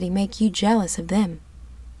generosity make you jealous of them?"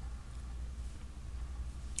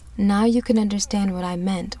 Now you can understand what I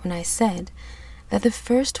meant when I said that the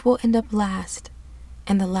first will end up last,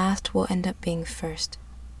 and the last will end up being first.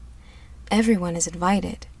 Everyone is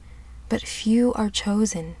invited, but few are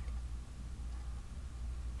chosen.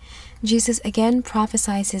 Jesus again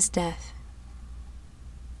prophesies his death.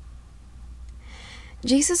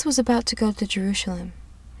 Jesus was about to go to Jerusalem,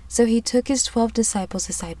 so he took his 12 disciples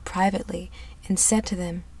aside privately and said to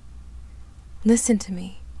them, "Listen to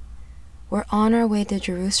me. We're on our way to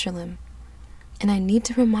Jerusalem, and I need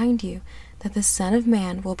to remind you that the Son of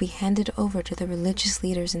Man will be handed over to the religious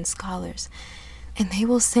leaders and scholars, and they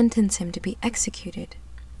will sentence him to be executed.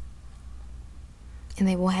 And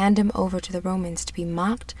they will hand him over to the Romans to be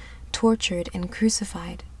mocked, tortured, and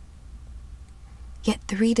crucified. Yet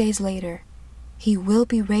 3 days later, he will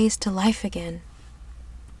be raised to life again."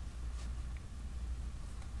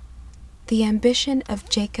 The ambition of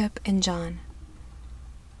Jacob and John.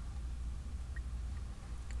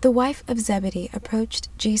 The wife of Zebedee approached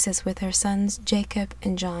Jesus with her sons Jacob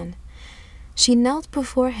and John. She knelt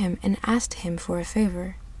before him and asked him for a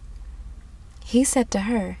favor. He said to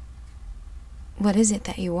her, "What is it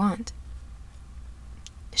that you want?"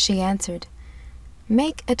 She answered,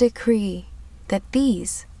 "Make a decree that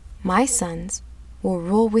these, my sons, will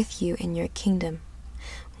rule with you in your kingdom,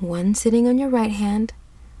 one sitting on your right hand,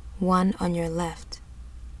 one on your left."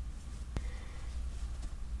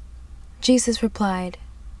 Jesus replied,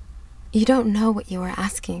 "You don't know what you are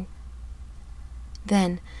asking."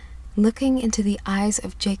 Then, looking into the eyes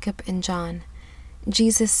of Jacob and John,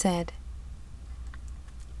 Jesus said,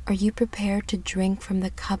 "Are you prepared to drink from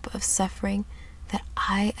the cup of suffering that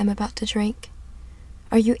I am about to drink?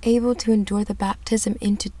 Are you able to endure the baptism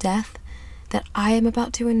into death that I am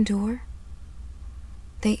about to endure?"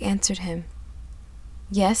 They answered him,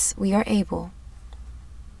 "Yes, we are able."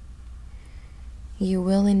 "You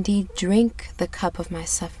will indeed drink the cup of my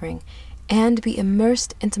suffering and be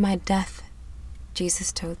immersed into my death,"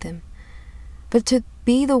 Jesus told them. "But to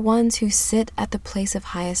be the ones who sit at the place of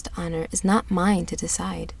highest honor is not mine to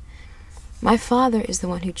decide. My Father is the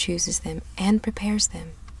one who chooses them and prepares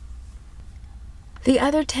them." The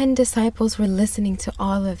other 10 disciples were listening to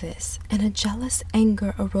all of this, and a jealous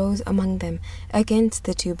anger arose among them against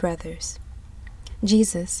the 2 brothers.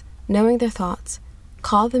 Jesus, knowing their thoughts,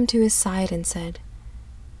 called them to his side and said,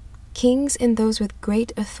 "Kings and those with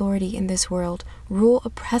great authority in this world rule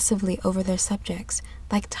oppressively over their subjects,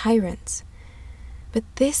 like tyrants. But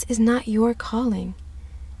this is not your calling.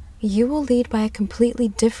 You will lead by a completely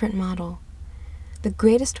different model. The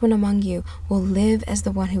greatest one among you will live as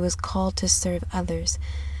the one who is called to serve others,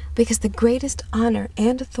 because the greatest honor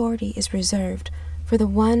and authority is reserved for the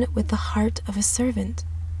one with the heart of a servant.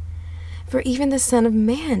 For even the Son of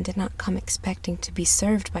Man did not come expecting to be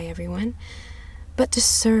served by everyone, but to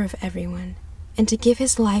serve everyone, and to give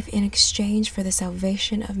his life in exchange for the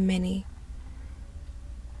salvation of many."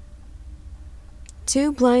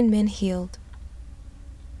 2 blind men healed.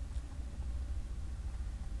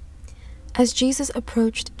 As Jesus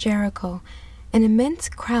approached Jericho, an immense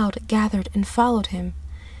crowd gathered and followed him,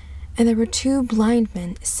 and there were 2 blind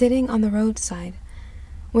men sitting on the roadside.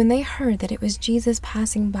 When they heard that it was Jesus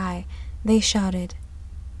passing by, they shouted,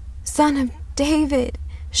 Son of David,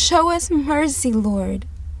 show us mercy, Lord."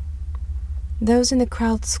 Those in the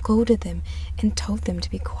crowd scolded them and told them to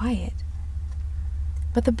be quiet.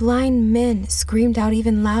 But the blind men screamed out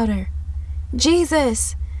even louder,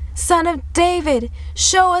 "Jesus, Son of David,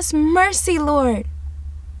 show us mercy, Lord."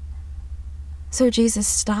 So Jesus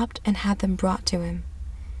stopped and had them brought to him.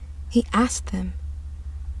 He asked them,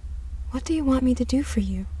 "What do you want me to do for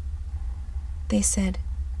you?" They said,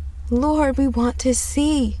 "Lord, we want to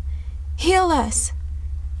see. Heal us."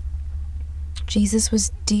 Jesus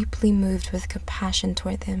was deeply moved with compassion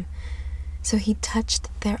toward them, so he touched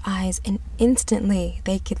their eyes, and instantly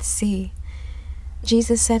they could see.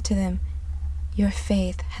 Jesus said to them, "Your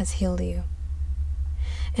faith has healed you."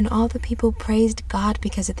 And all the people praised God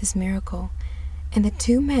because of this miracle, and the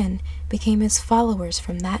two men became his followers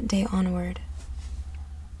from that day onward.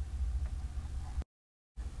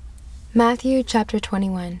 Matthew chapter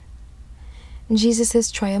 21.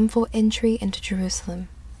 Jesus' triumphal entry into Jerusalem.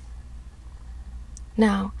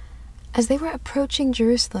 Now, as they were approaching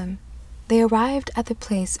Jerusalem, they arrived at the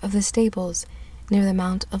place of the stables near the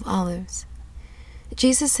Mount of Olives.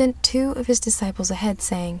 Jesus sent 2 of his disciples ahead,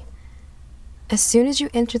 saying, "As soon as you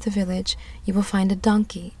enter the village, you will find a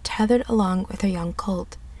donkey tethered along with her young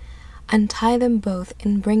colt. Untie them both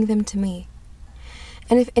and bring them to me.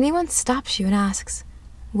 And if anyone stops you and asks,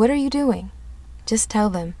 'What are you doing?' just tell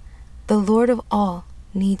them, 'The Lord of all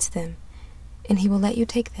needs them,' and he will let you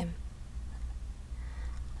take them."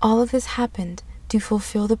 All of this happened to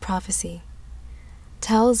fulfill the prophecy.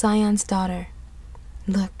 "Tell Zion's daughter,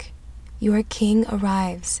 'Look, your king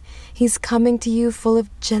arrives. He's coming to you full of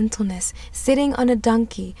gentleness, sitting on a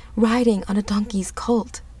donkey, riding on a donkey's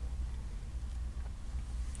colt.'"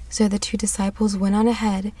 So the 2 disciples went on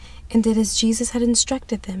ahead and did as Jesus had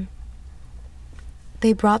instructed them.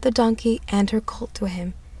 They brought the donkey and her colt to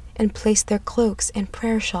him and placed their cloaks and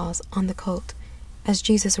prayer shawls on the colt, as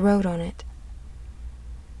Jesus rode on it.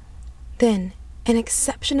 Then an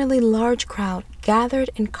exceptionally large crowd gathered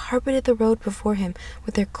and carpeted the road before him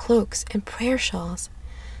with their cloaks and prayer shawls.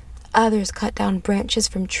 Others cut down branches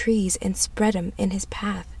from trees and spread them in his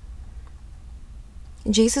path.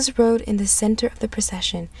 Jesus rode in the center of the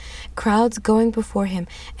procession, crowds going before him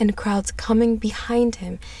and crowds coming behind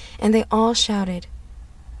him, and they all shouted,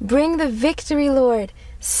 "Bring the victory, Lord,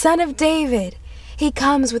 Son of David! He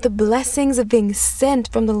comes with the blessings of being sent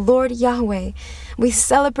from the Lord Yahweh. We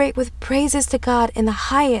celebrate with praises to God in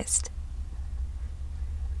the highest."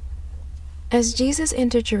 As Jesus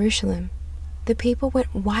entered Jerusalem, the people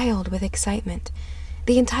went wild with excitement.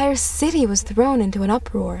 The entire city was thrown into an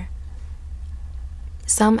uproar.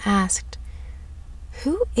 Some asked,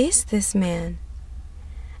 "Who is this man?"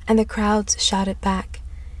 And the crowds shouted back,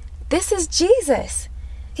 "This is Jesus!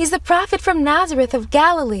 He's the prophet from Nazareth of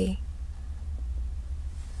Galilee."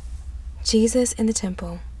 Jesus in the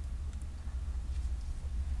temple.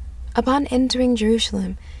 Upon entering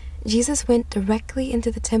Jerusalem, Jesus went directly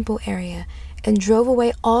into the temple area and drove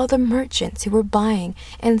away all the merchants who were buying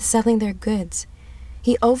and selling their goods.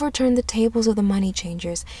 He overturned the tables of the money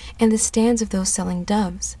changers and the stands of those selling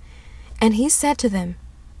doves. And he said to them,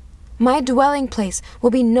 "My dwelling place will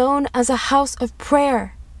be known as a house of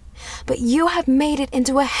prayer, but you have made it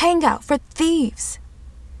into a hangout for thieves."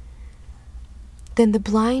 Then the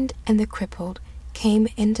blind and the crippled came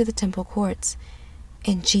into the temple courts,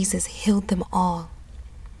 and Jesus healed them all.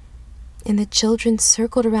 And the children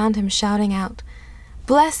circled around him, shouting out,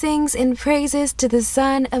 "Blessings and praises to the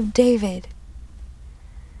Son of David."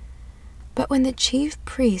 But when the chief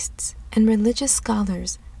priests and religious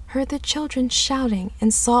scholars heard the children shouting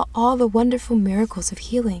and saw all the wonderful miracles of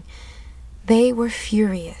healing, they were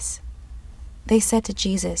furious. They said to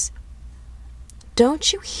Jesus,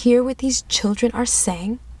 "Don't you hear what these children are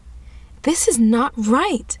saying? This is not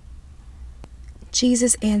right."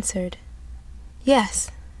 Jesus answered,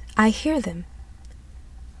 "Yes, I hear them.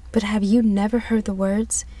 But have you never heard the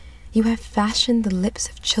words, 'You have fashioned the lips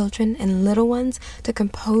of children and little ones to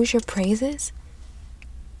compose your praises'?"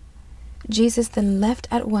 Jesus then left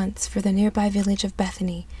at once for the nearby village of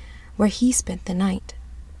Bethany, where he spent the night.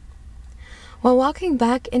 While walking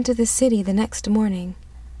back into the city the next morning,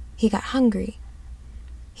 he got hungry.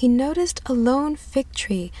 He noticed a lone fig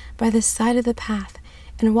tree by the side of the path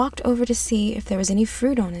and walked over to see if there was any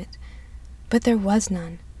fruit on it, but there was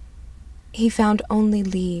none. He found only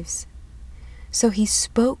leaves. So he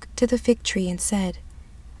spoke to the fig tree and said,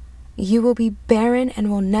 "You will be barren and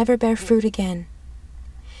will never bear fruit again."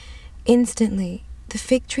 Instantly, the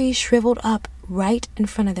fig tree shriveled up right in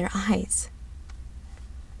front of their eyes.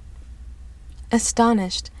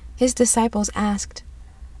 Astonished, his disciples asked,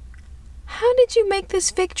 "How did you make this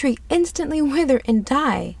fig tree instantly wither and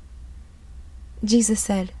die?" Jesus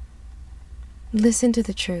said, "Listen to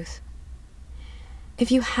the truth.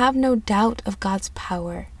 If you have no doubt of God's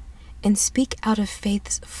power and speak out of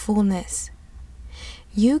faith's fullness,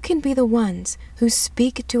 you can be the ones who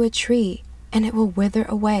speak to a tree and it will wither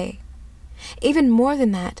away. Even more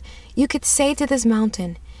than that, you could say to this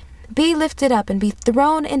mountain, 'Be lifted up and be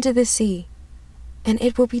thrown into the sea,' and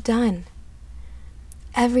it will be done.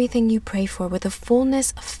 Everything you pray for with the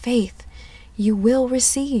fullness of faith, you will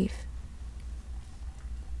receive."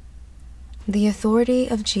 The authority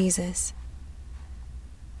of Jesus.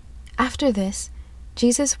 After this,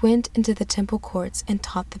 Jesus went into the temple courts and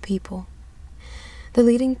taught the people. The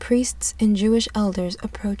leading priests and Jewish elders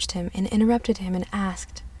approached him and interrupted him and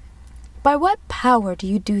asked, "By what power do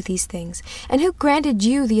you do these things? And who granted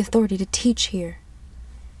you the authority to teach here?"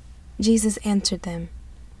 Jesus answered them,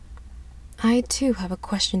 "I too have a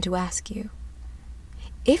question to ask you.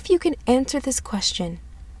 If you can answer this question,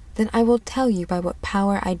 then I will tell you by what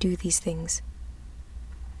power I do these things.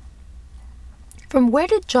 From where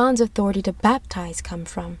did John's authority to baptize come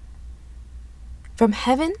from? From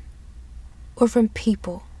heaven or from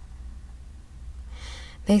people?"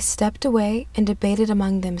 They stepped away and debated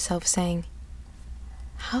among themselves, saying,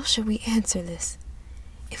 "How shall we answer this?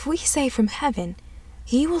 If we say from heaven,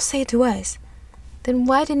 he will say to us, 'Then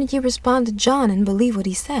why didn't you respond to John and believe what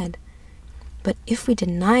he said?' But if we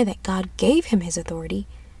deny that God gave him his authority,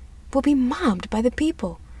 we'll be mobbed by the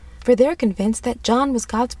people, for they're convinced that John was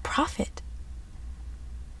God's prophet."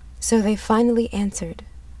 So they finally answered,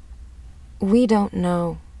 "We don't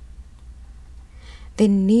know."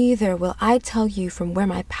 "Then neither will I tell you from where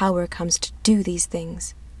my power comes to do these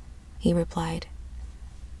things," he replied.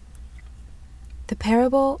 The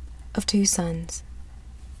parable of two sons.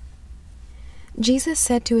 Jesus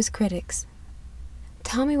said to his critics,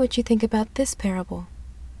 "Tell me what you think about this parable.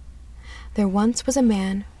 There once was a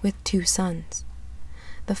man with two sons.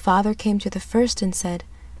 The father came to the first and said,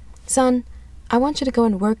 'Son, I want you to go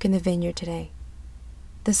and work in the vineyard today.'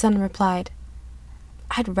 The son replied,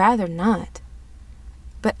 'I'd rather not.'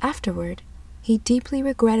 But afterward, he deeply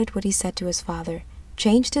regretted what he said to his father,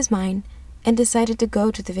 changed his mind, and decided to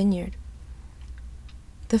go to the vineyard.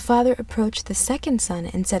 The father approached the second son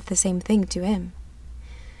and said the same thing to him.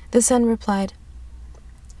 The son replied,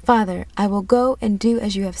 'Father, I will go and do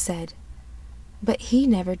as you have said.' But he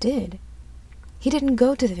never did. He didn't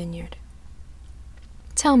go to the vineyard.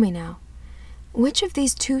 Tell me now, which of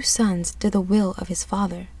these two sons did the will of his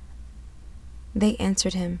father?" They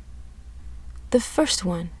answered him, "The first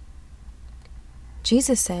one."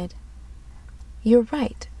 Jesus said, "You're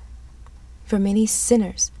right. For many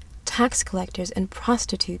sinners, tax collectors, and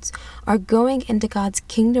prostitutes are going into God's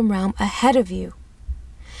kingdom realm ahead of you.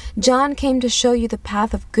 John came to show you the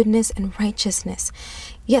path of goodness and righteousness,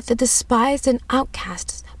 yet the despised and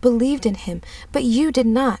outcasts believed in him, but you did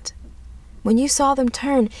not. When you saw them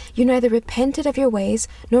turn, you neither repented of your ways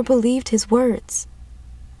nor believed his words."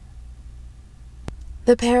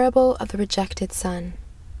 The parable of the rejected son.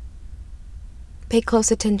 Pay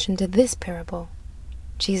close attention to this parable.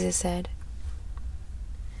 Jesus said,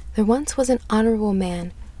 "There once was an honorable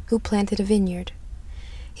man who planted a vineyard.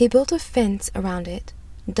 He built a fence around it,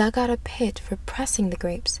 dug out a pit for pressing the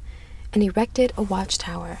grapes, and erected a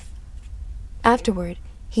watchtower. Afterward,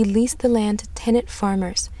 he leased the land to tenant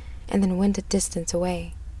farmers and then went a distance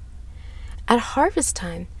away. At harvest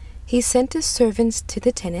time, he sent his servants to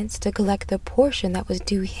the tenants to collect the portion that was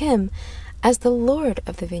due him as the lord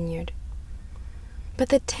of the vineyard. But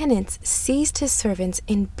the tenants seized his servants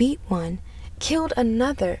and beat one, killed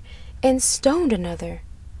another, and stoned another.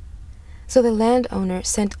 So the landowner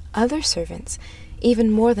sent other servants,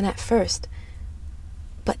 even more than at first,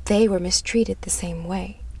 but they were mistreated the same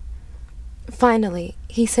way. Finally,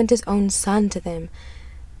 he sent his own son to them,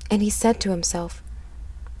 and he said to himself,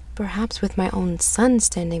 'Perhaps with my own son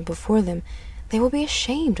standing before them, they will be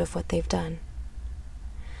ashamed of what they've done.'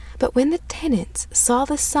 But when the tenants saw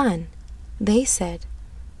the son, they said,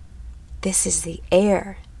 'This is the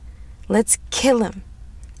heir. Let's kill him,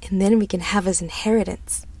 and then we can have his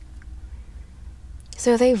inheritance.'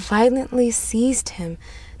 So they violently seized him,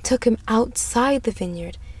 took him outside the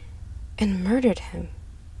vineyard, and murdered him.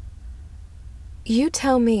 You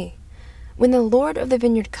tell me, when the Lord of the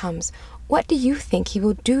vineyard comes, what do you think he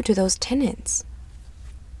will do to those tenants?"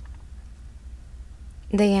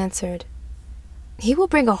 They answered, "He will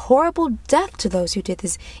bring a horrible death to those who did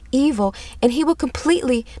this evil, and he will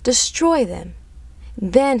completely destroy them.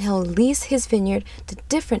 Then he'll lease his vineyard to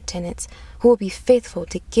different tenants who will be faithful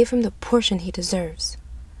to give him the portion he deserves."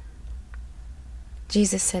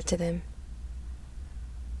 Jesus said to them,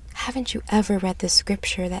 "Haven't you ever read the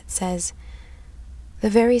scripture that says, 'The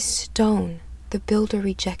very stone the builder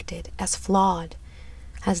rejected as flawed,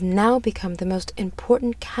 has now become the most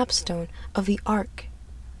important capstone of the ark.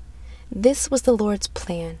 This was the Lord's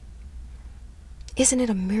plan. Isn't it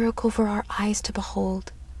a miracle for our eyes to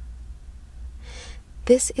behold?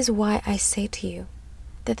 This is why I say to you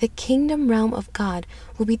that the kingdom realm of God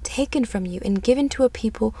will be taken from you and given to a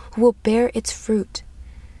people who will bear its fruit.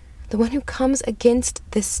 The one who comes against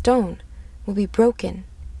this stone will be broken,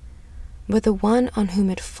 but the one on whom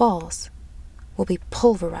it falls will be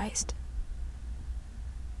pulverized.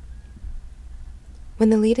 When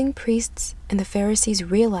the leading priests and the Pharisees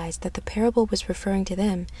realized that the parable was referring to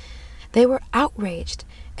them, they were outraged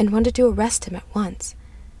and wanted to arrest him at once.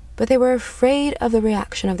 But they were afraid of the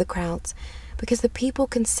reaction of the crowds because the people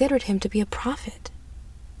considered him to be a prophet.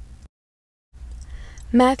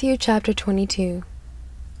 Matthew chapter 22.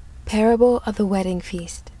 Parable of the Wedding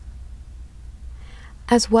Feast.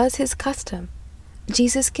 As was his custom,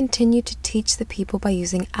 Jesus continued to teach the people by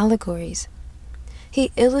using allegories.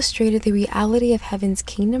 He illustrated the reality of heaven's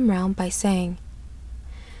kingdom realm by saying,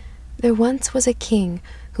 "There once was a king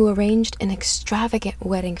who arranged an extravagant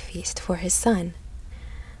wedding feast for his son.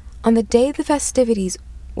 On the day the festivities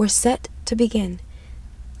were set to begin,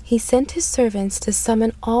 he sent his servants to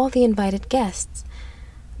summon all the invited guests,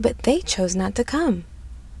 but they chose not to come.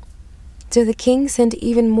 So the king sent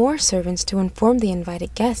even more servants to inform the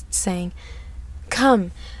invited guests, saying,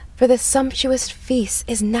 'Come, for the sumptuous feast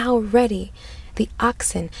is now ready. The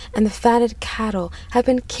oxen and the fatted cattle have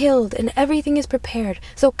been killed, and everything is prepared.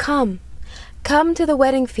 So come to the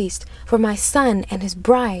wedding feast for my son and his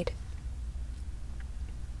bride.'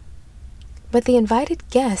 But the invited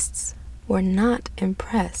guests were not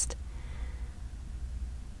impressed.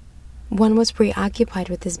 One was preoccupied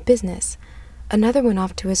with his business, another went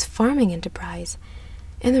off to his farming enterprise,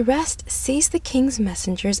 and the rest seized the king's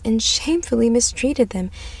messengers and shamefully mistreated them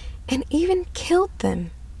and even killed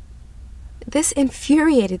them. This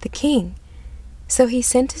infuriated the king, so he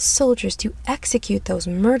sent his soldiers to execute those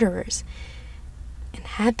murderers and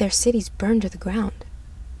had their cities burned to the ground.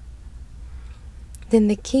 Then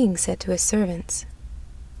the king said to his servants,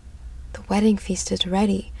 'The wedding feast is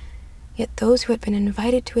ready, yet those who had been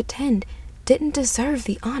invited to attend didn't deserve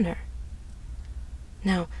the honor.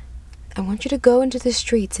 Now, I want you to go into the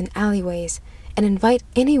streets and alleyways and invite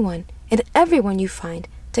anyone and everyone you find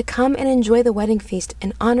to come and enjoy the wedding feast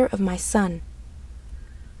in honor of my son.'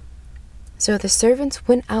 So the servants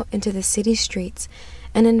went out into the city streets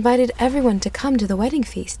and invited everyone to come to the wedding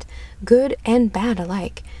feast, good and bad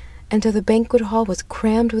alike, until the banquet hall was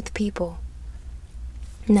crammed with people.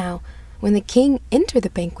 Now, when the king entered the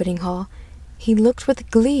banqueting hall, he looked with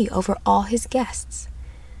glee over all his guests.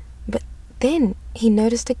 But then he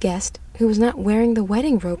noticed a guest who was not wearing the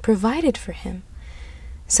wedding robe provided for him.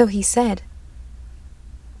 So he said,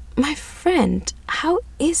 'My friend, how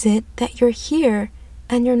is it that you're here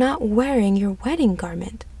and you're not wearing your wedding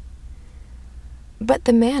garment?' But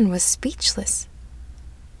the man was speechless.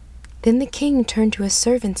 Then the king turned to his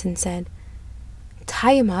servants and said,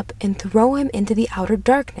 'Tie him up and throw him into the outer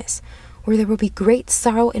darkness, where there will be great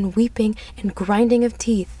sorrow and weeping and grinding of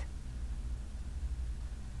teeth.'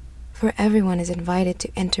 For everyone is invited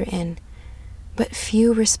to enter in, but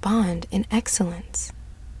few respond in excellence."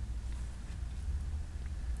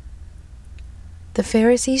 The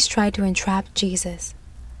Pharisees tried to entrap Jesus.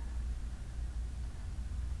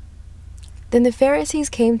 Then the Pharisees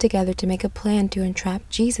came together to make a plan to entrap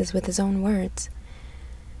Jesus with his own words.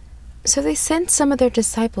 So they sent some of their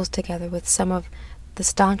disciples together with some of the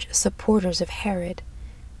staunch supporters of Herod.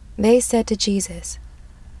 They said to Jesus,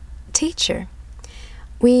 "Teacher,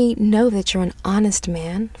 we know that you're an honest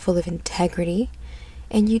man, full of integrity,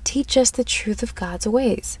 and you teach us the truth of God's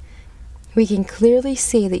ways. We can clearly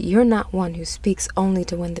see that you're not one who speaks only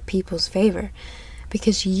to win the people's favor,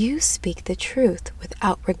 because you speak the truth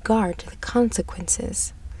without regard to the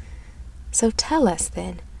consequences. So tell us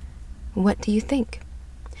then, what do you think?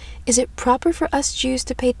 Is it proper for us Jews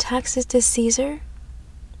to pay taxes to Caesar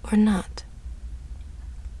or not?"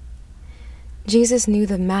 Jesus knew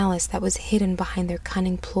the malice that was hidden behind their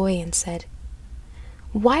cunning ploy and said,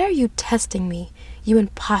 "Why are you testing me, you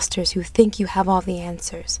impostors who think you have all the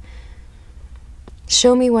answers?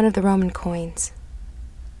 Show me one of the Roman coins."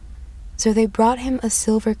 So they brought him a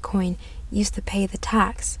silver coin used to pay the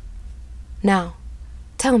tax. "Now,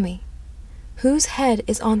 tell me, whose head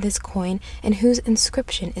is on this coin and whose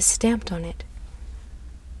inscription is stamped on it?"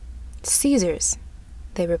 "Caesar's,"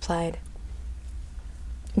 they replied.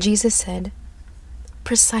 Jesus said,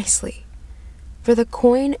 "Precisely, for the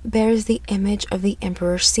coin bears the image of the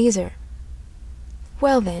Emperor Caesar.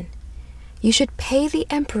 Well then, you should pay the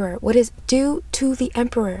emperor what is due to the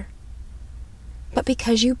emperor." but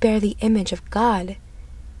because you bear the image of God,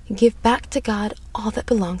 give back to God all that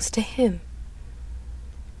belongs to Him."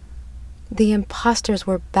 The impostors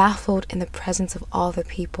were baffled in the presence of all the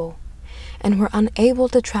people, and were unable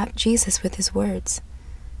to trap Jesus with his words.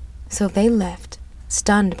 So they left,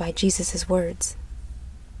 stunned by Jesus' words.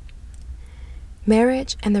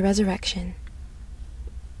 Marriage and the resurrection.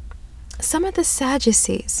 Some of the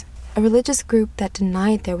Sadducees, a religious group that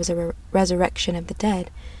denied there was a resurrection of the dead,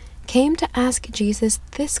 came to ask Jesus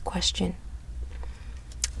this question: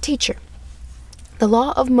 "Teacher, the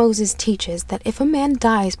law of Moses teaches that if a man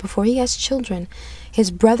dies before he has children,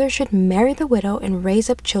 his brother should marry the widow and raise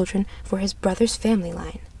up children for his brother's family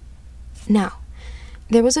line. Now,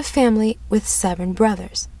 there was a family with 7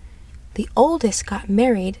 brothers. The oldest got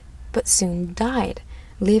married, but soon died,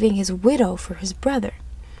 leaving his widow for his brother.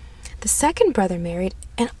 The second brother married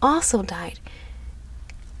and also died,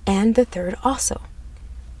 and the third also.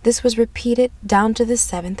 This was repeated down to the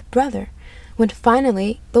 7th brother, when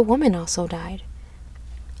finally the woman also died.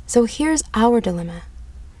 So here's our dilemma.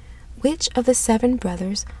 Which of the 7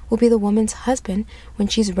 brothers will be the woman's husband when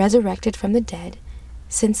she's resurrected from the dead,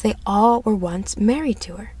 since they all were once married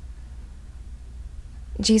to her?"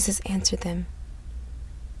 Jesus answered them,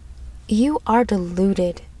 "You are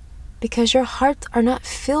deluded, because your hearts are not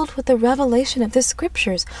filled with the revelation of the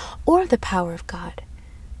Scriptures or the power of God.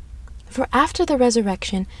 For after the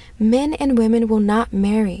resurrection, men and women will not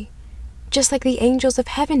marry, just like the angels of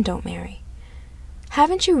heaven don't marry.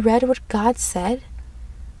 Haven't you read what God said?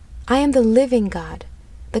 'I am the living God,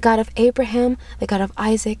 the God of Abraham, the God of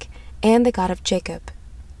Isaac, and the God of Jacob.'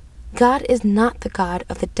 God is not the God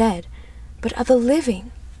of the dead, but of the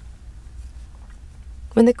living."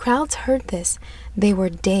 When the crowds heard this, they were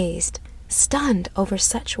dazed, stunned over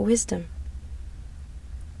such wisdom.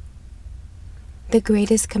 The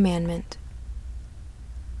greatest commandment.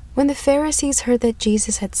 When the Pharisees heard that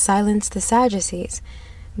Jesus had silenced the Sadducees,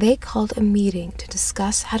 they called a meeting to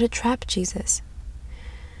discuss how to trap Jesus.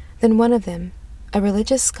 Then one of them, a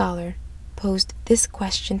religious scholar, posed this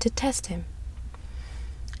question to test him: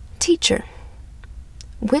 "Teacher,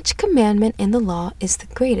 which commandment in the law is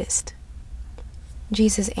the greatest?"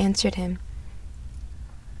 Jesus answered him,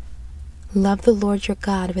 "Love the Lord your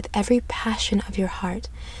God with every passion of your heart,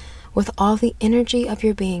 with all the energy of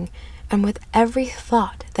your being, and with every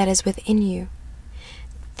thought that is within you.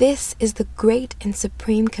 This is the great and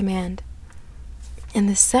supreme command. And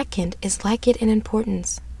the second is like it in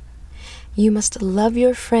importance. You must love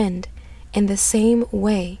your friend in the same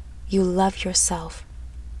way you love yourself.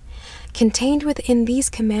 Contained within these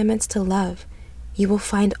commandments to love, you will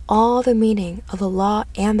find all the meaning of the law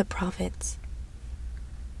and the prophets."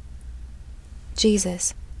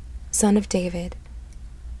 Jesus, Son of David,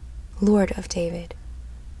 Lord of David.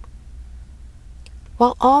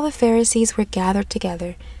 While all the Pharisees were gathered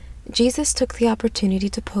together, Jesus took the opportunity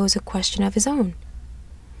to pose a question of his own.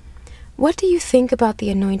 "What do you think about the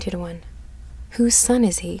Anointed One? Whose son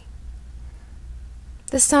is he?"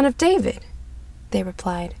 "The Son of David," they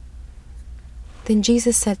replied. Then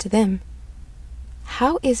Jesus said to them,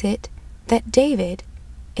 "How is it that David,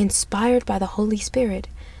 inspired by the Holy Spirit,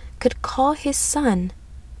 could call his son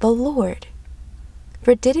the Lord?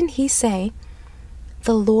 For didn't he say,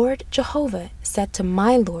 'The Lord Jehovah said to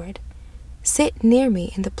my Lord, sit near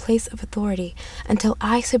me in the place of authority until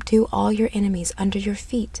I subdue all your enemies under your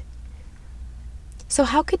feet'? So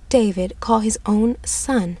how could David call his own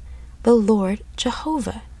son the Lord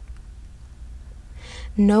Jehovah?"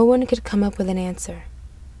 No one could come up with an answer.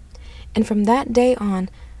 And from that day on,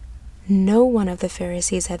 no one of the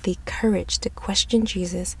Pharisees had the courage to question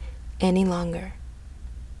Jesus any longer.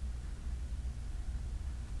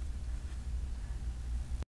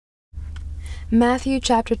 Matthew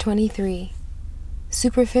chapter 23.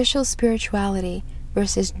 Superficial spirituality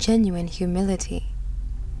versus genuine humility.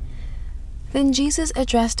 Then Jesus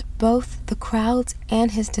addressed both the crowds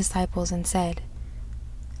and his disciples and said,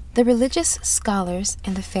 "The religious scholars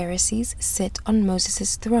and the Pharisees sit on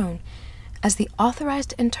Moses' throne as the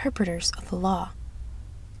authorized interpreters of the law.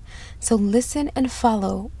 So listen and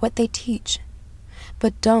follow what they teach,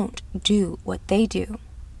 but don't do what they do,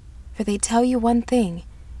 for they tell you one thing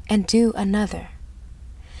and do another.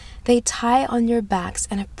 They tie on your backs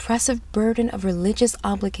an oppressive burden of religious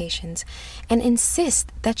obligations and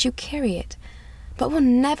insist that you carry it, but will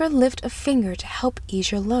never lift a finger to help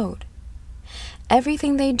ease your load.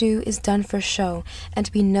 Everything they do is done for show and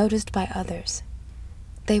to be noticed by others.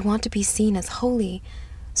 They want to be seen as holy,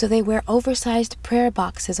 so they wear oversized prayer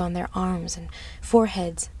boxes on their arms and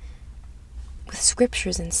foreheads with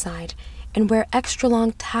scriptures inside, and wear extra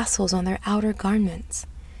long tassels on their outer garments.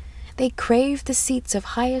 They crave the seats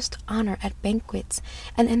of highest honor at banquets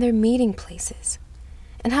and in their meeting places,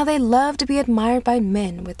 and how they love to be admired by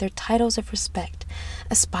men with their titles of respect,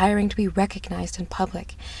 aspiring to be recognized in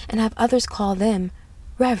public and have others call them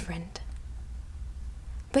reverend.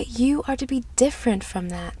 But you are to be different from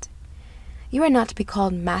that. You are not to be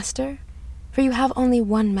called master, for you have only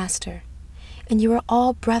one master, and you are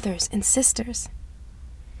all brothers and sisters.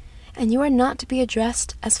 And you are not to be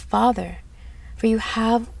addressed as Father, for you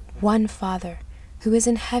have one Father, who is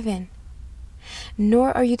in heaven.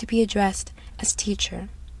 Nor are you to be addressed as teacher,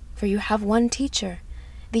 for you have one teacher,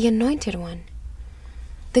 the Anointed One.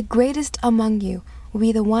 The greatest among you will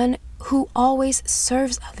be the one who always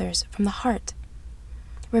serves others from the heart.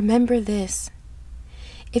 Remember this: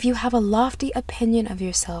 if you have a lofty opinion of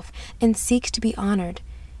yourself and seek to be honored,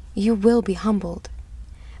 you will be humbled.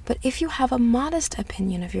 But if you have a modest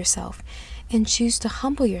opinion of yourself and choose to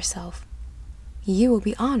humble yourself, you will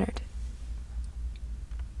be honored.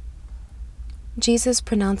 Jesus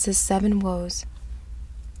pronounces 7 woes.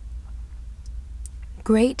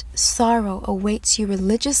 Great sorrow awaits you,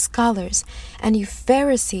 religious scholars, and you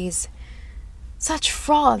Pharisees, such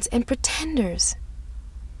frauds and pretenders.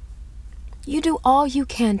 You do all you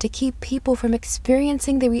can to keep people from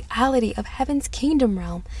experiencing the reality of heaven's kingdom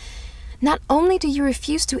realm. Not only do you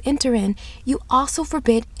refuse to enter in, you also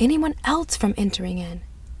forbid anyone else from entering in.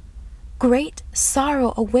 Great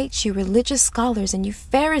sorrow awaits you, religious scholars, and you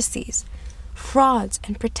Pharisees, frauds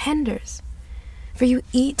and pretenders, for you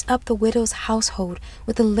eat up the widow's household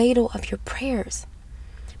with the ladle of your prayers.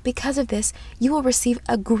 Because of this, you will receive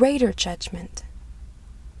a greater judgment.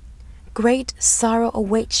 Great sorrow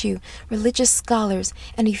awaits you, religious scholars,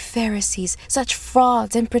 and you Pharisees, such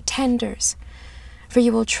frauds and pretenders, for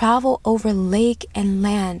you will travel over lake and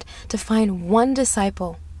land to find one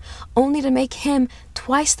disciple, only to make him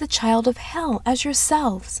twice the child of hell as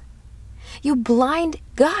yourselves. You blind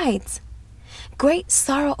guides! Great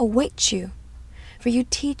sorrow awaits you, for you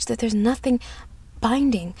teach that there's nothing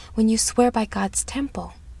binding when you swear by God's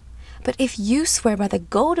temple. But if you swear by the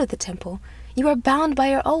gold of the temple, you are bound by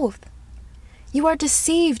your oath. You are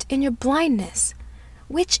deceived in your blindness.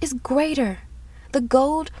 Which is greater, the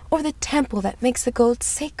gold or the temple that makes the gold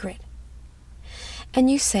sacred? And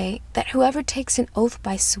you say that whoever takes an oath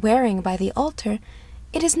by swearing by the altar,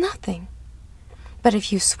 it is nothing. But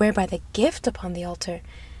if you swear by the gift upon the altar,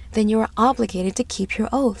 then you are obligated to keep your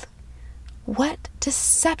oath. What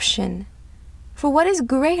deception! For what is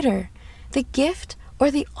greater, the gift or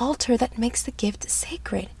the altar that makes the gift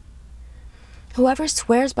sacred? Whoever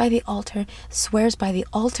swears by the altar swears by the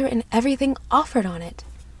altar and everything offered on it.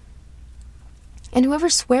 And whoever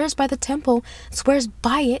swears by the temple swears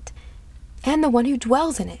by it and the one who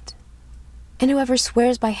dwells in it. And whoever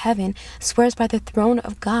swears by heaven swears by the throne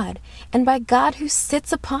of God and by God who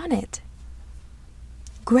sits upon it.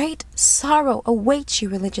 Great sorrow awaits you,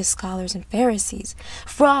 religious scholars and Pharisees,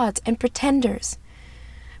 frauds and pretenders,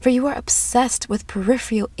 for you are obsessed with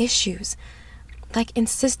peripheral issues, like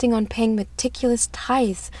insisting on paying meticulous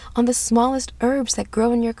tithes on the smallest herbs that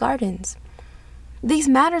grow in your gardens. These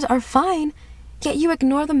matters are fine, yet you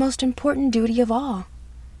ignore the most important duty of all: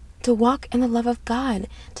 to walk in the love of God,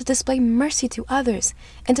 to display mercy to others,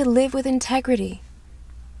 and to live with integrity.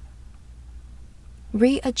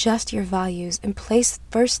 Readjust your values and place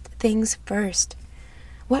first things first.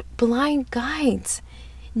 What blind guides!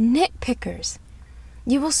 Nitpickers!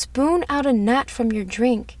 You will spoon out a gnat from your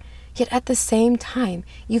drink, yet at the same time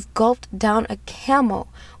you've gulped down a camel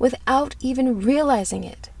without even realizing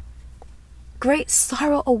it. Great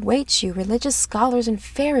sorrow awaits you, religious scholars and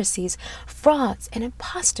Pharisees, frauds and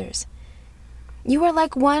impostors. You are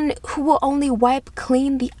like one who will only wipe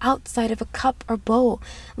clean the outside of a cup or bowl,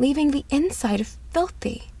 leaving the inside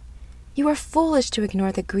filthy. You are foolish to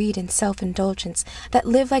ignore the greed and self-indulgence that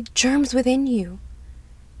live like germs within you.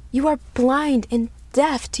 You are blind and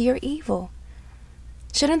deaf to your evil.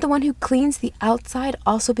 Shouldn't the one who cleans the outside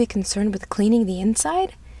also be concerned with cleaning the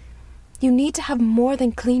inside? You need to have more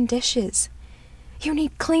than clean dishes. You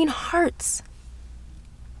need clean hearts.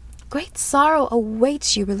 Great sorrow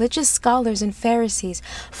awaits you, religious scholars and Pharisees,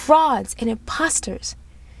 frauds and impostors.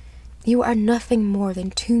 You are nothing more than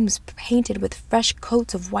tombs painted with fresh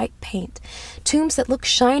coats of white paint, tombs that look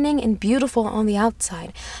shining and beautiful on the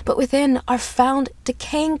outside, but within are found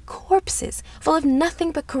decaying corpses full of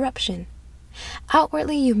nothing but corruption.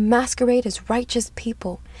 Outwardly you masquerade as righteous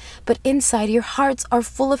people, but inside your hearts are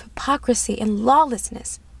full of hypocrisy and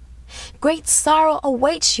lawlessness. Great sorrow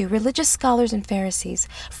awaits you, religious scholars and Pharisees,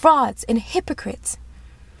 frauds and hypocrites.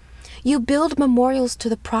 You build memorials to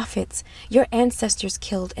the prophets your ancestors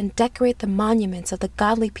killed and decorate the monuments of the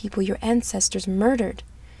godly people your ancestors murdered.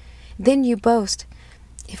 Then you boast,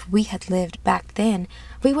 "If we had lived back then,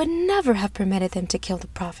 we would never have permitted them to kill the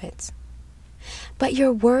prophets." But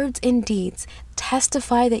your words and deeds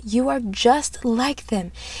testify that you are just like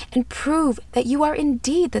them and prove that you are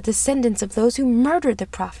indeed the descendants of those who murdered the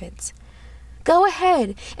prophets. Go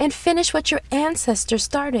ahead and finish what your ancestors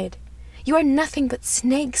started. You are nothing but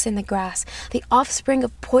snakes in the grass, the offspring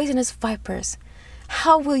of poisonous vipers.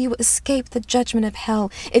 How will you escape the judgment of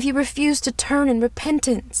hell if you refuse to turn in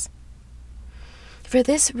repentance? For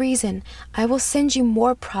this reason, I will send you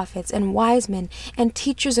more prophets and wise men and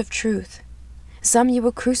teachers of truth. Some you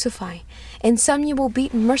will crucify, and some you will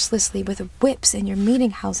beat mercilessly with whips in your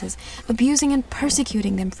meeting houses, abusing and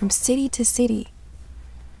persecuting them from city to city.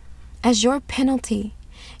 As your penalty,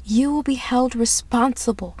 you will be held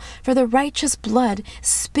responsible for the righteous blood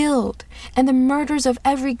spilled and the murders of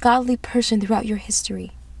every godly person throughout your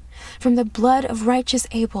history, from the blood of righteous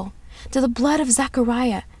Abel to the blood of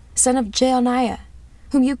Zechariah, son of Jeoniah,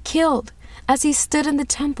 whom you killed as he stood in the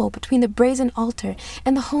temple between the brazen altar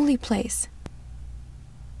and the holy place.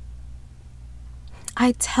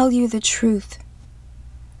 I tell you the truth.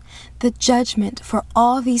 The judgment for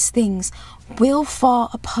all these things will fall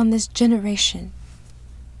upon this generation.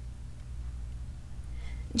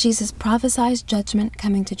 Jesus prophesies judgment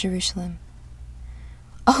coming to Jerusalem.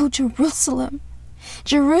 "Oh, Jerusalem,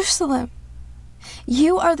 Jerusalem,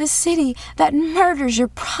 you are the city that murders your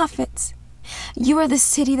prophets. You are the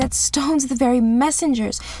city that stones the very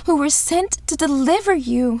messengers who were sent to deliver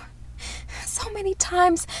you. So many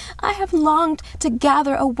times I have longed to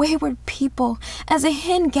gather a wayward people as a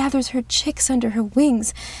hen gathers her chicks under her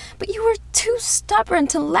wings, but you were too stubborn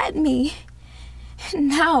to let me. And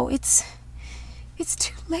now it's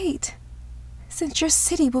too late, since your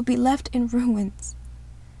city will be left in ruins.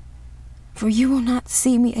 For you will not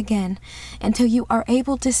see me again until you are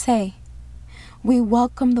able to say, 'We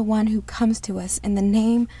welcome the one who comes to us in the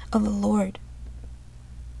name of the Lord.'"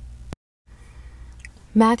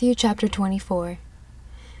 Matthew chapter 24.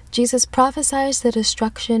 Jesus prophesies the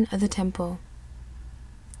destruction of the temple.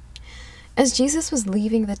 As Jesus was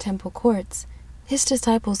leaving the temple courts, his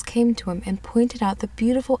disciples came to him and pointed out the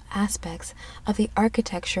beautiful aspects of the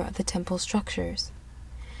architecture of the temple structures.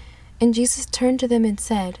 And Jesus turned to them and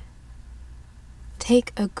said,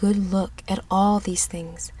 "Take a good look at all these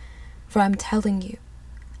things, for I'm telling you,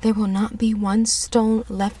 there will not be one stone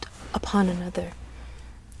left upon another.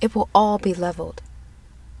 It will all be leveled."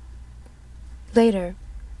 Later,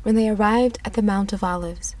 when they arrived at the Mount of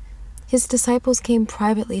Olives, his disciples came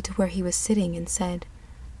privately to where he was sitting and said,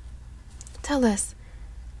 "Tell us,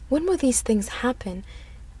 when will these things happen?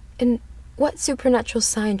 And what supernatural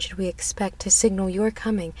sign should we expect to signal your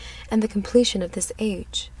coming and the completion of this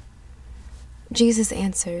age?" Jesus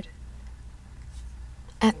answered,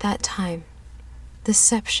 "At that time,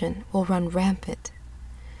 deception will run rampant.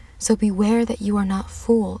 So beware that you are not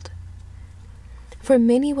fooled. For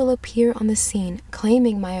many will appear on the scene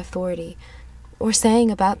claiming my authority, or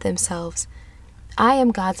saying about themselves, 'I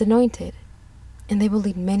am God's anointed,' and they will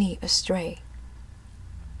lead many astray.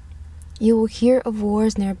 You will hear of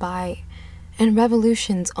wars nearby and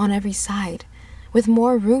revolutions on every side, with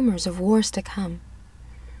more rumors of wars to come.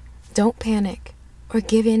 Don't panic or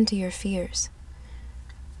give in to your fears,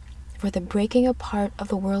 for the breaking apart of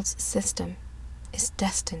the world's system is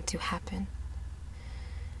destined to happen.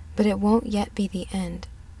 But it won't yet be the end.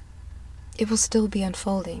 It will still be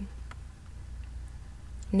unfolding.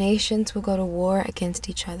 Nations will go to war against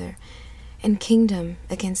each other, and kingdom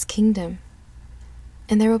against kingdom.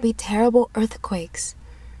 And there will be terrible earthquakes,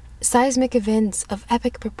 seismic events of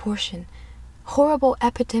epic proportion, horrible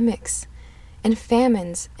epidemics, and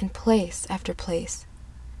famines in place after place.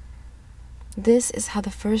 This is how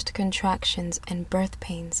the first contractions and birth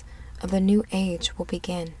pains of the new age will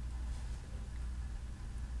begin.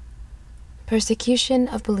 Persecution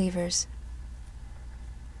of believers.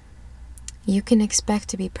 You can expect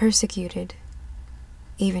to be persecuted,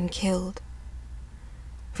 even killed,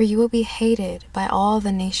 for you will be hated by all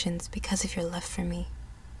the nations because of your love for me.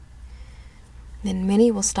 Then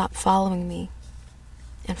many will stop following me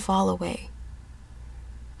and fall away,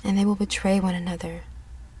 and they will betray one another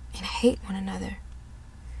and hate one another.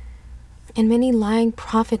 And many lying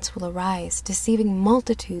prophets will arise, deceiving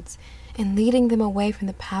multitudes and leading them away from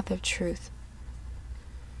the path of truth.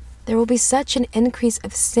 There will be such an increase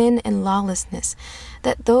of sin and lawlessness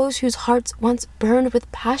that those whose hearts once burned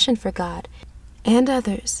with passion for God and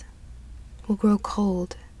others will grow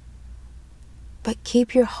cold. But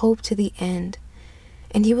keep your hope to the end,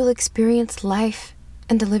 and you will experience life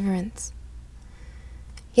and deliverance.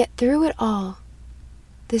 Yet through it all,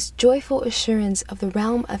 this joyful assurance of the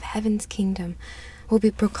realm of heaven's kingdom will be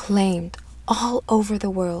proclaimed all over the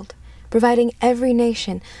world, providing every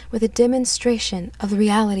nation with a demonstration of the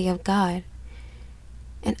reality of God.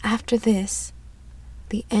 And after this,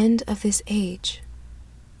 the end of this age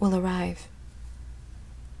will arrive.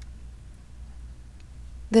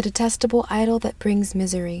 The detestable idol that brings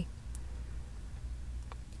misery.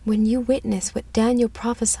 When you witness what Daniel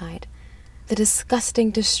prophesied, the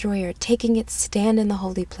disgusting destroyer taking its stand in the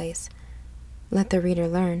holy place, let the reader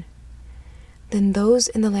learn. Then those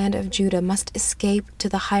in the land of Judah must escape to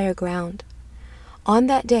the higher ground. On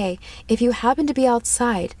that day, if you happen to be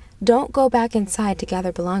outside, don't go back inside to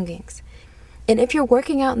gather belongings. And if you're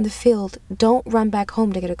working out in the field, don't run back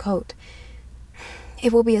home to get a coat.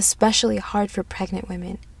 It will be especially hard for pregnant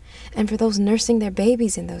women and for those nursing their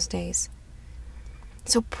babies in those days.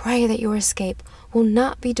 So pray that your escape will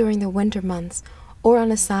not be during the winter months or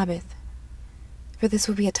on a Sabbath, for this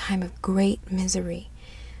will be a time of great misery,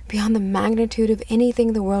 beyond the magnitude of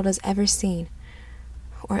anything the world has ever seen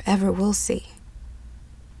or ever will see.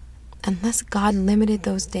 Unless God limited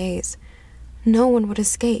those days, no one would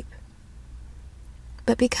escape.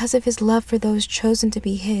 But because of his love for those chosen to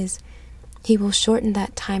be his, he will shorten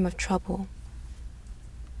that time of trouble.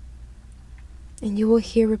 And you will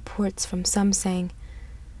hear reports from some saying,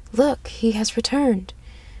 "Look, he has returned.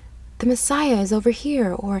 The Messiah is over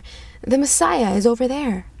here," or "The Messiah is over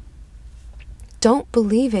there." Don't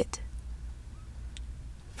believe it.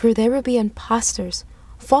 For there will be impostors,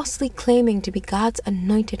 falsely claiming to be God's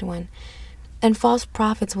anointed one, and false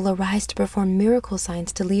prophets will arise to perform miracle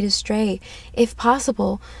signs to lead astray, if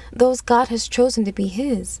possible, those God has chosen to be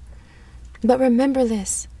his. But remember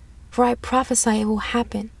this, for I prophesy it will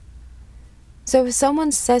happen. So if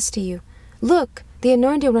someone says to you, "Look, the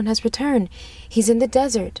anointed one has returned. He's in the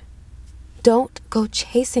desert," don't go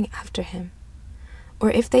chasing after him. Or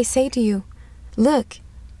if they say to you, "Look,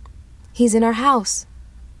 he's in our house,"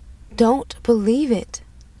 don't believe it.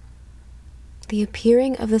 The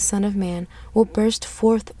appearing of the Son of Man will burst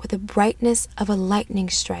forth with the brightness of a lightning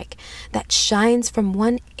strike that shines from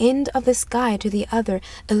one end of the sky to the other,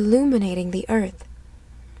 illuminating the earth.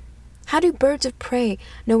 How do birds of prey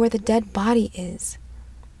know where the dead body is?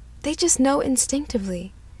 They just know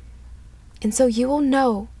instinctively. And so you will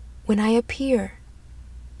know when I appear.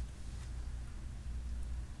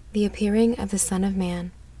 The appearing of the Son of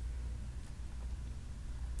Man.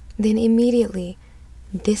 Then immediately,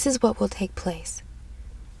 this is what will take place.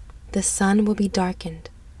 The sun will be darkened,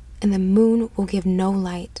 and the moon will give no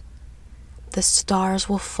light. The stars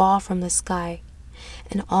will fall from the sky,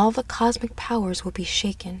 and all the cosmic powers will be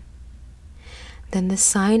shaken. Then the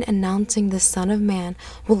sign announcing the Son of Man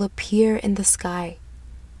will appear in the sky,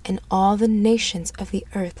 and all the nations of the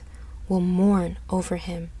earth will mourn over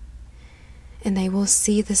him. And they will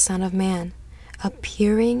see the Son of Man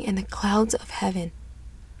appearing in the clouds of heaven,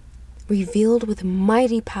 revealed with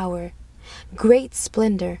mighty power, great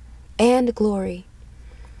splendor, and glory.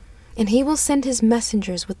 And he will send his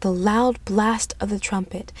messengers with the loud blast of the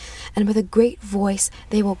trumpet, and with a great voice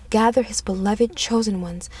they will gather his beloved chosen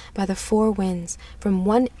ones by the four winds, from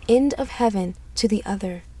one end of heaven to the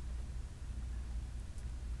other.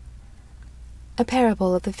 A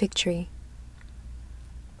parable of the fig tree.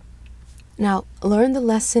 Now, learn the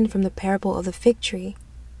lesson from the parable of the fig tree.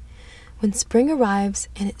 When spring arrives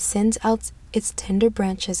and it sends out its tender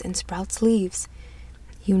branches and sprouts leaves,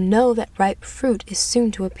 you know that ripe fruit is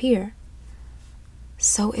soon to appear.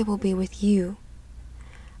 So it will be with you.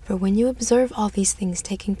 For when you observe all these things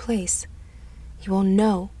taking place, you will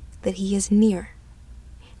know that he is near,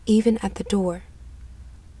 even at the door.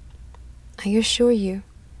 I assure you,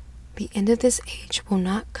 the end of this age will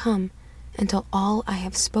not come until all I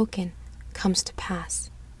have spoken comes to pass.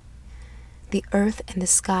 The earth and the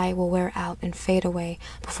sky will wear out and fade away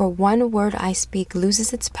before one word I speak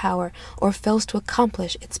loses its power or fails to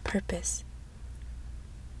accomplish its purpose.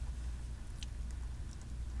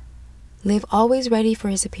 Live always ready for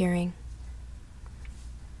his appearing.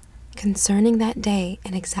 Concerning that day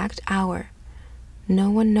and exact hour, no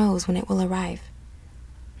one knows when it will arrive,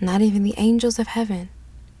 not even the angels of heaven.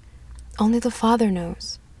 Only the Father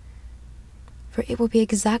knows. For it will be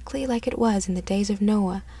exactly like it was in the days of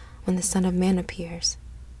Noah, when the Son of Man appears.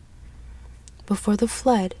 Before the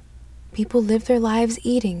flood, people lived their lives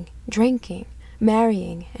eating, drinking,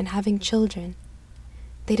 marrying, and having children.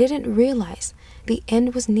 They didn't realize the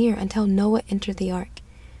end was near until Noah entered the ark,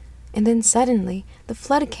 and then suddenly the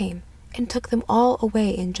flood came and took them all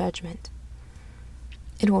away in judgment.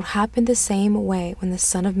 It will happen the same way when the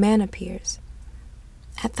Son of Man appears.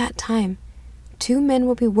 At that time, 2 men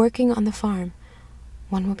will be working on the farm.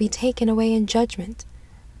 One will be taken away in judgment,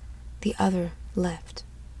 the other left.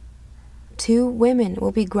 2 women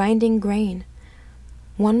will be grinding grain.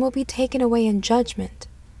 One will be taken away in judgment,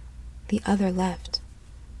 the other left.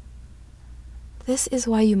 This is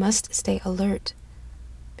why you must stay alert,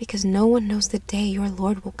 because no one knows the day your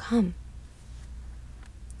Lord will come.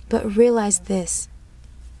 But realize this: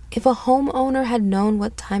 if a homeowner had known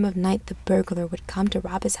what time of night the burglar would come to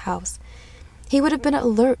rob his house, he would have been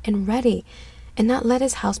alert and ready and not let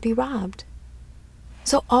his house be robbed.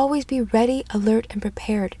 So always be ready, alert, and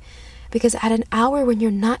prepared, because at an hour when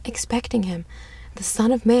you're not expecting him, the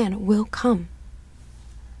Son of Man will come.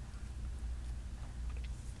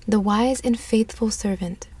 The wise and faithful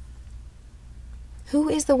servant. Who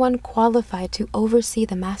is the one qualified to oversee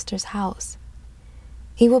the master's house?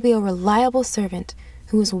 He will be a reliable servant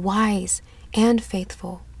who is wise and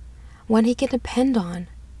faithful, one he can depend on.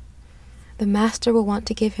 The master will want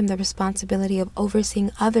to give him the responsibility of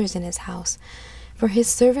overseeing others in his house, for his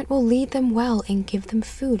servant will lead them well and give them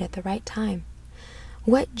food at the right time.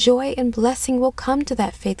 What joy and blessing will come to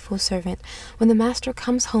that faithful servant when the master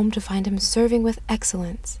comes home to find him serving with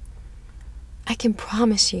excellence. I can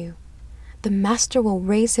promise you, the master will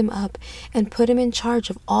raise him up and put him in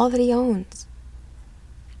charge of all that he owns.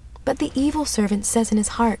 But the evil servant says in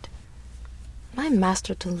his heart, "My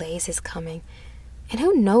master delays his coming, and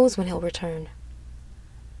who knows when he'll return?"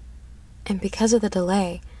 And because of the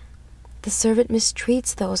delay, the servant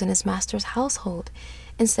mistreats those in his master's household.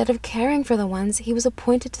 Instead of caring for the ones he was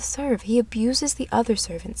appointed to serve, he abuses the other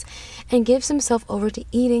servants and gives himself over to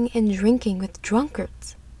eating and drinking with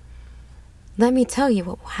drunkards. Let me tell you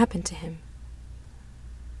what will happen to him.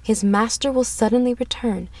 His master will suddenly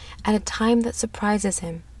return at a time that surprises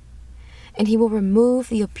him, and he will remove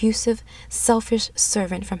the abusive, selfish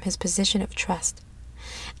servant from his position of trust,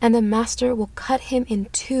 and the master will cut him in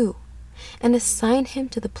two and assign him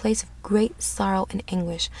to the place of great sorrow and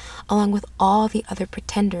anguish, along with all the other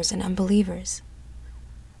pretenders and unbelievers.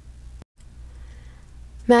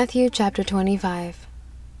 Matthew chapter 25,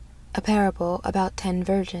 a parable about 10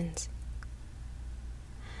 virgins.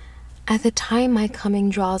 At the time my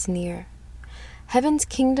coming draws near, heaven's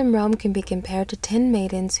kingdom realm can be compared to 10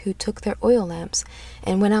 maidens who took their oil lamps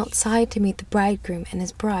and went outside to meet the bridegroom and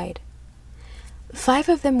his bride. 5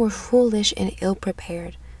 of them were foolish and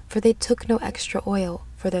ill-prepared, for they took no extra oil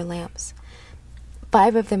for their lamps.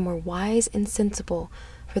 5 of them were wise and sensible,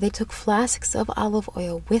 for they took flasks of olive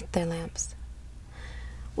oil with their lamps.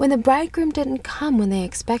 When the bridegroom didn't come when they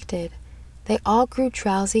expected, they all grew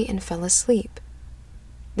drowsy and fell asleep.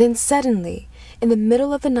 Then suddenly, in the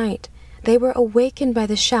middle of the night, they were awakened by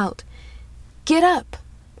the shout, "Get up!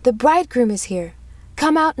 The bridegroom is here!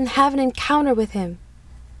 Come out and have an encounter with him!"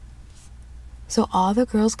 So all the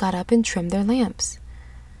girls got up and trimmed their lamps.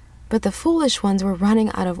 But the foolish ones were running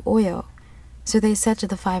out of oil, so they said to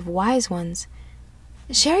the 5 wise ones,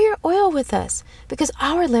 "Share your oil with us, because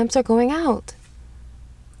our lamps are going out."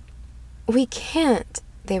 "We can't,"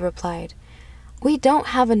 they replied. "We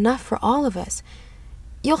don't have enough for all of us.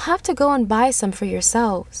 You'll have to go and buy some for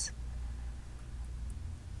yourselves."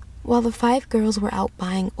 While the 5 girls were out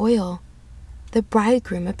buying oil, the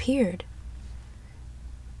bridegroom appeared.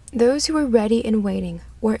 Those who were ready and waiting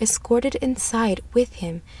were escorted inside with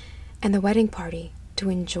him and the wedding party to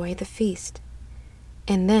enjoy the feast.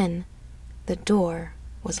 And then the door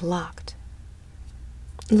was locked.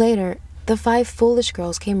 Later, the 5 foolish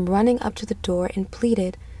girls came running up to the door and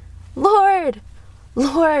pleaded, "Lord,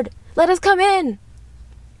 Lord, let us come in."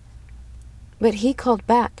 But he called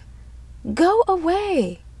back, "Go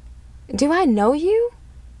away. Do I know you?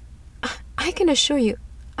 I can assure you,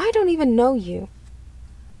 I don't even know you."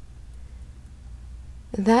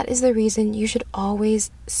 That is the reason you should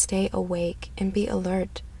always stay awake and be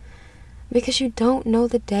alert, because you don't know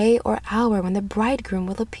the day or hour when the bridegroom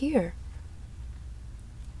will appear.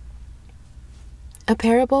 A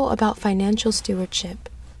parable about financial stewardship.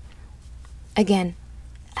 Again,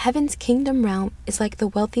 heaven's kingdom realm is like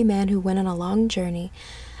the wealthy man who went on a long journey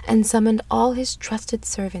and summoned all his trusted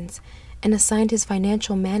servants and assigned his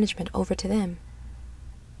financial management over to them.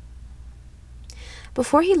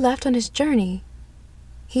 Before he left on his journey,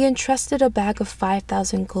 he entrusted a bag of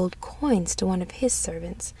 5,000 gold coins to one of his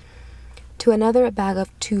servants, to another a bag of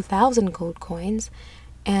 2,000 gold coins,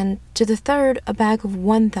 and to the third a bag of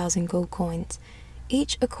 1,000 gold coins,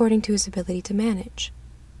 each according to his ability to manage.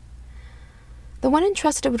 The one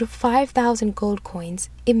entrusted with 5,000 gold coins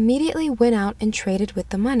immediately went out and traded with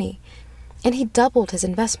the money, and he doubled his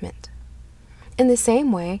investment. In the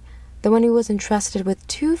same way, the one who was entrusted with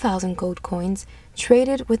 2,000 gold coins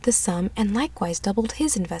traded with the sum and likewise doubled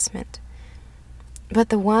his investment. But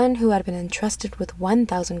the one who had been entrusted with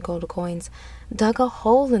 1,000 gold coins dug a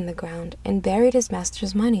hole in the ground and buried his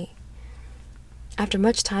master's money. After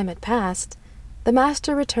much time had passed, the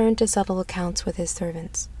master returned to settle accounts with his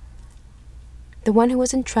servants. The one who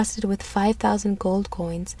was entrusted with 5,000 gold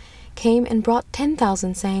coins came and brought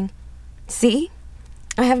 10,000, saying, "See,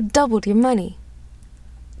 I have doubled your money."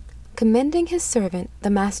 Commending his servant, the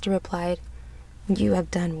master replied, "You have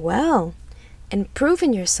done well, and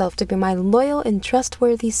proven yourself to be my loyal and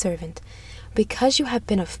trustworthy servant. Because you have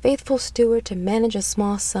been a faithful steward to manage a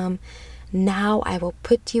small sum, now I will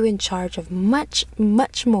put you in charge of much,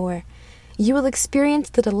 much more. You will experience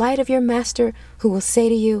the delight of your master, who will say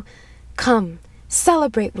to you, 'Come,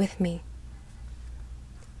 celebrate with me.'"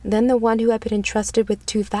 Then the one who had been entrusted with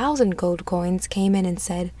 2,000 gold coins came in and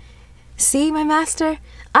said, "See, my master,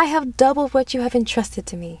 I have doubled what you have entrusted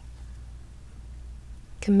to me."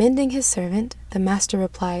 Commending his servant, the master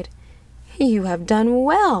replied, "You have done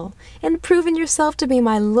well, and proven yourself to be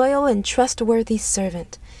my loyal and trustworthy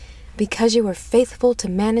servant. Because you were faithful to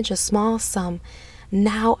manage a small sum,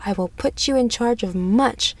 now I will put you in charge of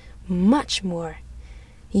much, much more.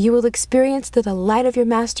 You will experience the delight of your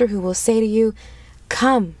master, who will say to you,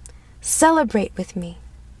 'Come, celebrate with me.'"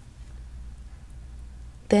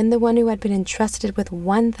 Then the one who had been entrusted with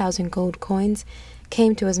 1,000 gold coins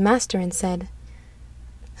came to his master and said,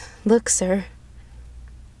 "Look, sir,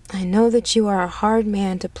 I know that you are a hard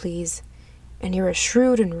man to please, and you're a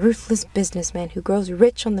shrewd and ruthless businessman who grows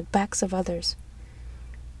rich on the backs of others.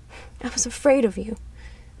 I was afraid of you,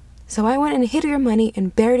 so I went and hid your money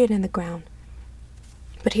and buried it in the ground.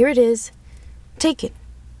 But here it is. Take it.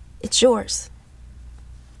 It's yours."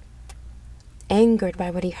 Angered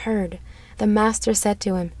by what he heard, the master said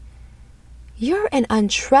to him, "You're an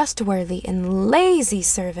untrustworthy and lazy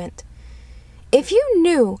servant. If you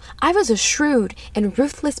knew I was a shrewd and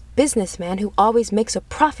ruthless businessman who always makes a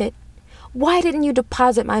profit, why didn't you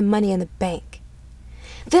deposit my money in the bank?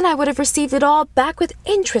 Then I would have received it all back with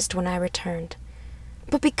interest when I returned.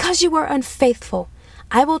 But because you were unfaithful,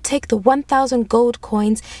 I will take the 1,000 gold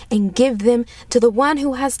coins and give them to the one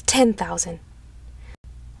who has 10,000.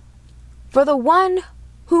 For the one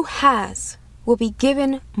who has will be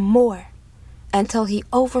given more until he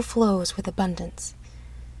overflows with abundance.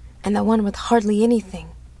 And the one with hardly anything,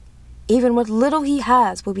 even what little he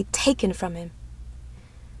has, will be taken from him."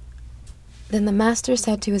 Then the master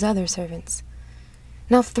said to his other servants,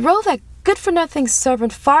 "Now throw that good-for-nothing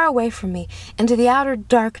servant far away from me into the outer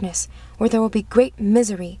darkness, where there will be great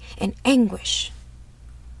misery and anguish."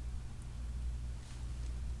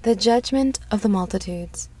 The judgment of the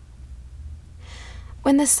multitudes.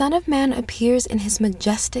 When the Son of Man appears in his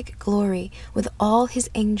majestic glory with all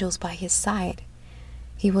his angels by his side,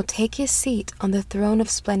 he will take his seat on the throne of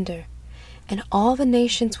splendor, and all the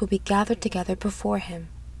nations will be gathered together before him.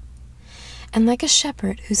 And like a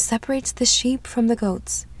shepherd who separates the sheep from the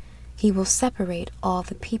goats, he will separate all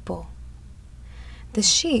the people. The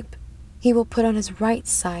sheep he will put on his right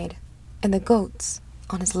side, and the goats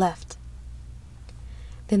on his left.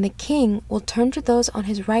 Then the king will turn to those on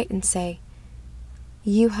his right and say,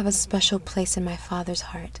 "You have a special place in my Father's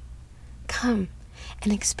heart. Come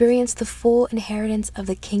and experience the full inheritance of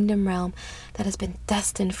the kingdom realm that has been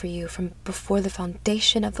destined for you from before the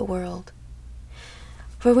foundation of the world.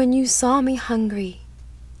 For when you saw me hungry,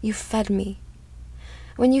 you fed me.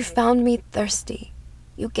 When you found me thirsty,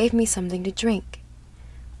 you gave me something to drink.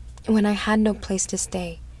 And when I had no place to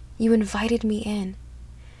stay, you invited me in.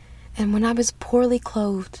 And when I was poorly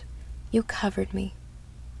clothed, you covered me.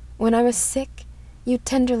 When I was sick, you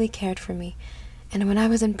tenderly cared for me. And when I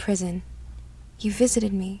was in prison, you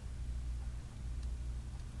visited me."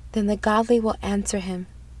 Then the godly will answer him,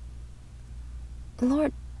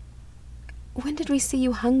 "Lord, when did we see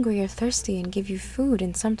you hungry or thirsty and give you food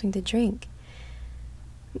and something to drink?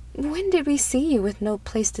 When did we see you with no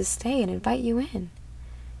place to stay and invite you in?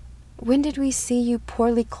 When did we see you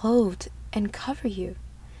poorly clothed and cover you?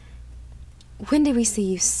 When did we see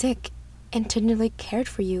you sick and tenderly cared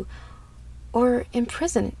for you, or in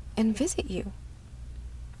prison and visit you?"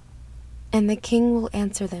 And the king will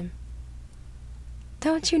answer them,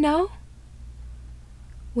 "Don't you know?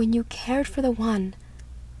 When you cared for the one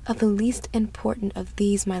of the least important of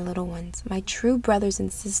these my little ones, my true brothers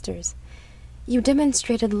and sisters, you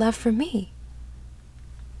demonstrated love for me."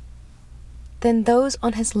 Then those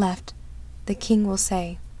on his left, the king will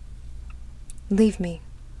say, "Leave me,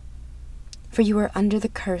 for you are under the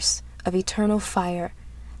curse of eternal fire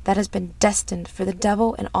that has been destined for the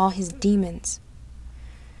devil and all his demons.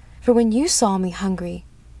 For when you saw me hungry,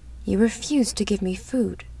 you refused to give me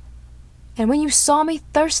food. And when you saw me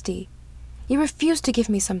thirsty, you refused to give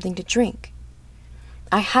me something to drink.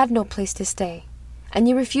 I had no place to stay, and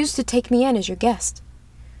you refused to take me in as your guest.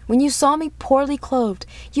 When you saw me poorly clothed,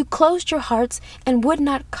 you closed your hearts and would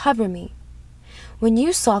not cover me. When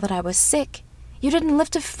you saw that I was sick, you didn't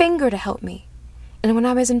lift a finger to help me. And when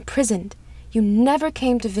I was imprisoned, you never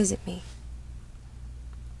came to visit me."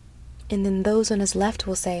 And then those on his left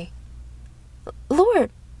will say,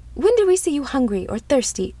 "Lord, when did we see you hungry or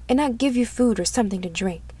thirsty and not give you food or something to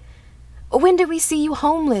drink? When did we see you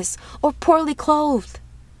homeless or poorly clothed?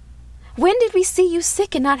 When did we see you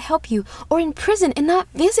sick and not help you, or in prison and not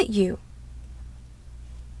visit you?"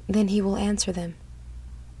 Then he will answer them,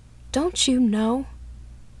 "Don't you know?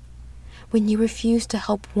 When you refuse to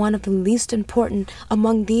help one of the least important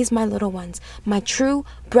among these my little ones, my true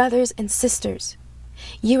brothers and sisters,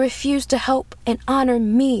 you refuse to help and honor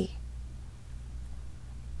me."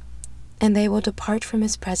 And they will depart from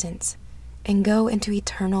his presence and go into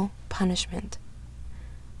eternal punishment.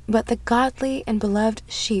 But the godly and beloved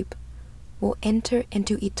sheep will enter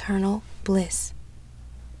into eternal bliss.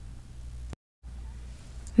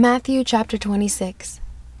 Matthew chapter 26.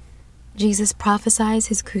 Jesus prophesies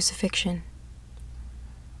his crucifixion.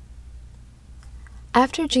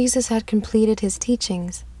 After Jesus had completed his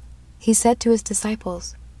teachings, he said to his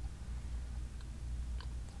disciples,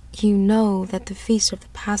 "You know that the feast of the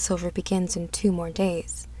Passover begins in 2 more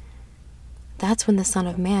days. That's when the Son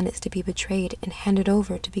of Man is to be betrayed and handed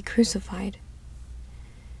over to be crucified."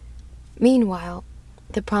 Meanwhile,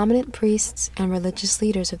 the prominent priests and religious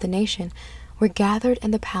leaders of the nation were gathered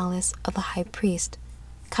in the palace of the high priest,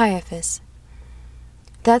 Caiaphas.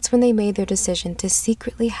 That's when they made their decision to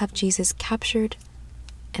secretly have Jesus captured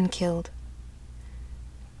and killed.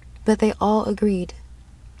 But they all agreed,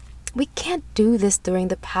 "We can't do this during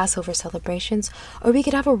the Passover celebrations, or we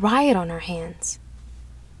could have a riot on our hands."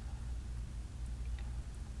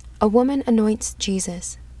 A woman anoints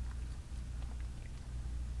Jesus.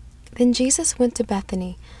 Then Jesus went to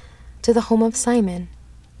Bethany, to the home of Simon,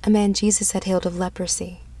 a man Jesus had healed of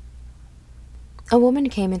leprosy. A woman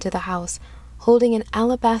came into the house, holding an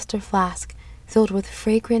alabaster flask filled with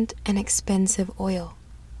fragrant and expensive oil.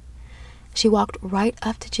 She walked right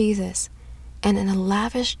up to Jesus, and in a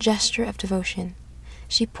lavish gesture of devotion,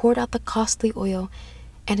 she poured out the costly oil,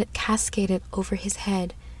 and it cascaded over his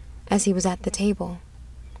head as he was at the table.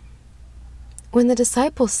 When the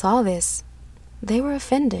disciples saw this, they were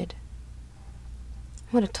offended.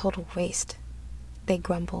 "What a total waste," they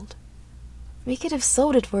grumbled. "We could have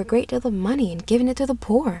sold it for a great deal of money and given it to the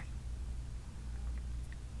poor."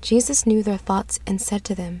 Jesus knew their thoughts and said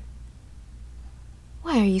to them,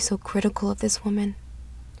 "Why are you so critical of this woman?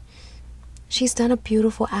 She's done a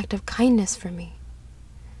beautiful act of kindness for me.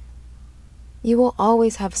 You will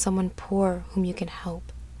always have someone poor whom you can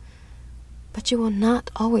help, but you will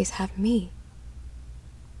not always have me.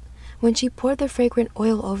 When she poured the fragrant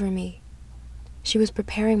oil over me, she was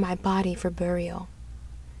preparing my body for burial.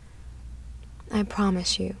 I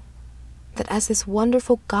promise you that as this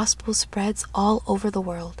wonderful gospel spreads all over the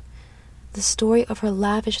world, the story of her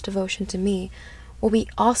lavish devotion to me will be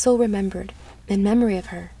also remembered in memory of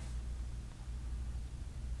her."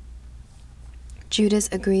 Judas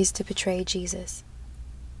agrees to betray Jesus.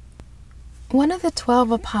 One of the 12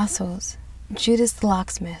 apostles, Judas the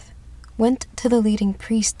locksmith, went to the leading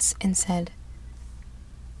priests and said,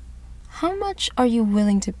 "How much are you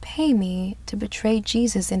willing to pay me to betray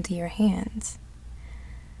Jesus into your hands?"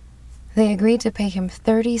 They agreed to pay him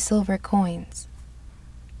 30 silver coins.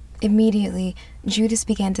 Immediately, Judas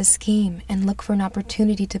began to scheme and look for an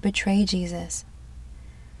opportunity to betray Jesus.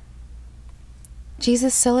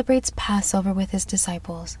 Jesus celebrates Passover with his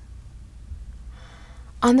disciples.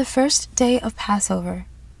 On the first day of Passover,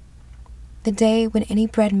 the day when any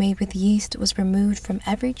bread made with yeast was removed from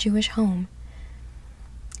every Jewish home,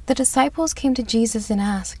 the disciples came to Jesus and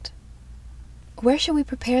asked, "Where shall we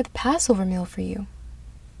prepare the Passover meal for you?"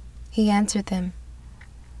 He answered them,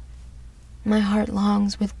 "My heart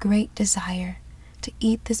longs with great desire to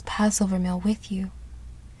eat this Passover meal with you.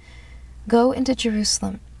 Go into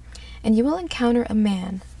Jerusalem, and you will encounter a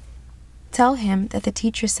man. Tell him that the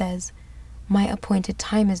teacher says, 'My appointed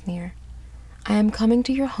time is near. I am coming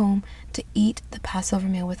to your home to eat the Passover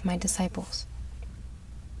meal with my disciples.'"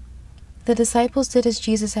 The disciples did as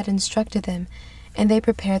Jesus had instructed them, and they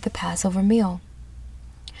prepared the Passover meal.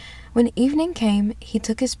 When evening came, he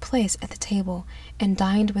took his place at the table and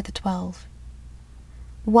dined with the 12.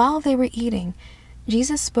 While they were eating,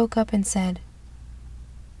 Jesus spoke up and said,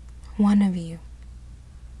 "One of you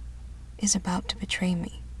is about to betray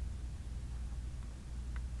me."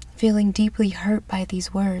 Feeling deeply hurt by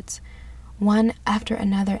these words, one after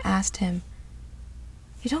another asked him,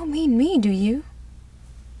 "You don't mean me, do you?"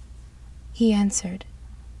 He answered,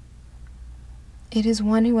 It is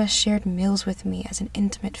one who has shared meals with me as an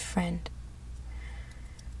intimate friend.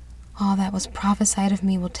 All that was prophesied of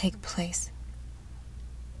me will take place.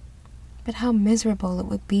 But how miserable it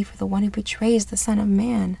would be for the one who betrays the Son of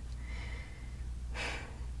Man.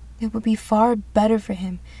 It would be far better for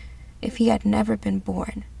him if he had never been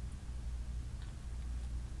born.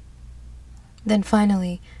 Then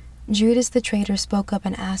finally, Judas the traitor spoke up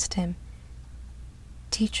and asked him,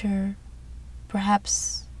 "Teacher,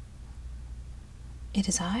 perhaps it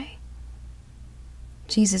is I?"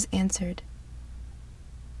 Jesus answered,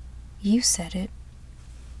 "You said it."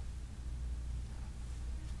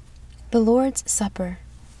 The Lord's Supper.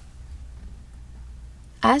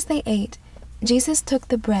 As they ate, Jesus took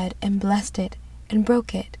the bread and blessed it and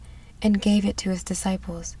broke it and gave it to his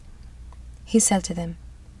disciples. He said to them,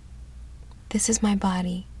 "This is my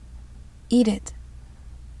body. Eat it."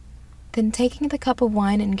 Then taking the cup of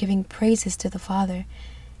wine and giving praises to the Father,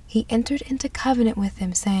 he entered into covenant with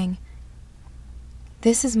them, saying,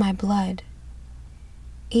 "This is my blood.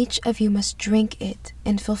 Each of you must drink it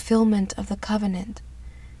in fulfillment of the covenant.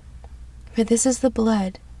 For this is the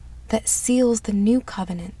blood that seals the new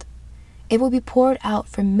covenant. It will be poured out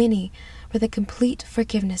for many for the complete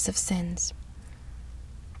forgiveness of sins.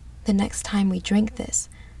 The next time we drink this,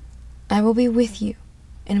 I will be with you,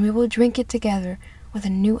 and we will drink it together with a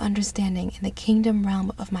new understanding in the kingdom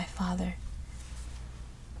realm of my Father."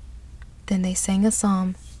 Then they sang a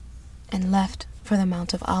psalm and left for the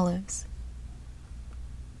Mount of Olives.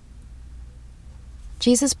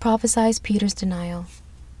 Jesus prophesies Peter's denial.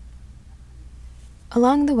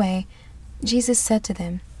 Along the way, Jesus said to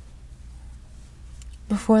them,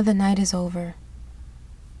 "Before the night is over,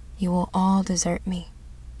 you will all desert me."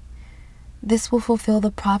 This will fulfill the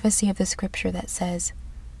prophecy of the scripture that says,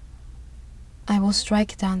 "I will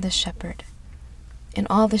strike down the shepherd, and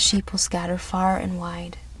all the sheep will scatter far and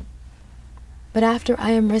wide. But after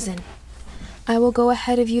I am risen, I will go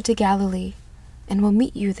ahead of you to Galilee, and will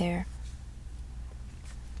meet you there."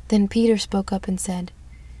 Then Peter spoke up and said,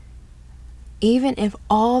 "Even if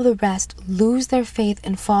all the rest lose their faith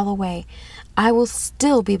and fall away, I will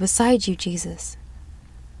still be beside you, Jesus."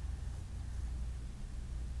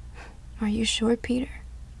 "Are you sure, Peter?"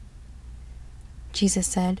 Jesus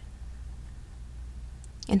said.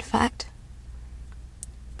 "In fact,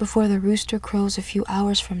 before the rooster crows a few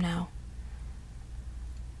hours from now,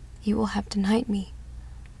 you will have denied me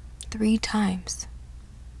 3 times.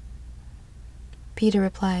 Peter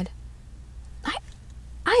replied,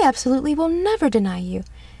 I absolutely will never deny you,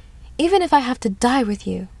 even if I have to die with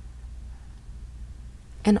you."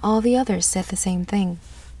 And all the others said the same thing.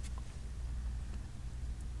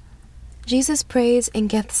 Jesus prays in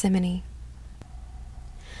Gethsemane.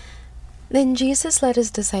 Then Jesus led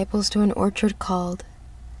his disciples to an orchard called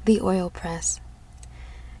the Oil Press.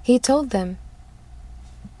 He told them,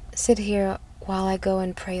 "Sit here while I go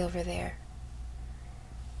and pray over there."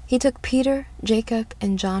 He took Peter, Jacob,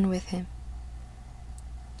 and John with him.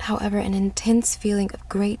 However, an intense feeling of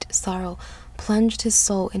great sorrow plunged his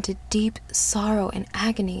soul into deep sorrow and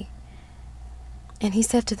agony. And he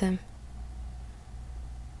said to them,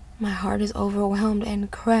 "My heart is overwhelmed and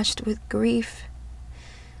crushed with grief.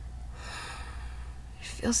 It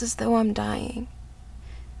feels as though I'm dying.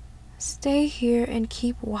 Stay here and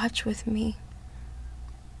keep watch with me."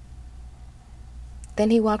 Then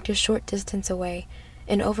he walked a short distance away,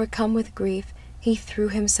 and overcome with grief, he threw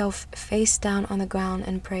himself face down on the ground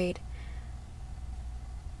and prayed,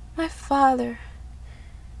 "My Father,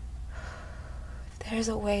 if there is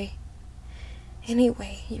a way, any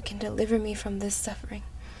way you can deliver me from this suffering,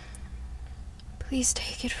 please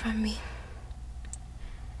take it from me.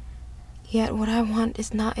 Yet what I want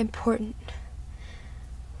is not important,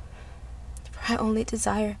 for I only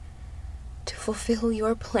desire to fulfill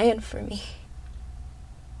your plan for me."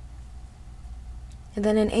 And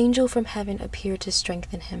then an angel from heaven appeared to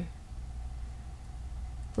strengthen him.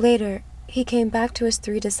 Later, he came back to his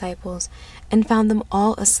 3 disciples and found them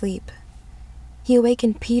all asleep. He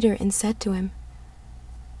awakened Peter and said to him,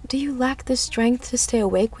 "Do you lack the strength to stay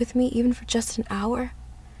awake with me even for just an hour?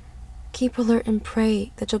 Keep alert and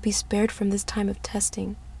pray that you'll be spared from this time of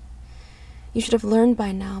testing. You should have learned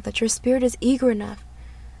by now that your spirit is eager enough,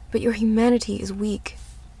 but your humanity is weak."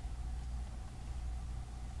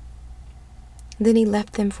 Then he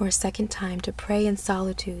left them for a second time to pray in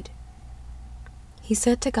solitude. He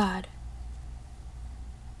said to God,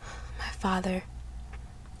 "My Father,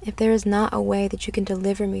 if there is not a way that you can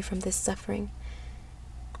deliver me from this suffering,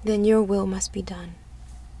 then your will must be done."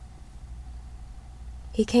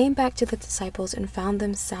 He came back to the disciples and found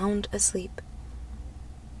them sound asleep,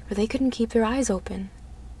 for they couldn't keep their eyes open.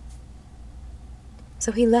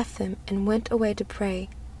 So he left them and went away to pray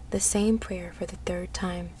the same prayer for the third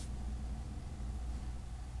time.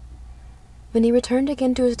 When he returned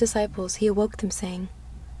again to his disciples, he awoke them, saying,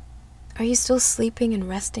 "Are you still sleeping and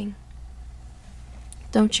resting?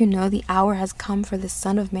 Don't you know the hour has come for the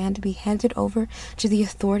Son of Man to be handed over to the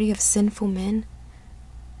authority of sinful men?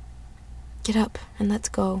 Get up and let's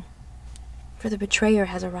go, for the betrayer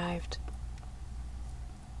has arrived."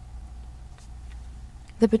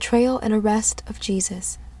 The betrayal and arrest of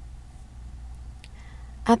Jesus.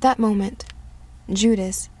 At that moment,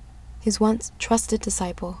 Judas, his once trusted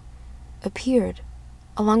disciple, appeared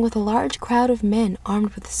along with a large crowd of men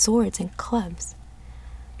armed with swords and clubs.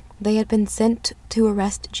 They had been sent to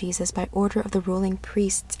arrest Jesus by order of the ruling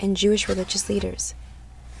priests and Jewish religious leaders.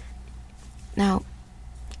 Now,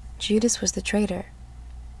 Judas was the traitor.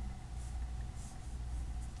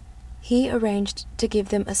 He arranged to give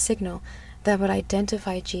them a signal that would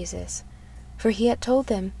identify Jesus, for he had told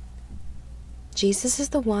them, "Jesus is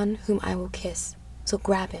the one whom I will kiss, so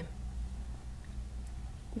grab him."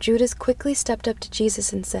 Judas quickly stepped up to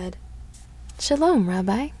Jesus and said, "Shalom,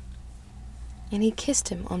 Rabbi," and he kissed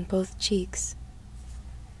him on both cheeks.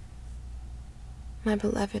 "My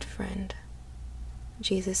beloved friend,"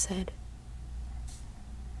 Jesus said,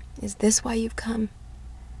 "is this why you've come?"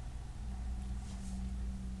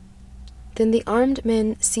 Then the armed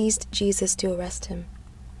men seized Jesus to arrest him.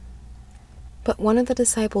 But one of the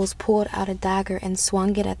disciples pulled out a dagger and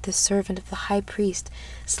swung it at the servant of the high priest,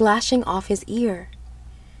 slashing off his ear.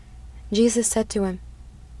 Jesus said to him,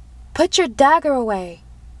 "Put your dagger away,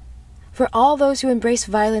 for all those who embrace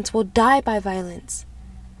violence will die by violence.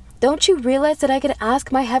 Don't you realize that I could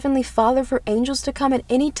ask my heavenly Father for angels to come at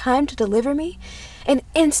any time to deliver me? And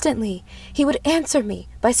instantly he would answer me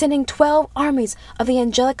by sending 12 armies of the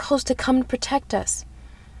angelic host to come and protect us.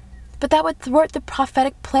 But that would thwart the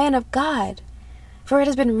prophetic plan of God, for it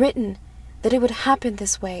has been written that it would happen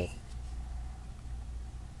this way."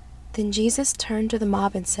 Then Jesus turned to the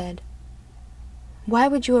mob and said, "Why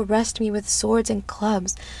would you arrest me with swords and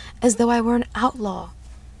clubs as though I were an outlaw?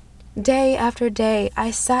 Day after day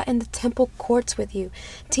I sat in the temple courts with you,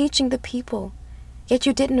 teaching the people, yet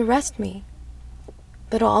you didn't arrest me.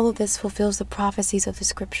 But all of this fulfills the prophecies of the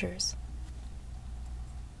scriptures."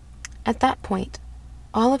 At that point,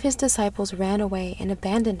 all of his disciples ran away and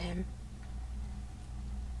abandoned him.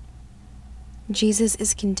 Jesus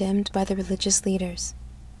is condemned by the religious leaders.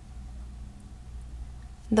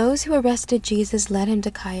 Those who arrested Jesus led him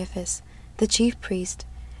to Caiaphas, the chief priest,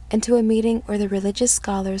 and to a meeting where the religious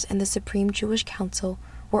scholars and the Supreme Jewish Council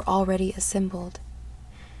were already assembled.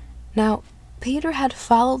 Now, Peter had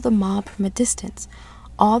followed the mob from a distance,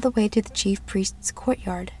 all the way to the chief priest's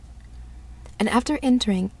courtyard. And after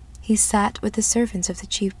entering, he sat with the servants of the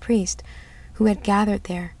chief priest, who had gathered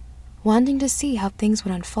there, wanting to see how things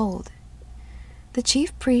would unfold. The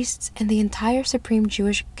chief priests and the entire Supreme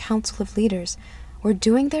Jewish Council of Leaders were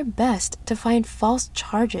doing their best to find false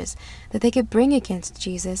charges that they could bring against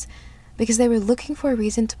Jesus because they were looking for a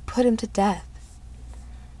reason to put him to death.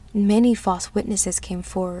 Many false witnesses came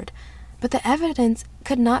forward, but the evidence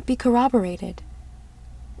could not be corroborated.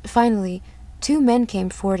 Finally, 2 men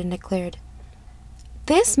came forward and declared,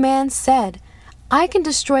 "This man said, 'I can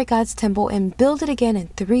destroy God's temple and build it again in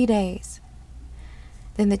 3 days.'"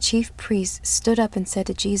 Then the chief priest stood up and said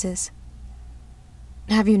to Jesus,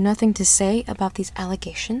 "Have you nothing to say about these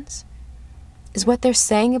allegations? Is what they're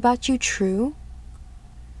saying about you true?"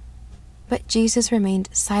 But Jesus remained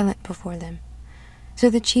silent before them. So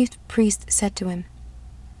the chief priest said to him,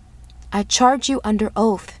 "I charge you under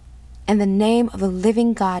oath, in the name of the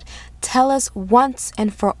living God, tell us once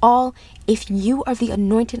and for all if you are the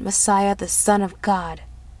anointed Messiah, the Son of God."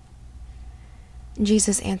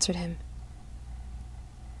 Jesus answered him,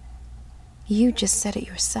 "You just said it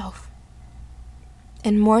yourself.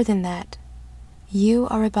 And more than that, you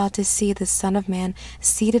are about to see the Son of Man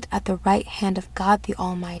seated at the right hand of God the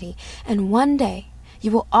Almighty, and one day you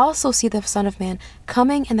will also see the Son of Man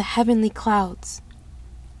coming in the heavenly clouds."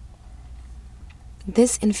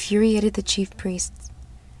 This infuriated the chief priests,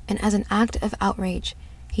 and as an act of outrage,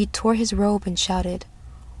 he tore his robe and shouted,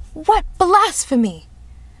 "What blasphemy!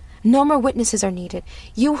 No more witnesses are needed.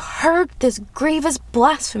 You heard this grievous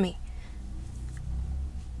blasphemy."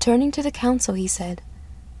 Turning to the council, he said,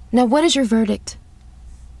 "Now what is your verdict?"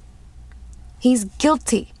 "He's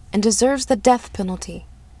guilty and deserves the death penalty,"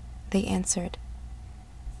 they answered.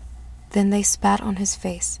 Then they spat on his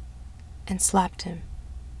face and slapped him.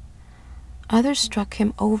 Others struck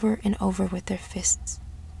him over and over with their fists.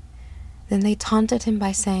 Then they taunted him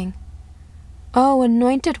by saying, "Oh,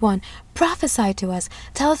 anointed one, prophesy to us.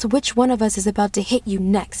 Tell us which one of us is about to hit you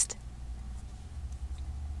next."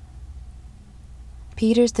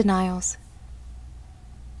 Peter's denials.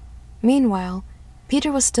 Meanwhile,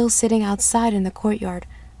 Peter was still sitting outside in the courtyard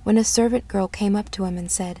when a servant girl came up to him and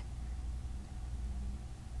said,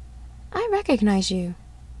 "I recognize you.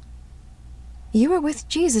 You were with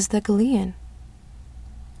Jesus the Galilean."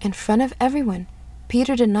 In front of everyone,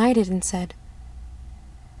 Peter denied it and said,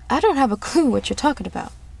 "I don't have a clue what you're talking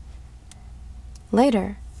about."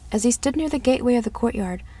 Later, as he stood near the gateway of the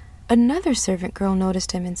courtyard, another servant girl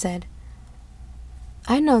noticed him and said,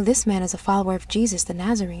 "I know this man is a follower of Jesus the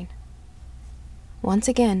Nazarene." Once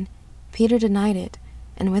again, Peter denied it,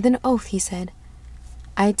 and with an oath he said,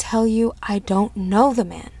 "I tell you, I don't know the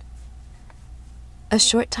man." A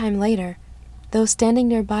short time later, those standing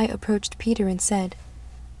nearby approached Peter and said,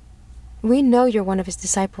 "We know you're one of his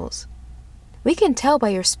disciples. We can tell by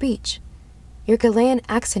your speech. Your Galilean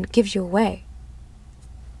accent gives you away."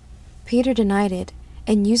 Peter denied it,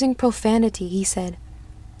 and using profanity, he said,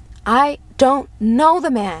 "I don't know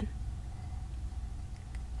the man."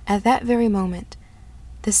 At that very moment,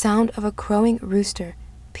 the sound of a crowing rooster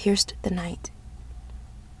pierced the night.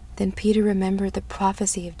 Then Peter remembered the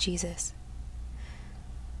prophecy of Jesus.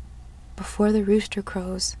 "Before the rooster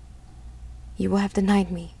crows, you will have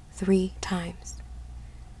denied me 3 times.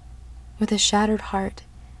 With a shattered heart,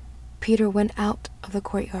 Peter went out of the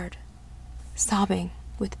courtyard, sobbing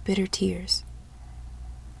with bitter tears.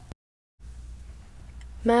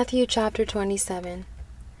 Matthew chapter 27.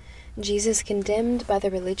 Jesus condemned by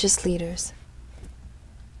the religious leaders.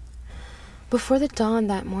 Before the dawn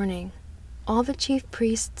that morning, all the chief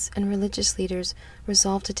priests and religious leaders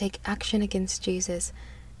resolved to take action against Jesus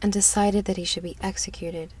and decided that he should be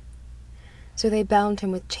executed. So they bound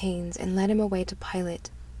him with chains and led him away to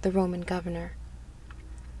Pilate, the Roman governor.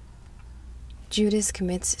 Judas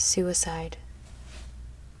commits suicide.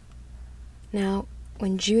 Now,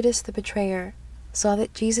 when Judas the betrayer saw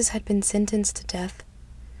that Jesus had been sentenced to death,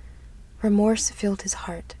 remorse filled his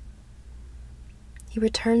heart. He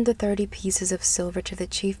returned the 30 pieces of silver to the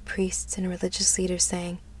chief priests and religious leaders,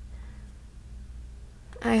 saying,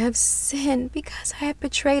 "I have sinned because I have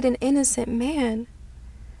betrayed an innocent man."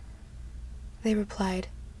 They replied,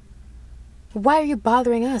 "Why are you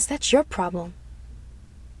bothering us? That's your problem."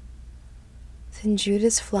 Then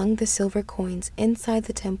Judas flung the silver coins inside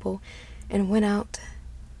the temple and went out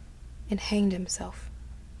and hanged himself.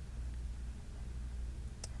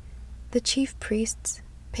 The chief priests,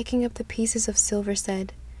 picking up the pieces of silver,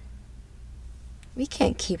 said, "We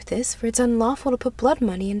can't keep this, for it's unlawful to put blood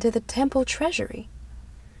money into the temple treasury."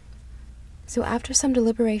 So after some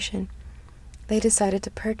deliberation, they decided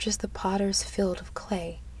to purchase the potter's field of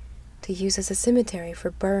clay to use as a cemetery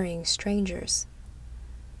for burying strangers.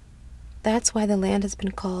 That's why the land has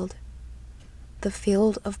been called the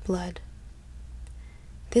Field of Blood.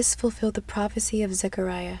 This fulfilled the prophecy of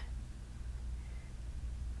Zechariah.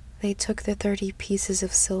 They took the 30 pieces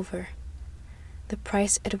of silver, the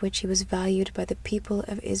price at which he was valued by the people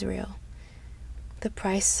of Israel, the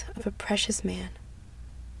price of a precious man,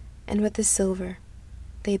 and with the silver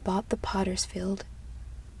they bought the potter's field,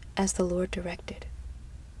 as the Lord directed.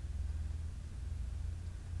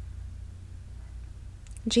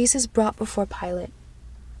 Jesus brought before Pilate.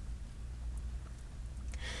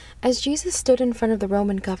 As Jesus stood in front of the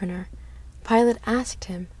Roman governor, Pilate asked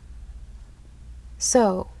him,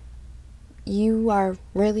 "So, you are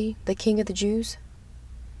really the king of the Jews?"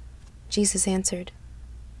 Jesus answered,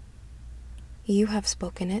 "You have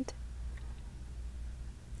spoken it."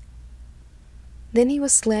 Then he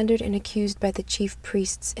was slandered and accused by the chief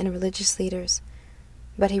priests and religious leaders,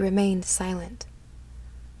 but he remained silent.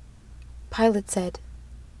 Pilate said,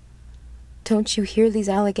 "Don't you hear these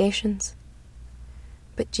allegations?"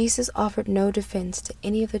 But Jesus offered no defense to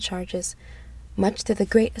any of the charges, much to the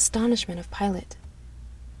great astonishment of Pilate.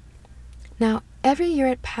 Now, every year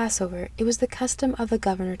at Passover, it was the custom of the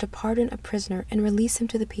governor to pardon a prisoner and release him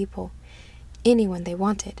to the people, anyone they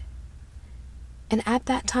wanted. And at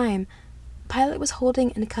that time, Pilate was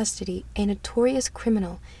holding in custody a notorious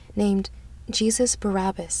criminal named Jesus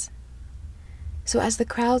Barabbas. So as the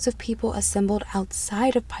crowds of people assembled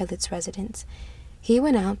outside of Pilate's residence, he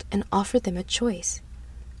went out and offered them a choice.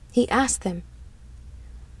 He asked them,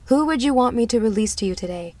 "Who would you want me to release to you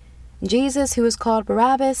today? Jesus, who is called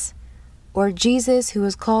Barabbas, or Jesus, who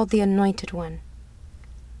is called the Anointed One?"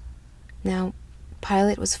 Now,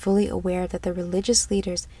 Pilate was fully aware that the religious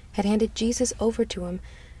leaders had handed Jesus over to him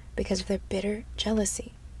because of their bitter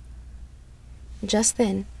jealousy. Just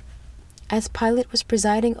then, as Pilate was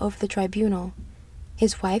presiding over the tribunal,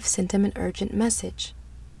 his wife sent him an urgent message.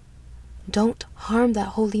 "Don't harm that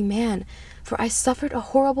holy man, for I suffered a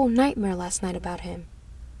horrible nightmare last night about him."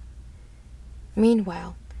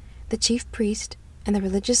 Meanwhile, the chief priest and the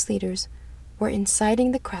religious leaders were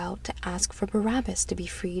inciting the crowd to ask for Barabbas to be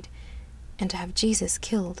freed and to have Jesus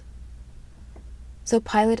killed. So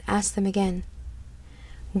Pilate asked them again,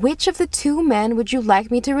 "Which of the two men would you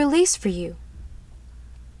like me to release for you?"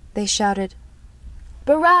 They shouted,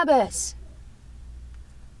 "Barabbas!"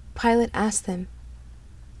 Pilate asked them,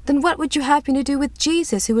 "Then what would you have me to do with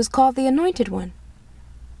Jesus, who was called the Anointed One?"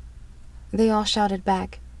 They all shouted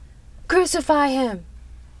back, "Crucify him!"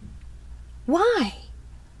 "Why?"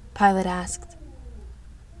 Pilate asked.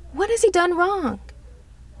 "What has he done wrong?"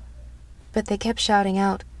 But they kept shouting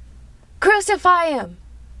out, "Crucify him!"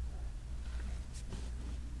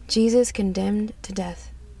 Jesus condemned to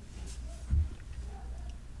death.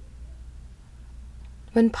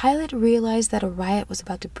 When Pilate realized that a riot was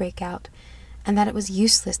about to break out and that it was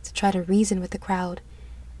useless to try to reason with the crowd,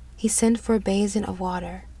 he sent for a basin of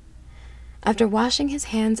water. After washing his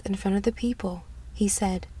hands in front of the people, he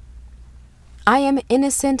said, "I am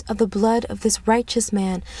innocent of the blood of this righteous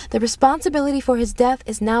man. The responsibility for his death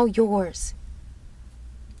is now yours."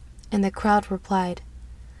 And the crowd replied,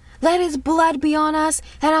 "Let his blood be on us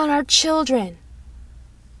and on our children."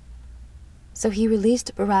 So he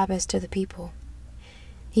released Barabbas to the people.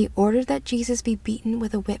 He ordered that Jesus be beaten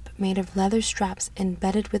with a whip made of leather straps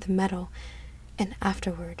embedded with metal, and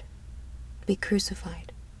afterward be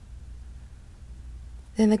crucified.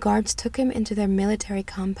 Then the guards took him into their military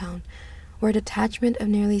compound, where a detachment of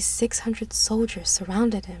nearly 600 soldiers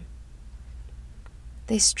surrounded him.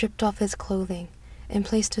 They stripped off his clothing and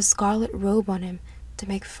placed a scarlet robe on him to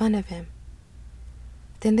make fun of him.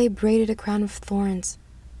 Then they braided a crown of thorns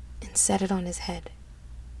and set it on his head.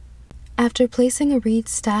 After placing a reed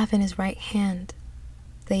staff in his right hand,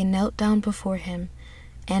 they knelt down before him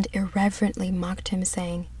and irreverently mocked him,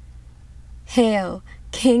 saying, "Hail,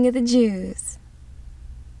 King of the Jews!"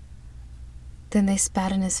 Then they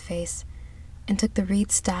spat in his face and took the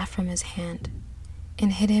reed staff from his hand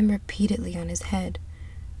and hit him repeatedly on his head,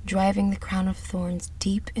 driving the crown of thorns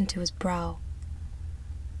deep into his brow.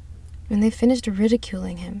 When they finished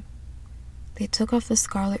ridiculing him, they took off the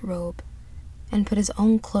scarlet robe and put his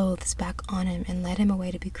own clothes back on him and led him away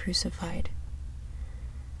to be crucified.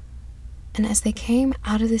 And as they came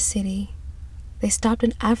out of the city, they stopped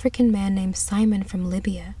an African man named Simon from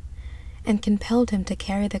Libya and compelled him to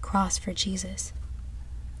carry the cross for Jesus.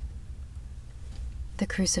 The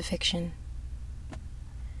crucifixion.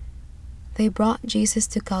 They brought Jesus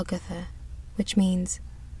to Golgotha, which means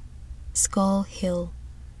Skull Hill.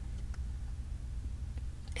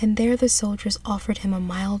 And there the soldiers offered him a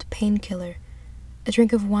mild painkiller, a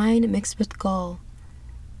drink of wine mixed with gall,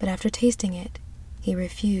 but after tasting it, he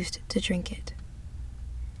refused to drink it.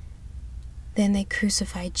 Then they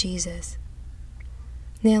crucified Jesus,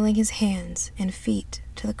 nailing his hands and feet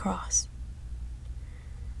to the cross.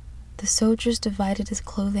 The soldiers divided his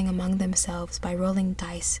clothing among themselves by rolling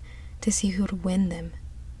dice to see who would win them.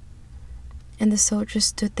 And the soldiers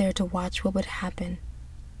stood there to watch what would happen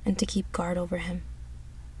and to keep guard over him.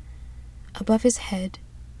 Above his head,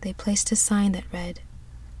 they placed a sign that read,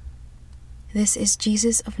 "This is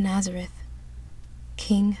Jesus of Nazareth,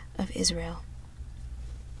 King of Israel."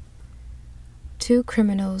 2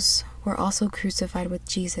 criminals were also crucified with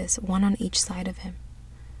Jesus, one on each side of him.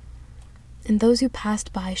 And those who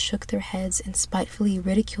passed by shook their heads and spitefully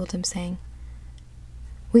ridiculed him, saying,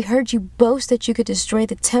 "We heard you boast that you could destroy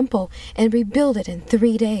the temple and rebuild it in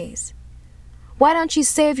 3 days. Why don't you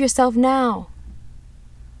save yourself now?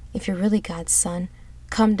 If you're really God's son,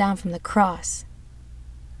 come down from the cross."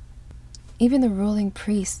 Even the ruling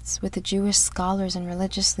priests with the Jewish scholars and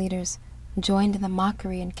religious leaders joined in the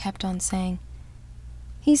mockery and kept on saying,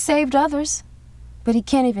 "He saved others, but he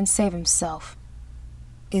can't even save himself.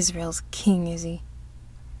 Israel's king, is he?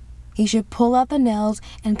 He should pull out the nails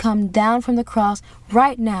and come down from the cross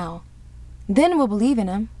right now. Then we'll believe in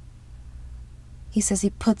him. He says he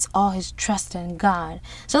puts all his trust in God.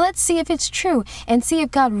 So let's see if it's true and see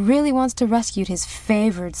if God really wants to rescue his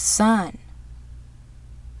favored son."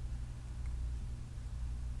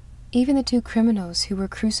 Even the 2 criminals who were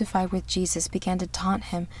crucified with Jesus began to taunt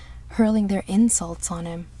him, hurling their insults on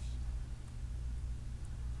him.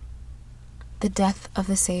 The death of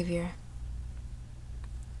the Savior.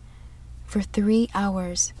 For 3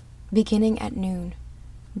 hours, beginning at noon,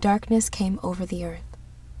 darkness came over the earth.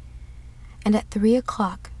 And at 3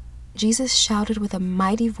 o'clock, Jesus shouted with a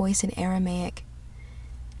mighty voice in Aramaic,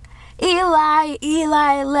 "Eli,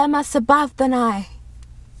 Eli, lema sabachthani."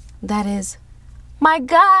 That is, my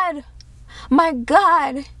God,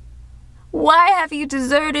 why have you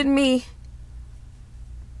deserted me?"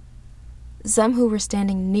 Some who were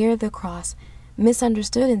standing near the cross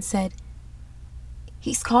misunderstood and said,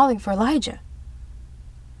 "He's calling for Elijah."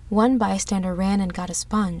 One bystander ran and got a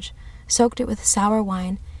sponge, soaked it with sour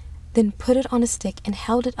wine, then put it on a stick and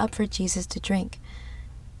held it up for Jesus to drink.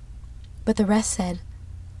 But the rest said,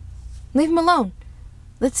 "Leave him alone.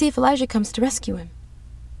 Let's see if Elijah comes to rescue him."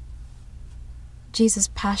 Jesus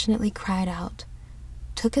passionately cried out,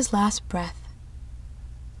 took his last breath,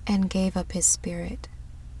 and gave up his spirit.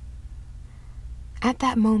 At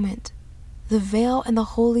that moment, the veil in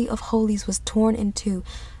the Holy of Holies was torn in two,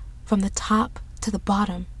 from the top to the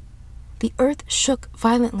bottom. The earth shook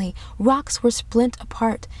violently, rocks were split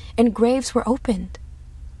apart, and graves were opened.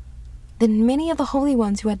 Then many of the holy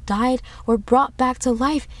ones who had died were brought back to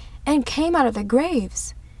life and came out of their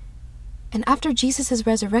graves. And after Jesus'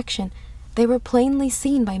 resurrection, they were plainly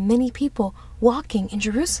seen by many people walking in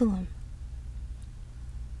Jerusalem.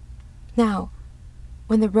 Now,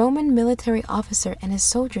 when the Roman military officer and his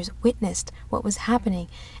soldiers witnessed what was happening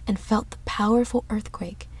and felt the powerful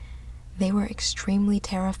earthquake, they were extremely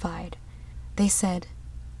terrified. They said,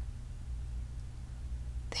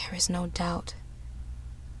 "There is no doubt.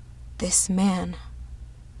 This man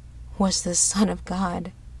was the Son of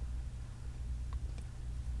God."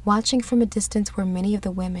 Watching from a distance were many of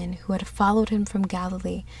the women who had followed him from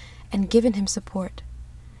Galilee and given him support.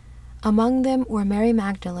 Among them were Mary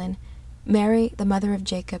Magdalene, Mary, the mother of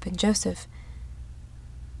Jacob and Joseph,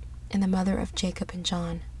 and the mother of Jacob and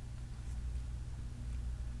John.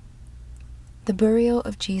 The burial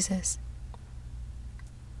of Jesus.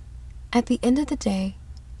 At the end of the day,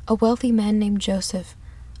 a wealthy man named Joseph,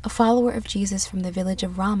 a follower of Jesus from the village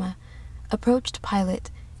of Ramah, approached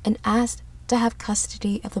Pilate and asked to have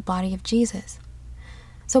custody of the body of Jesus.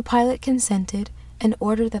 So Pilate consented and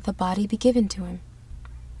ordered that the body be given to him.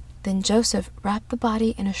 Then Joseph wrapped the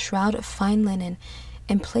body in a shroud of fine linen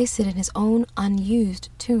and placed it in his own unused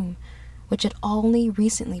tomb, which had only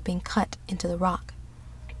recently been cut into the rock.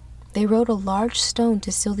 They rolled a large stone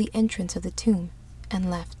to seal the entrance of the tomb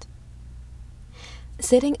and left.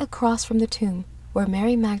 Sitting across from the tomb were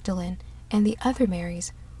Mary Magdalene and the other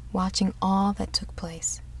Marys, watching all that took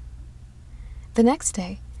place. The next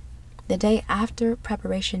day, the day after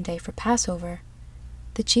preparation day for Passover,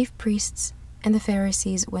 the chief priests and the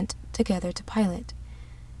Pharisees went together to Pilate.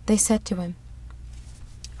 They said to him,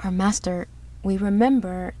 "Our master, we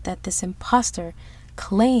remember that this impostor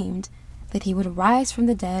claimed that he would rise from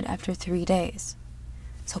the dead after 3 days.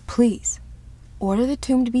 So please, order the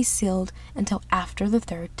tomb to be sealed until after the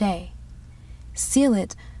 3rd day. Seal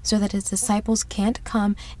it so that his disciples can't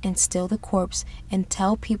come and steal the corpse and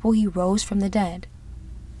tell people he rose from the dead.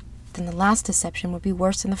 Then the last deception would be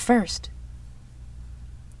worse than the first."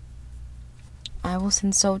 "I will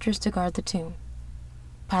send soldiers to guard the tomb,"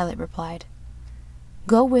 Pilate replied.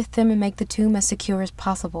 "Go with them and make the tomb as secure as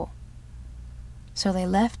possible." So they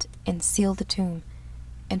left and sealed the tomb,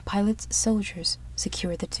 and Pilate's soldiers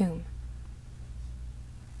secured the tomb.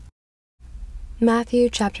 Matthew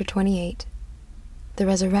chapter 28. The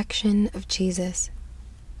resurrection of Jesus.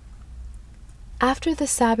 After the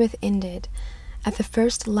Sabbath ended, at the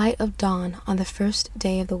first light of dawn on the first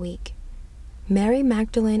day of the week, Mary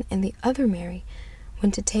Magdalene and the other Mary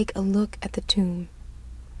went to take a look at the tomb.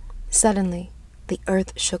 Suddenly, the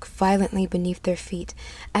earth shook violently beneath their feet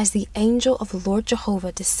as the angel of the Lord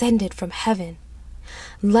Jehovah descended from heaven.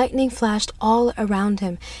 Lightning flashed all around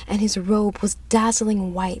him, and his robe was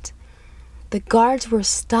dazzling white. The guards were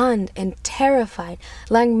stunned and terrified,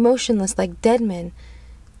 lying motionless like dead men.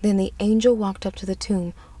 Then the angel walked up to the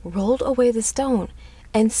tomb, rolled away the stone,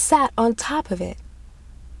 and sat on top of it.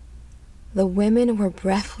 The women were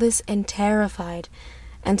breathless and terrified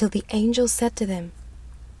until the angel said to them,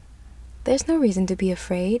 "There's no reason to be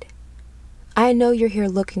afraid. I know you're here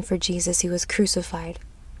looking for Jesus who was crucified.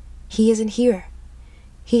 He isn't here.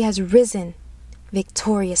 He has risen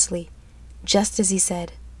victoriously, just as he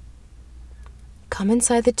said. Come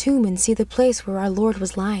inside the tomb and see the place where our Lord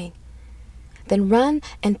was lying. Then run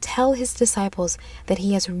and tell his disciples that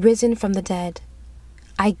he has risen from the dead.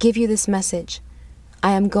 I give you this message.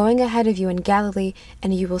 I am going ahead of you in Galilee,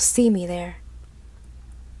 and you will see me there."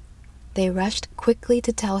 They rushed quickly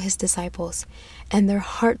to tell his disciples, and their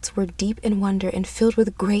hearts were deep in wonder and filled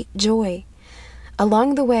with great joy.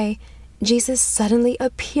 Along the way, Jesus suddenly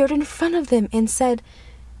appeared in front of them and said,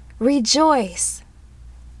 "Rejoice!"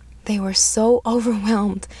 They were so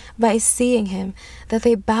overwhelmed by seeing him that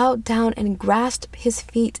they bowed down and grasped his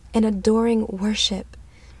feet in adoring worship.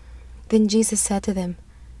 Then Jesus said to them,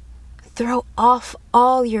 "Throw off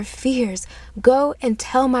all your fears. Go and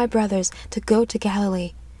tell my brothers to go to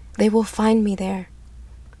Galilee. They will find me there."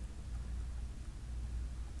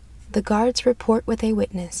 The guards report what they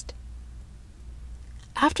witnessed.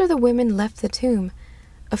 After the women left the tomb,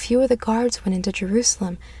 a few of the guards went into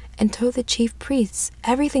Jerusalem and told the chief priests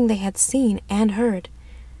everything they had seen and heard.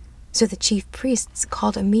 So the chief priests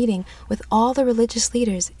called a meeting with all the religious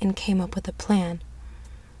leaders and came up with a plan.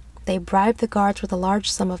 They bribed the guards with a large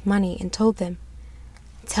sum of money and told them,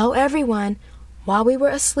 "Tell everyone, while we were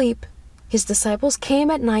asleep, his disciples came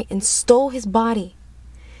at night and stole his body.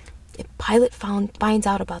 If Pilate finds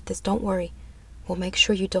out about this, don't worry. We'll make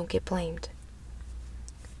sure you don't get blamed."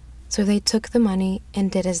 So they took the money and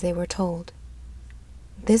did as they were told.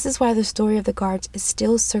 This is why the story of the guards is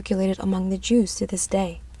still circulated among the Jews to this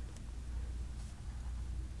day.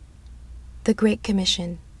 The Great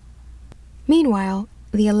Commission. Meanwhile,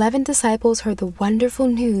 the 11 disciples heard the wonderful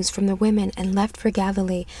news from the women and left for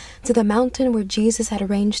Galilee, to the mountain where Jesus had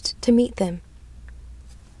arranged to meet them.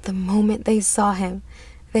 The moment they saw him,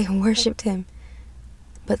 they worshipped him,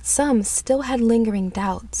 but some still had lingering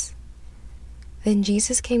doubts. Then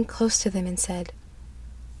Jesus came close to them and said,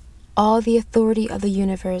 "All the authority of the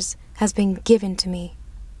universe has been given to me.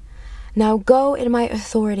 Now go in my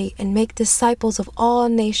authority and make disciples of all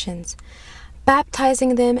nations,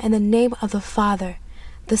 baptizing them in the name of the Father,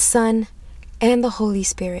 the Son, and the Holy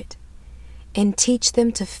Spirit, and teach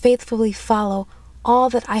them to faithfully follow all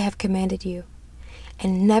that I have commanded you.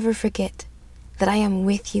 And never forget that I am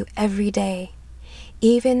with you every day,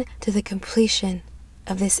 even to the completion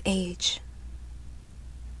of this age."